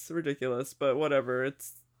 it's ridiculous, but whatever.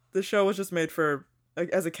 The show was just made for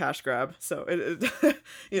as a cash grab, so it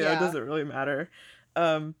it doesn't really matter.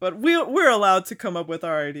 But we're allowed to come up with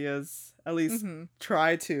our ideas, at least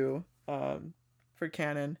try to, for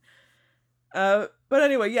canon. But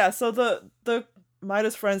anyway, yeah. So the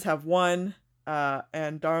Midas friends have won,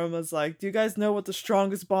 and Dharma's like, "Do you guys know what the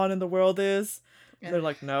strongest bond in the world is?" And they're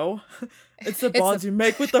like, "No, it's the bonds you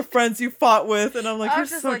make with the friends you fought with." And I'm like, "You're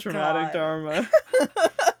so like, dramatic, God. Dharma."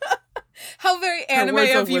 How very Her anime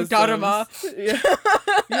words of you, wisdoms. Dharma.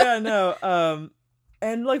 Yeah, no.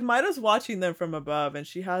 And like Maida's watching them from above, and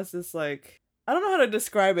she has this like, I don't know how to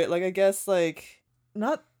describe it. Like, I guess like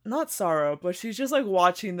not sorrow, but she's just like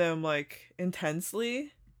watching them like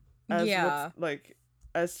intensely, as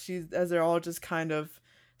they're all just kind of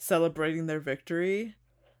celebrating their victory,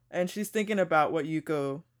 and she's thinking about what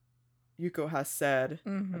Yuko has said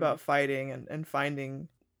about fighting and finding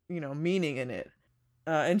meaning in it,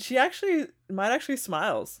 and she might actually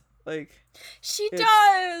smiles. Like she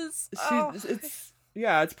does.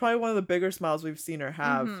 It's probably one of the bigger smiles we've seen her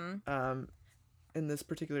have in this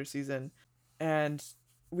particular season. And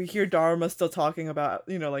we hear Dharma still talking about,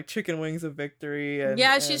 like chicken wings of victory and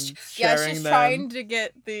she's sharing them. trying to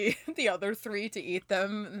get the other three to eat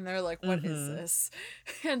them, and they're like, "What is this?"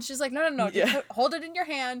 And she's like, "No, just hold it in your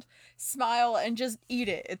hand, smile, and just eat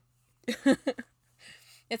it."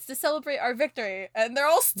 It's to celebrate our victory. And they're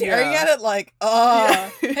all staring at it like,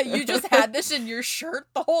 you just had this in your shirt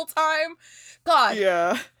the whole time? God.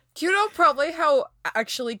 Yeah. Do you know probably how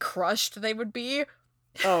actually crushed they would be?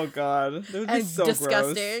 Oh, God. It would be so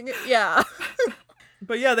disgusting. Gross. Yeah.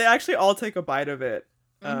 But yeah, they actually all take a bite of it.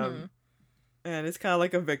 And it's kind of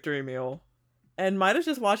like a victory meal. And Maida's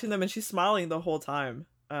just watching them, and she's smiling the whole time.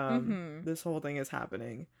 This whole thing is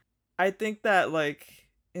happening. I think that, like,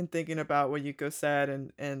 in thinking about what Yuko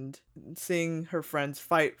said and seeing her friends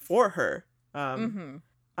fight for her, I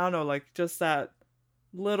don't know, like, just that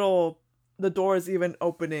little, the door is even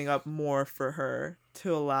opening up more for her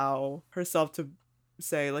to allow herself to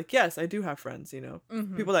say, like, yes, I do have friends,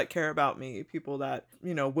 people that care about me, people that,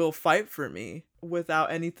 will fight for me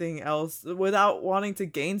without anything else, without wanting to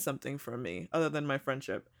gain something from me other than my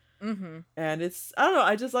friendship. And it's, I don't know,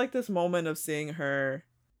 I just like this moment of seeing her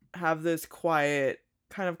have this quiet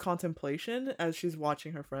kind of contemplation as she's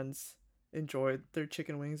watching her friends enjoy their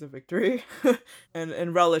chicken wings of victory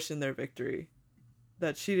and relish in their victory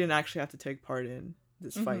that she didn't actually have to take part in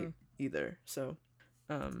this fight either. So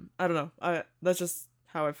I don't know, that's just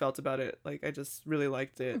how I felt about it. Like, I just really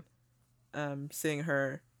liked it, seeing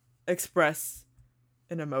her express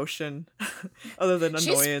an emotion other than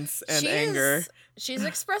annoyance and anger. She's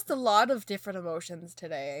expressed a lot of different emotions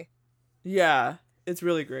today. Yeah, it's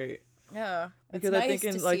really great. Yeah, it's because nice I think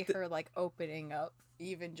to see her like opening up,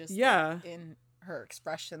 even just like, in her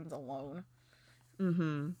expressions alone.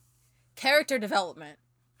 Character development.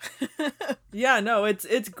 Yeah, no,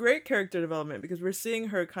 it's great character development because we're seeing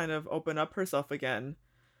her kind of open up herself again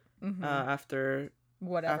after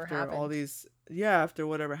happened. all these after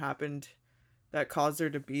whatever happened that caused her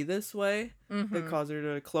to be this way, that caused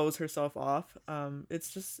her to close herself off.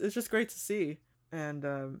 It's just great to see. And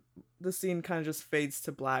the scene kind of just fades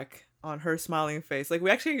to black on her smiling face. Like, we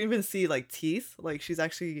actually even see like teeth. Like, she's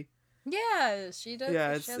actually Yeah, she does.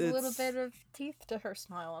 Yeah, She has a little bit of teeth to her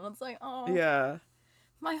smile, and it's like, oh, yeah.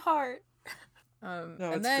 my heart. No,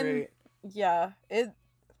 And it's then great. yeah,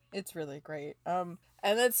 it's really great. And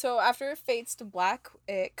then so after it fades to black,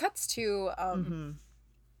 it cuts to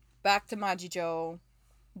back to Majijo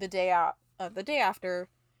the day after,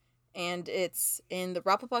 and it's in the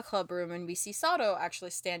Rapapa Club room, and we see Sato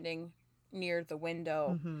actually standing near the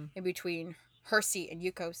window in between her seat and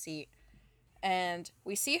Yuko's seat. And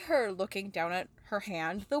we see her looking down at her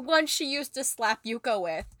hand, the one she used to slap Yuko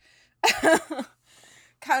with,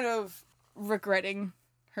 kind of regretting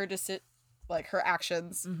her her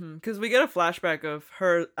actions. Because we get a flashback of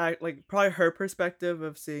her, like probably her perspective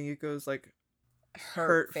of seeing Yuko's like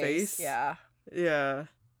hurt face. Yeah. Yeah.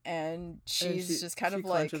 And she's just kind of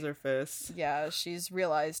like, clenches her fist. Yeah, she's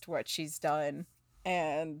realized what she's done,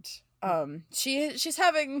 and she's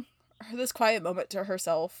having this quiet moment to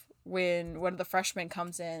herself when one of the freshmen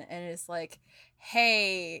comes in and is like,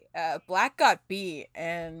 hey, Black got beat,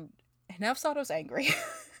 and now Sato's angry.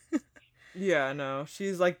 Yeah, no,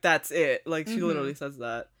 she's like, that's it. Like, she literally says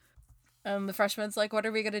that. The freshman's like, what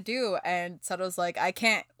are we gonna do? And Sato's like, I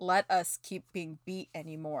can't let us keep being beat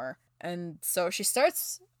anymore. And so she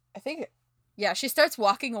starts, she starts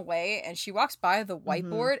walking away, and she walks by the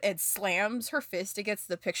whiteboard and slams her fist against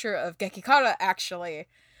the picture of Gekikara, actually.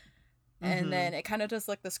 And then it kind of does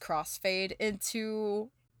like this crossfade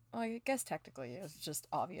into, well, I guess technically it's just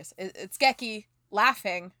obvious. It's Geki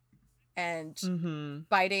laughing and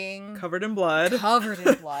biting. Covered in blood.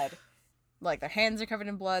 Like, their hands are covered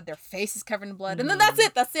in blood, their face is covered in blood, and then that's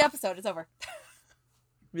it! That's the episode, it's over.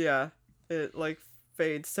 Yeah. It, like,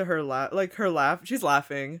 fades to her laugh. Like, her laugh. She's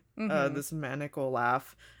laughing. This maniacal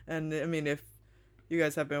laugh. And, I mean, if you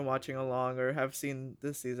guys have been watching along or have seen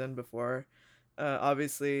this season before,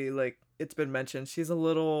 obviously, like, it's been mentioned, she's a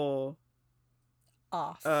little...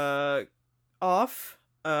 off.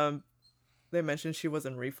 They mentioned she was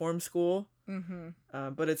in reform school.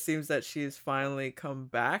 But it seems that she's finally come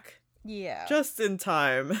back. Yeah. Just in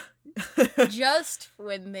time. Just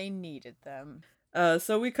when they needed them.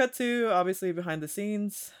 So we cut to, obviously, behind the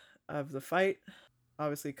scenes of the fight.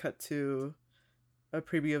 Obviously cut to a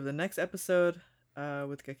preview of the next episode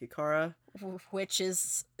with Gekikara. Which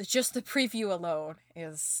is, just the preview alone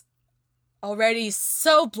is already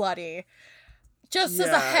so bloody. Just as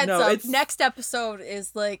a heads up, next episode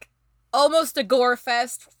is like almost a gore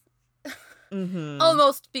fest.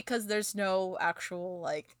 Almost, because there's no actual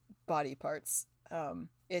like body parts.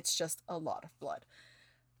 It's just a lot of blood.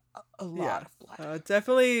 A lot of blood.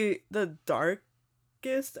 Definitely the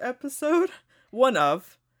darkest episode. One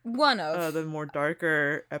of the more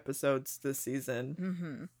darker episodes this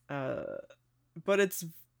season. But it's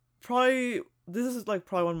probably, this is like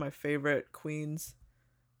probably one of my favorite queens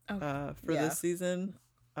for this season.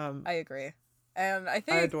 I agree. And I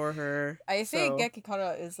adore her. I think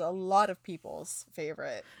Gekikara is a lot of people's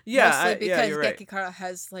favorite. Yeah, mostly because you're right. Gekikara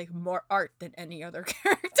has like more art than any other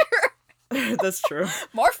character. That's true.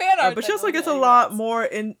 More fan art. But she also gets a lot more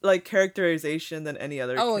in like characterization than any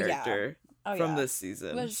other character from this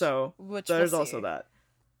season. So there's also that.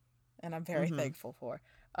 And I'm very thankful for.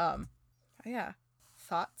 Yeah.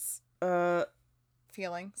 Thoughts?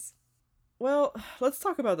 Feelings? Well, let's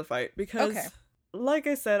talk about the fight, because like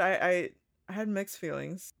I said, I had mixed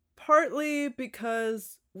feelings. Partly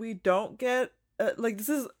because we don't get like, this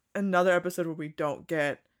is another episode where we don't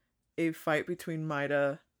get a fight between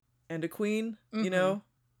Maida and a queen, you know?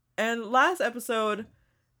 And last episode,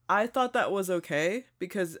 I thought that was okay,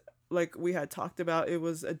 because like we had talked about, it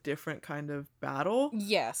was a different kind of battle.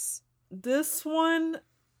 Yes. This one,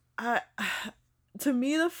 to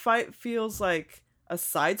me, the fight feels like a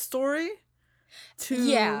side story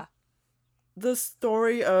to the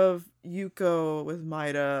story of Yuko with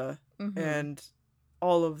Maida and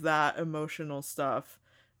all of that emotional stuff.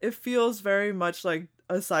 It feels very much like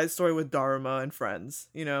a side story with Daruma and friends,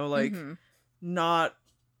 you know, like not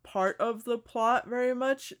part of the plot very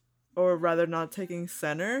much, or rather not taking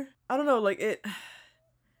center. I don't know, like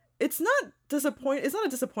it's not a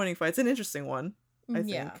disappointing fight. It's an interesting one, I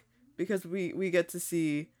think, because we get to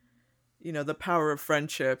see, you know, the power of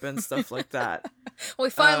friendship and stuff like that. We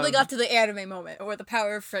finally got to the anime moment where the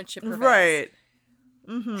power of friendship prevails. Right.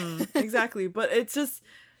 Exactly. But it's just,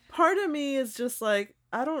 part of me is just like,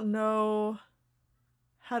 I don't know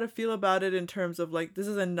how to feel about it in terms of like, this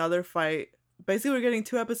is another fight. Basically, we're getting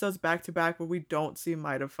 2 episodes back to back where we don't see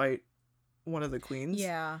Maida fight one of the queens.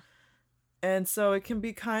 Yeah. And so it can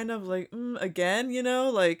be kind of like, again, you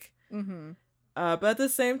know, like, but at the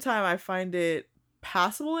same time, I find it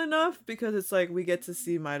passable enough, because it's like we get to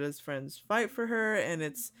see Maida's friends fight for her, and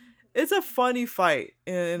it's it's a funny fight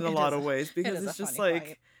in a It lot is of ways, it because is a it's just funny like,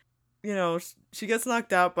 fight. you know, she gets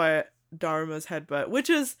knocked out by Dharma's headbutt, which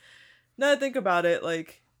is, now that I think about it,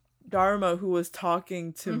 like, Dharma, who was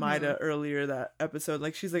talking to Maida earlier that episode,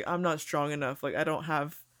 like, she's like, I'm not strong enough, like, I don't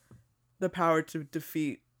have the power to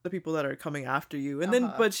defeat the people that are coming after you. And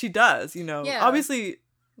then, but she does, you know, Yeah. obviously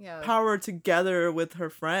power together with her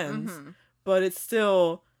friends, but it's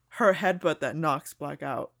still her headbutt that knocks Black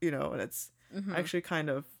out, you know, and it's actually kind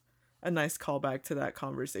of a nice callback to that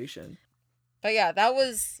conversation. But yeah, that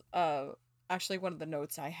was actually one of the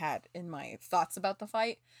notes I had in my thoughts about the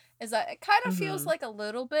fight, is that it kind of feels like a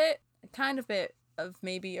kind of bit of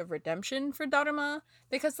maybe a redemption for Dharma,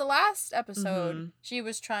 because the last episode she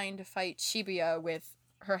was trying to fight Shibuya with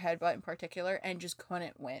her headbutt in particular and just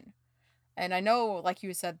couldn't win. And I know, like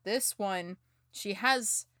you said, this one, she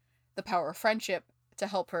has the power of friendship to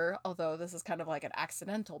help her, although this is kind of like an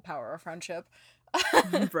accidental power of friendship.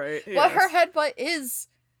 Right. But her headbutt is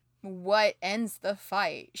what ends the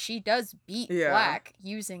fight. She does beat Black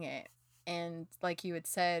using it. And like you had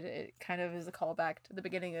said, it kind of is a callback to the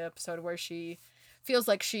beginning of the episode where she feels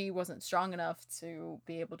like she wasn't strong enough to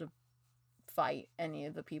be able to fight any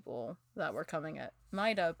of the people that were coming at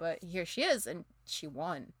Maida, but here she is, and she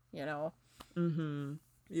won, you know?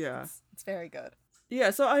 Yeah. It's very good.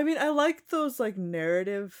 Yeah, so I mean, I like those, like,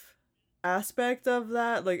 narrative aspect of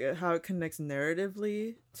that, like, how it connects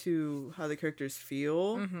narratively to how the characters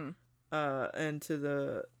feel, and to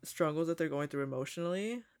the struggles that they're going through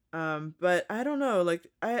emotionally. But I don't know, like,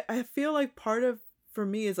 I feel like part of, for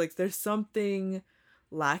me, is like there's something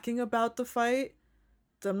lacking about the fight.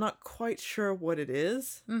 I'm not quite sure what it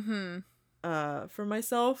is. For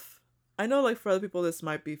myself, I know, like, for other people this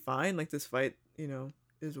might be fine, like, this fight, you know,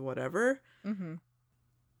 is whatever.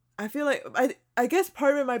 I feel like I guess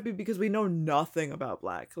part of it might be because we know nothing about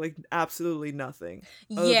Black, like, absolutely nothing,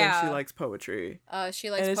 other than she likes poetry.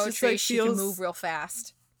 She likes poetry. Just, like, she can move real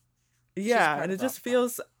fast. Yeah, and it just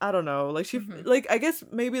feels, I don't know, like, she like, I guess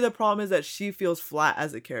maybe the problem is that she feels flat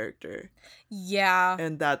as a character. Yeah,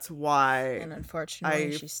 and that's why, and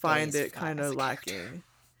unfortunately, I find it kind of lacking.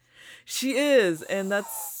 She is, and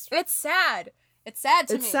that's, it's sad. It's sad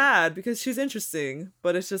to me. It's sad because she's interesting,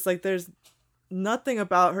 but it's just like there's nothing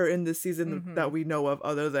about her in this season that we know of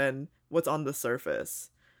other than what's on the surface.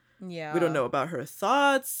 Yeah, we don't know about her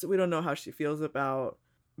thoughts. We don't know how she feels about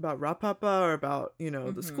Rapapa, or about, you know,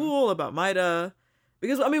 the school, about Maida.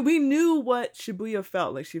 Because, I mean, we knew what Shibuya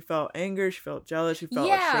felt. Like, she felt anger, she felt jealous, she felt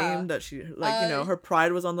ashamed that she, like, you know, her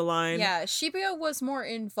pride was on the line. Yeah, Shibuya was more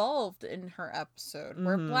involved in her episode.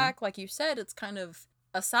 Where Black, like you said, it's kind of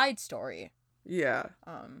a side story. Yeah.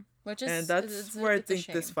 Which is, and that's where I think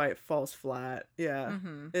this fight falls flat. Yeah.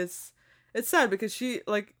 It's sad because she,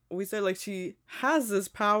 like we said, like, she has this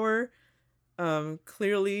power,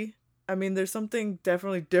 clearly. I mean, there's something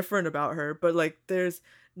definitely different about her, but, like, there's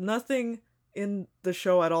nothing in the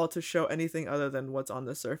show at all to show anything other than what's on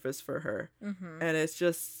the surface for her. And it's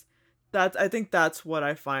just, I think that's what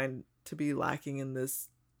I find to be lacking in this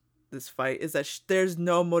fight, is that there's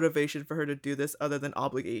no motivation for her to do this other than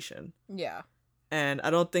obligation. Yeah. And I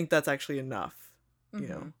don't think that's actually enough, you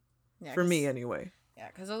know, for me anyway. Yeah,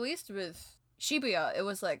 because at least with Shibuya, it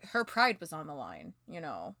was like her pride was on the line, you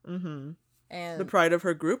know. And the pride of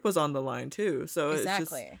her group was on the line too. So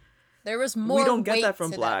exactly. It's just, there was more we don't get weight that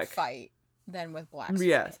from to Black that fight than with Black's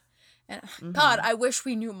yes. fight. And God, I wish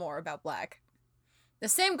we knew more about Black. The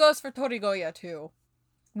same goes for Torigoya too.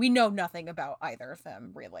 We know nothing about either of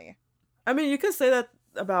them, really. I mean, you could say that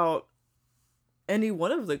about any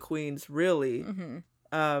one of the queens, really.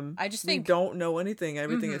 I just think we don't know anything.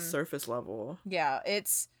 Everything is surface level. Yeah,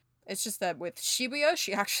 it's just that with Shibuya,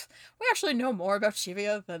 we actually know more about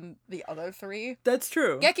Shibuya than the other three. That's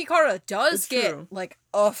true. Gekikara does get like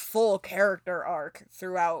a full character arc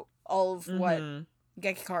throughout all of what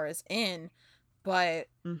Gekikara is in, but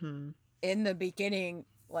in the beginning,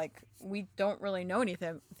 like, we don't really know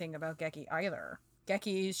anything about Geki either.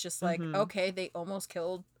 Geki's just like, okay, they almost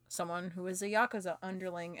killed someone who was a Yakuza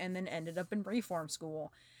underling and then ended up in reform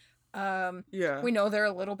school. We know they're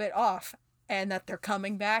a little bit off and that they're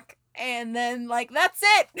coming back, and then, like, that's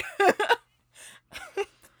it.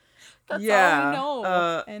 That's all we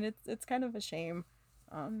know. And it's kind of a shame.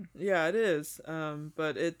 Yeah, it is.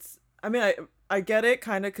 But it's, I mean, I get it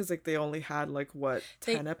kind of, because, like, they only had, like, what,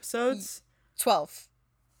 10 episodes? 12.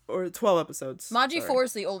 Or 12 episodes. Maji 4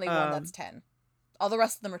 is the only one that's 10. All the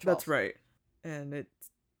rest of them are 12. That's right. And it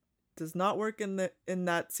does not work in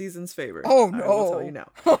that season's favor. Oh, no. I will tell you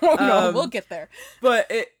now. Oh, no, we'll get there.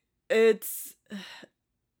 But it's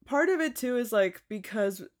part of it too is, like,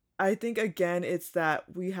 because I think, again, it's that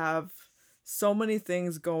we have so many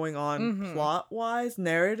things going on plot wise,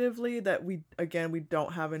 narratively, that we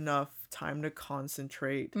don't have enough time to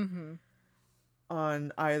concentrate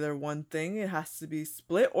on either one thing. It has to be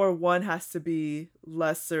split, or one has to be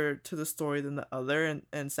lesser to the story than the other,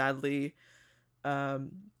 and sadly,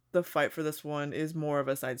 the fight for this one is more of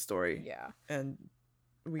a side story. Yeah. And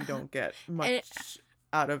we don't get much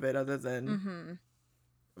out of it other than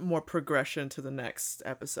more progression to the next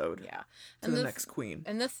episode. Yeah. To the next queen.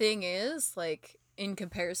 And the thing is, like, in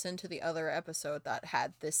comparison to the other episode that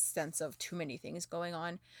had this sense of too many things going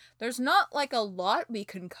on, there's not, like, a lot we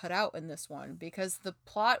can cut out in this one, because the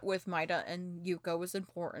plot with Maida and Yuko was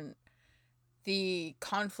important. The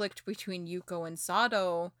conflict between Yuko and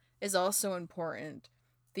Sado is also important.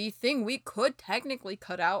 The thing we could technically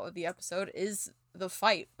cut out of the episode is the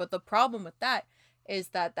fight, but the problem with that is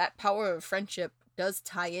that power of friendship does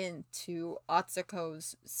tie in to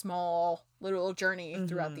Atsuko's small little journey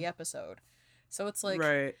throughout the episode. So it's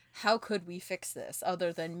like, how could we fix this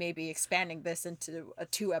other than maybe expanding this into a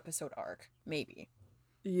 2-episode arc? Maybe.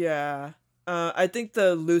 Yeah. I think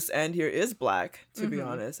the loose end here is Black, to be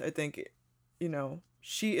honest. I think, you know,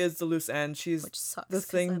 she is the loose end. She's Which sucks, the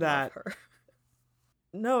thing that... love her.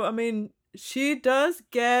 No, I mean, she does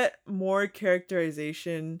get more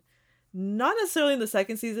characterization, not necessarily in the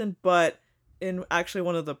second season, but in actually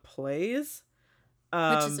one of the plays.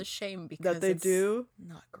 Which is a shame, because that they do.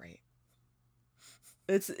 Not great.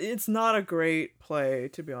 It's not a great play,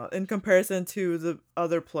 to be honest, in comparison to the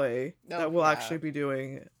other play that we'll actually be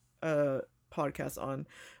doing a podcast on.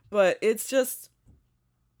 But it's just,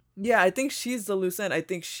 yeah, I think she's the loose end. I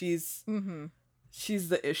think she's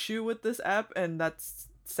the issue with this app, and that's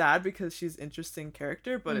sad because she's an interesting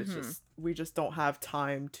character, but it's just, we just don't have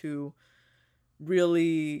time to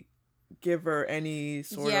really give her any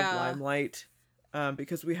sort of limelight,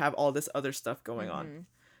 because we have all this other stuff going on.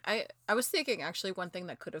 I was thinking, actually, one thing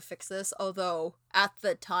that could have fixed this, although at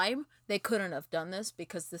the time they couldn't have done this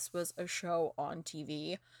because this was a show on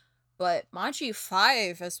TV, but Maji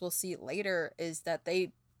 5, as we'll see later, is that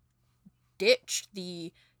they ditched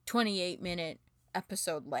the 28-minute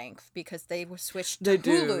episode length because they were switched to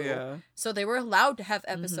Hulu. So they were allowed to have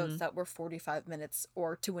episodes that were 45 minutes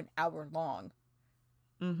or to an hour long.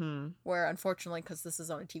 Where, unfortunately, because this is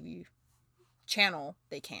on a TV channel,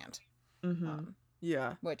 they can't.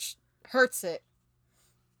 Which hurts it.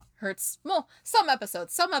 Well, some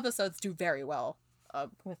episodes do very well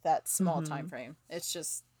with that small time frame. It's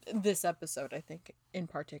just this episode, I think, in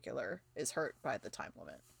particular, is hurt by the time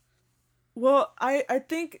limit. Well, I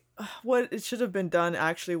think what it should have been done,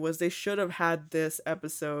 actually, was they should have had this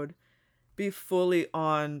episode be fully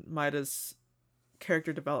on Maida's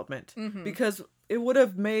character development. Because it would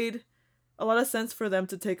have made a lot of sense for them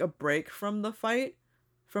to take a break from the fight,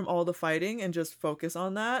 from all the fighting, and just focus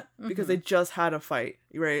on that, because they just had a fight,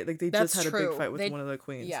 right? Like, they just had a big fight with one of the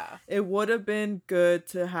queens. Yeah. It would have been good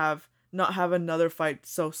to not have another fight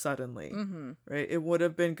so suddenly, right? It would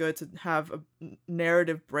have been good to have a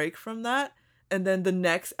narrative break from that, and then the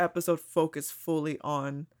next episode focus fully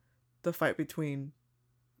on the fight between,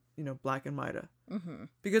 you know, Black and Maida.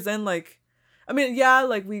 Because then, like, I mean, yeah,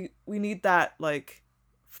 like, we need that, like,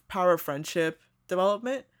 power of friendship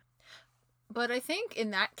development. But I think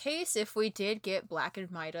in that case, if we did get Black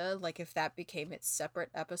and Maida, like, if that became its separate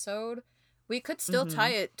episode, we could still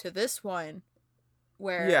tie it to this one,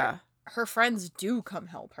 where her friends do come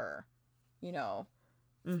help her, you know.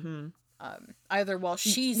 Either while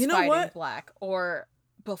she's fighting Black, or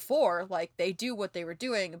before, like, they do what they were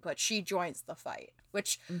doing, but she joins the fight,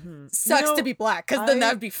 which sucks to be Black, because then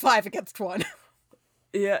that would be 5 against 1.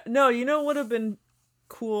 Yeah, no, you know what would have been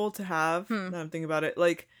cool to have, now I'm thinking about it,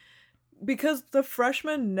 like, because the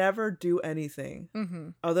freshmen never do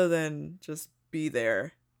anything other than just be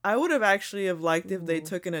there. I would have actually have liked if they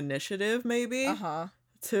took an initiative, maybe,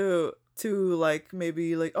 to like,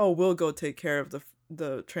 maybe, like, oh, we'll go take care of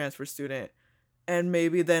the transfer student, and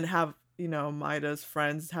maybe then have, you know, Maida's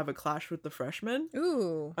friends have a clash with the freshmen.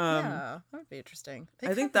 Ooh, yeah, that would be interesting.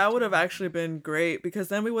 I think that would have actually been great, because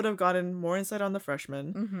then we would have gotten more insight on the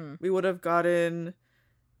freshmen. We would have gotten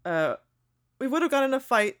a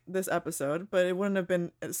fight this episode, but it wouldn't have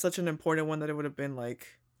been such an important one that it would have been,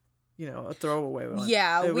 like, you know, a throwaway one.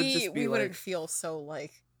 Yeah, we wouldn't feel so,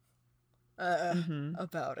 like,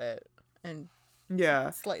 about it, and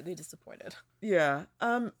slightly disappointed. Yeah.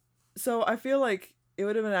 So I feel like it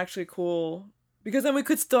would have been actually cool, because then we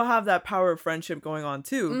could still have that power of friendship going on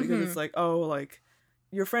too, because it's like, oh, like,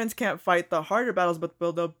 your friends can't fight the harder battles, but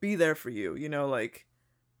they'll be there for you, you know, like,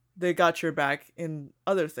 they got your back in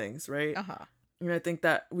other things, right? And I think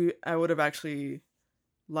that I would have actually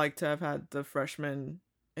liked to have had the freshmen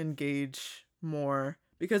engage more,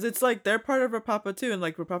 because it's like they're part of Rapapa too, and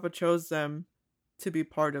like Rapapa chose them to be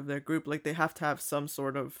part of their group. Like they have to have some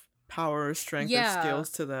sort of power or strength or skills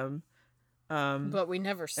to them. But we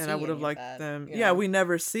never see and I would have liked that, them. you Yeah, know? we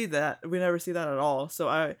never see that. We never see that at all. So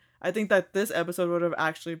I think that this episode would have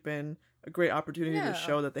actually been a great opportunity to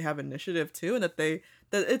show that they have initiative too, and that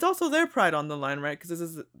it's also their pride on the line, right? Because this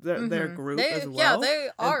is their group as well. Yeah, they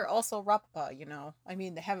are also Rapapa, you know. I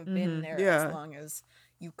mean, they haven't been there as long as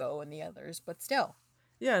Yuko and the others, but still.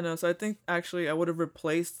 Yeah, no. So I think actually I would have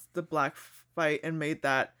replaced the black fight and made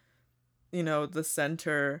that, you know, the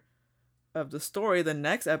center of the story the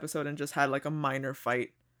next episode, and just had like a minor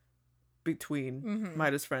fight between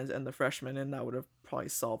Midas friends and the freshmen, and that would have probably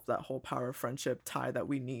solved that whole power friendship tie that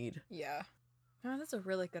we need. Yeah. Oh, that's a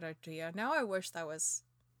really good idea. Now I wish that was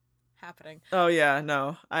happening. Oh yeah,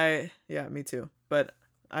 no. Me too. But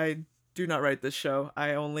I do not write this show.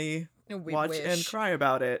 I only watch and cry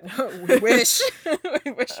about it. We wish.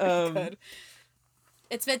 We wish we could.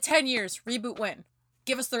 It's been 10 years. Reboot when?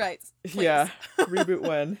 Give us the rights, please. Yeah. Reboot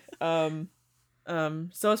when.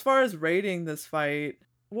 So as far as rating this fight,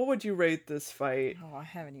 what would you rate this fight? Oh, I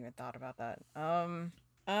haven't even thought about that.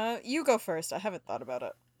 You go first. I haven't thought about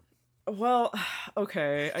it. Well,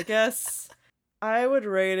 okay. I guess I would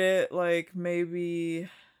rate it like maybe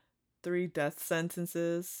 3 death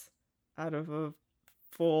sentences out of a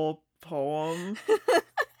full poem.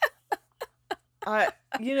 Like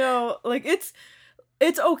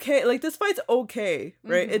it's okay. Like this fight's okay,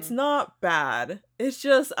 right? It's not bad. It's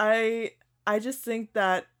just I just think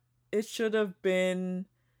that it should have been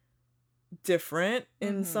different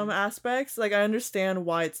in some aspects. Like I understand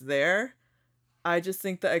why it's there. I just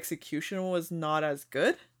think the execution was not as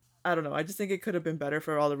good. I don't know. I just think it could have been better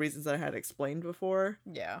for all the reasons that I had explained before.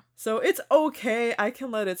 Yeah. So it's okay. I can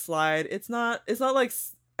let it slide. It's not like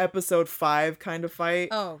episode 5 kind of fight.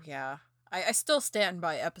 Oh, yeah. I still stand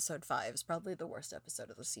by episode 5 is probably the worst episode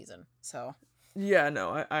of the season. So. Yeah,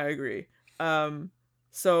 no, I agree.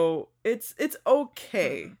 So it's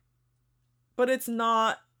okay. But it's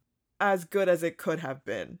not as good as it could have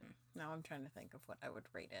been. Now I'm trying to think of what I would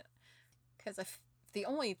rate it. Because the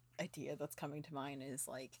only idea that's coming to mind is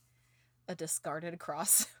like a discarded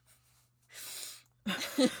cross.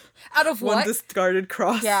 Out of what? One discarded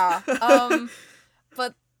cross. Yeah.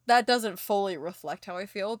 But that doesn't fully reflect how I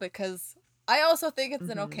feel, because I also think it's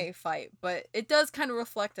an okay fight, but it does kind of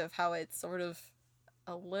reflect of how it's sort of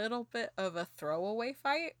a little bit of a throwaway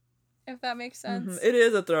fight, if that makes sense. It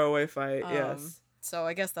is a throwaway fight, yes. So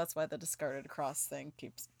I guess that's why the discarded cross thing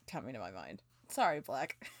keeps coming to my mind. Sorry,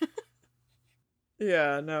 Black.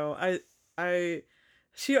 Yeah, no, her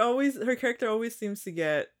character always seems to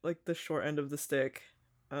get like the short end of the stick.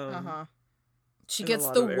 She gets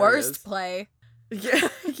the worst play. Yeah,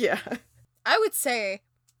 yeah. I would say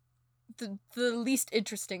the least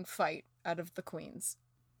interesting fight out of the queens.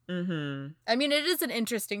 I mean, it is an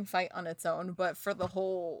interesting fight on its own, but for the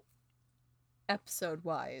whole episode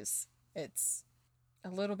wise, it's a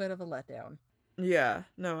little bit of a letdown. Yeah,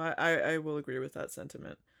 no, I will agree with that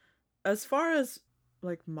sentiment. As far as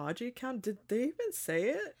like Maji count, did they even say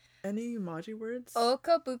it? Any Maji words?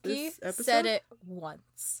 Okabuki said it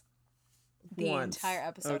once. The entire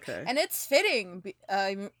episode. Okay. And it's fitting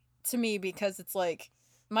to me, because it's like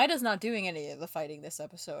Maida's not doing any of the fighting this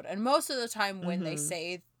episode. And most of the time when they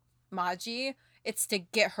say Maji, it's to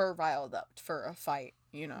get her riled up for a fight,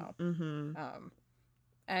 you know.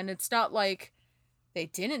 And it's not like they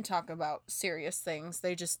didn't talk about serious things.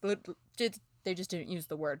 They just didn't use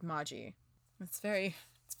the word Maji. It's very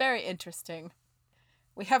interesting.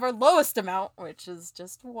 We have our lowest amount, which is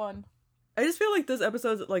just 1. I just feel like this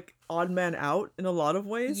episode's like odd man out in a lot of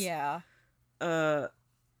ways. Yeah. I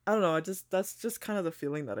don't know. That's just kind of the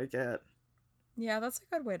feeling that I get. Yeah, that's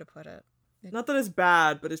a good way to put it. Not that it's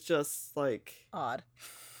bad, but it's just like odd.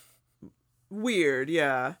 Weird,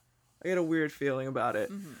 yeah. I get a weird feeling about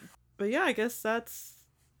it. But yeah, I guess that's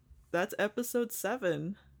episode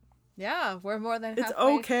 7. Yeah, we're more than halfway. It's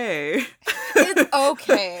okay. It's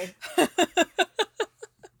okay.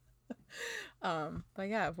 But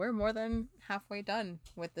yeah, we're more than halfway done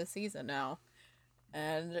with this season now.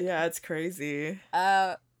 And yeah, it's crazy.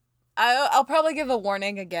 I'll probably give a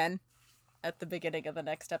warning again at the beginning of the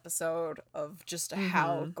next episode of just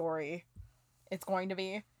how gory it's going to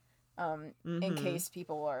be. In case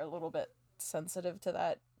people are a little bit sensitive to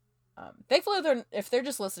that. Thankfully, if they're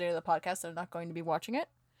just listening to the podcast, they're not going to be watching it.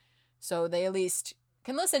 So they at least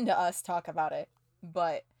can listen to us talk about it,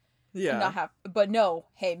 but but no,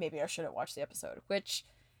 hey, maybe I shouldn't watch the episode. Which,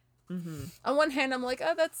 on one hand, I'm like,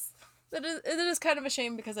 oh, that's it is kind of a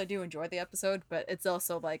shame because I do enjoy the episode, but it's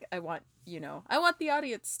also like I want the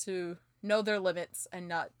audience to know their limits and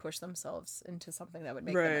not push themselves into something that would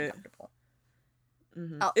make them uncomfortable.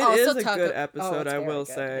 Mm-hmm. It is a good episode, I will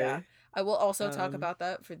say. Yeah. I will also talk about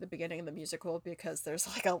that for the beginning of the musical because there's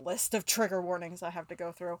like a list of trigger warnings I have to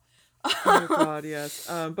go through. Oh god, yes.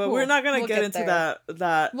 But we're not gonna get into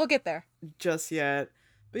that. We'll get there just yet.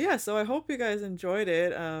 But yeah, so I hope you guys enjoyed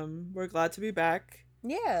it. We're glad to be back.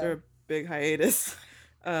 Yeah. After a big hiatus.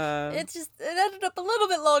 It ended up a little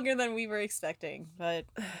bit longer than we were expecting, but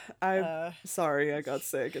I'm sorry I got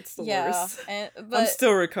sick. It's the worst. But I'm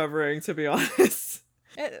still recovering, to be honest.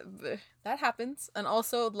 That happens, and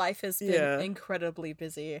also life has been incredibly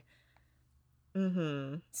busy.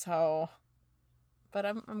 Mm-hmm. So, but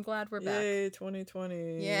I'm glad we're back. Yay,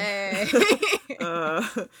 2020. Yay.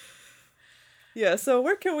 Yeah, so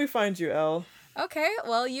where can we find you, Elle? Okay,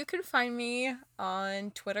 well, you can find me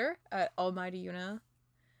on Twitter at Almighty Yuna,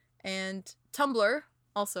 and Tumblr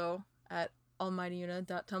also at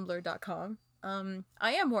almightyuna.tumblr.com.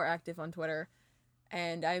 I am more active on Twitter,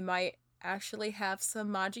 and I might actually have some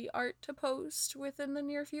Maji art to post within the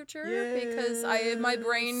near future because my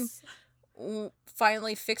brain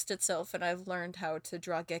finally fixed itself and I've learned how to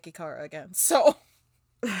draw Gekikara again. So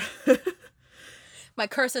my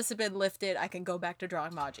curse has been lifted. I can go back to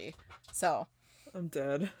drawing Maji. So I'm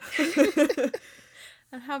dead.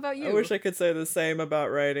 And how about you? I wish I could say the same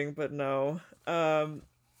about writing, but no.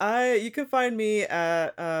 You can find me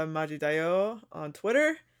at Majidayo on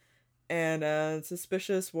Twitter, and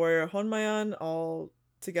Suspicious Warrior Honmayan, all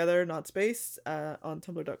together, not spaced, on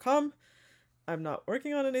tumblr.com. I'm not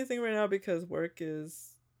working on anything right now because work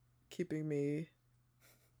is keeping me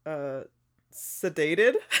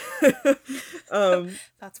sedated.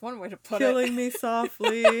 That's one way to put killing me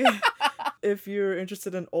softly. If you're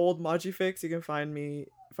interested in old Majifics, you can find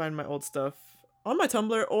my old stuff on my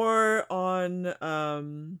Tumblr or on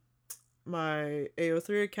my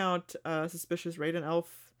AO3 account, Suspicious Raiden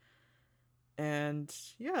Elf. And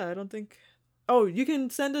yeah, I don't think... Oh, you can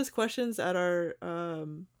send us questions at our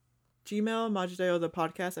Gmail,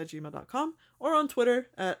 majidayothepodcast@gmail.com, or on Twitter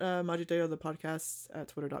at majidayothepodcast at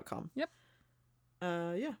twitter.com. Yep.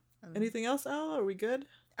 Yeah. Anything else, Al? Are we good?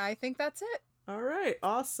 I think that's it. All right.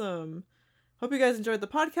 Awesome. Hope you guys enjoyed the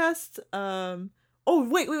podcast. Oh,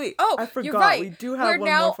 wait. Oh, I forgot. You're right. We do have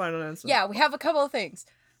more final answer. Yeah, we have a couple of things.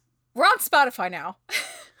 We're on Spotify now.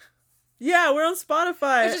 Yeah, we're on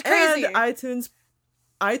Spotify. Which is crazy. And iTunes.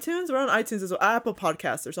 We're on iTunes as well. Apple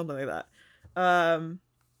Podcasts or something like that.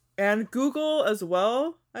 And Google as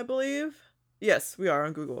well, I believe. Yes, we are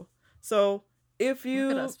on Google. So if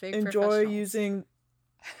you enjoy using...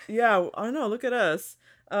 Yeah, I know. Look at us.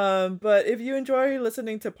 But if you enjoy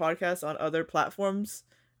listening to podcasts on other platforms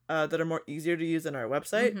that are more easier to use than our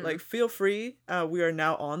website, like feel free. We are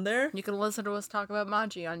now on there. You can listen to us talk about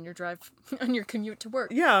Maji on your on your commute to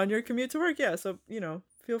work. Yeah, on your commute to work. Yeah, so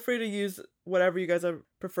feel free to use whatever you guys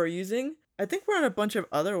prefer using. I think we're on a bunch of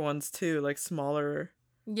other ones too, like smaller.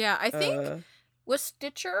 Yeah, I think was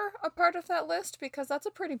Stitcher a part of that list because that's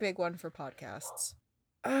a pretty big one for podcasts.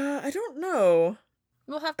 I don't know.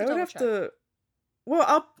 We'll have to double check.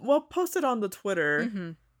 Well, we'll post it on the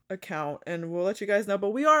Twitter account and we'll let you guys know. But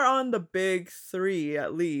we are on the big 3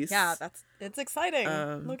 at least. Yeah, it's exciting.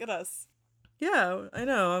 Look at us. Yeah, I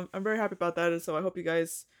know. I'm very happy about that. And so I hope you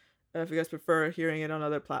guys, if you guys prefer hearing it on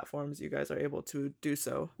other platforms, you guys are able to do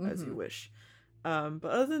so as you wish. But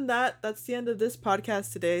other than that, that's the end of this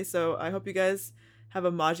podcast today. So I hope you guys have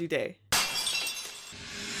a Maji day.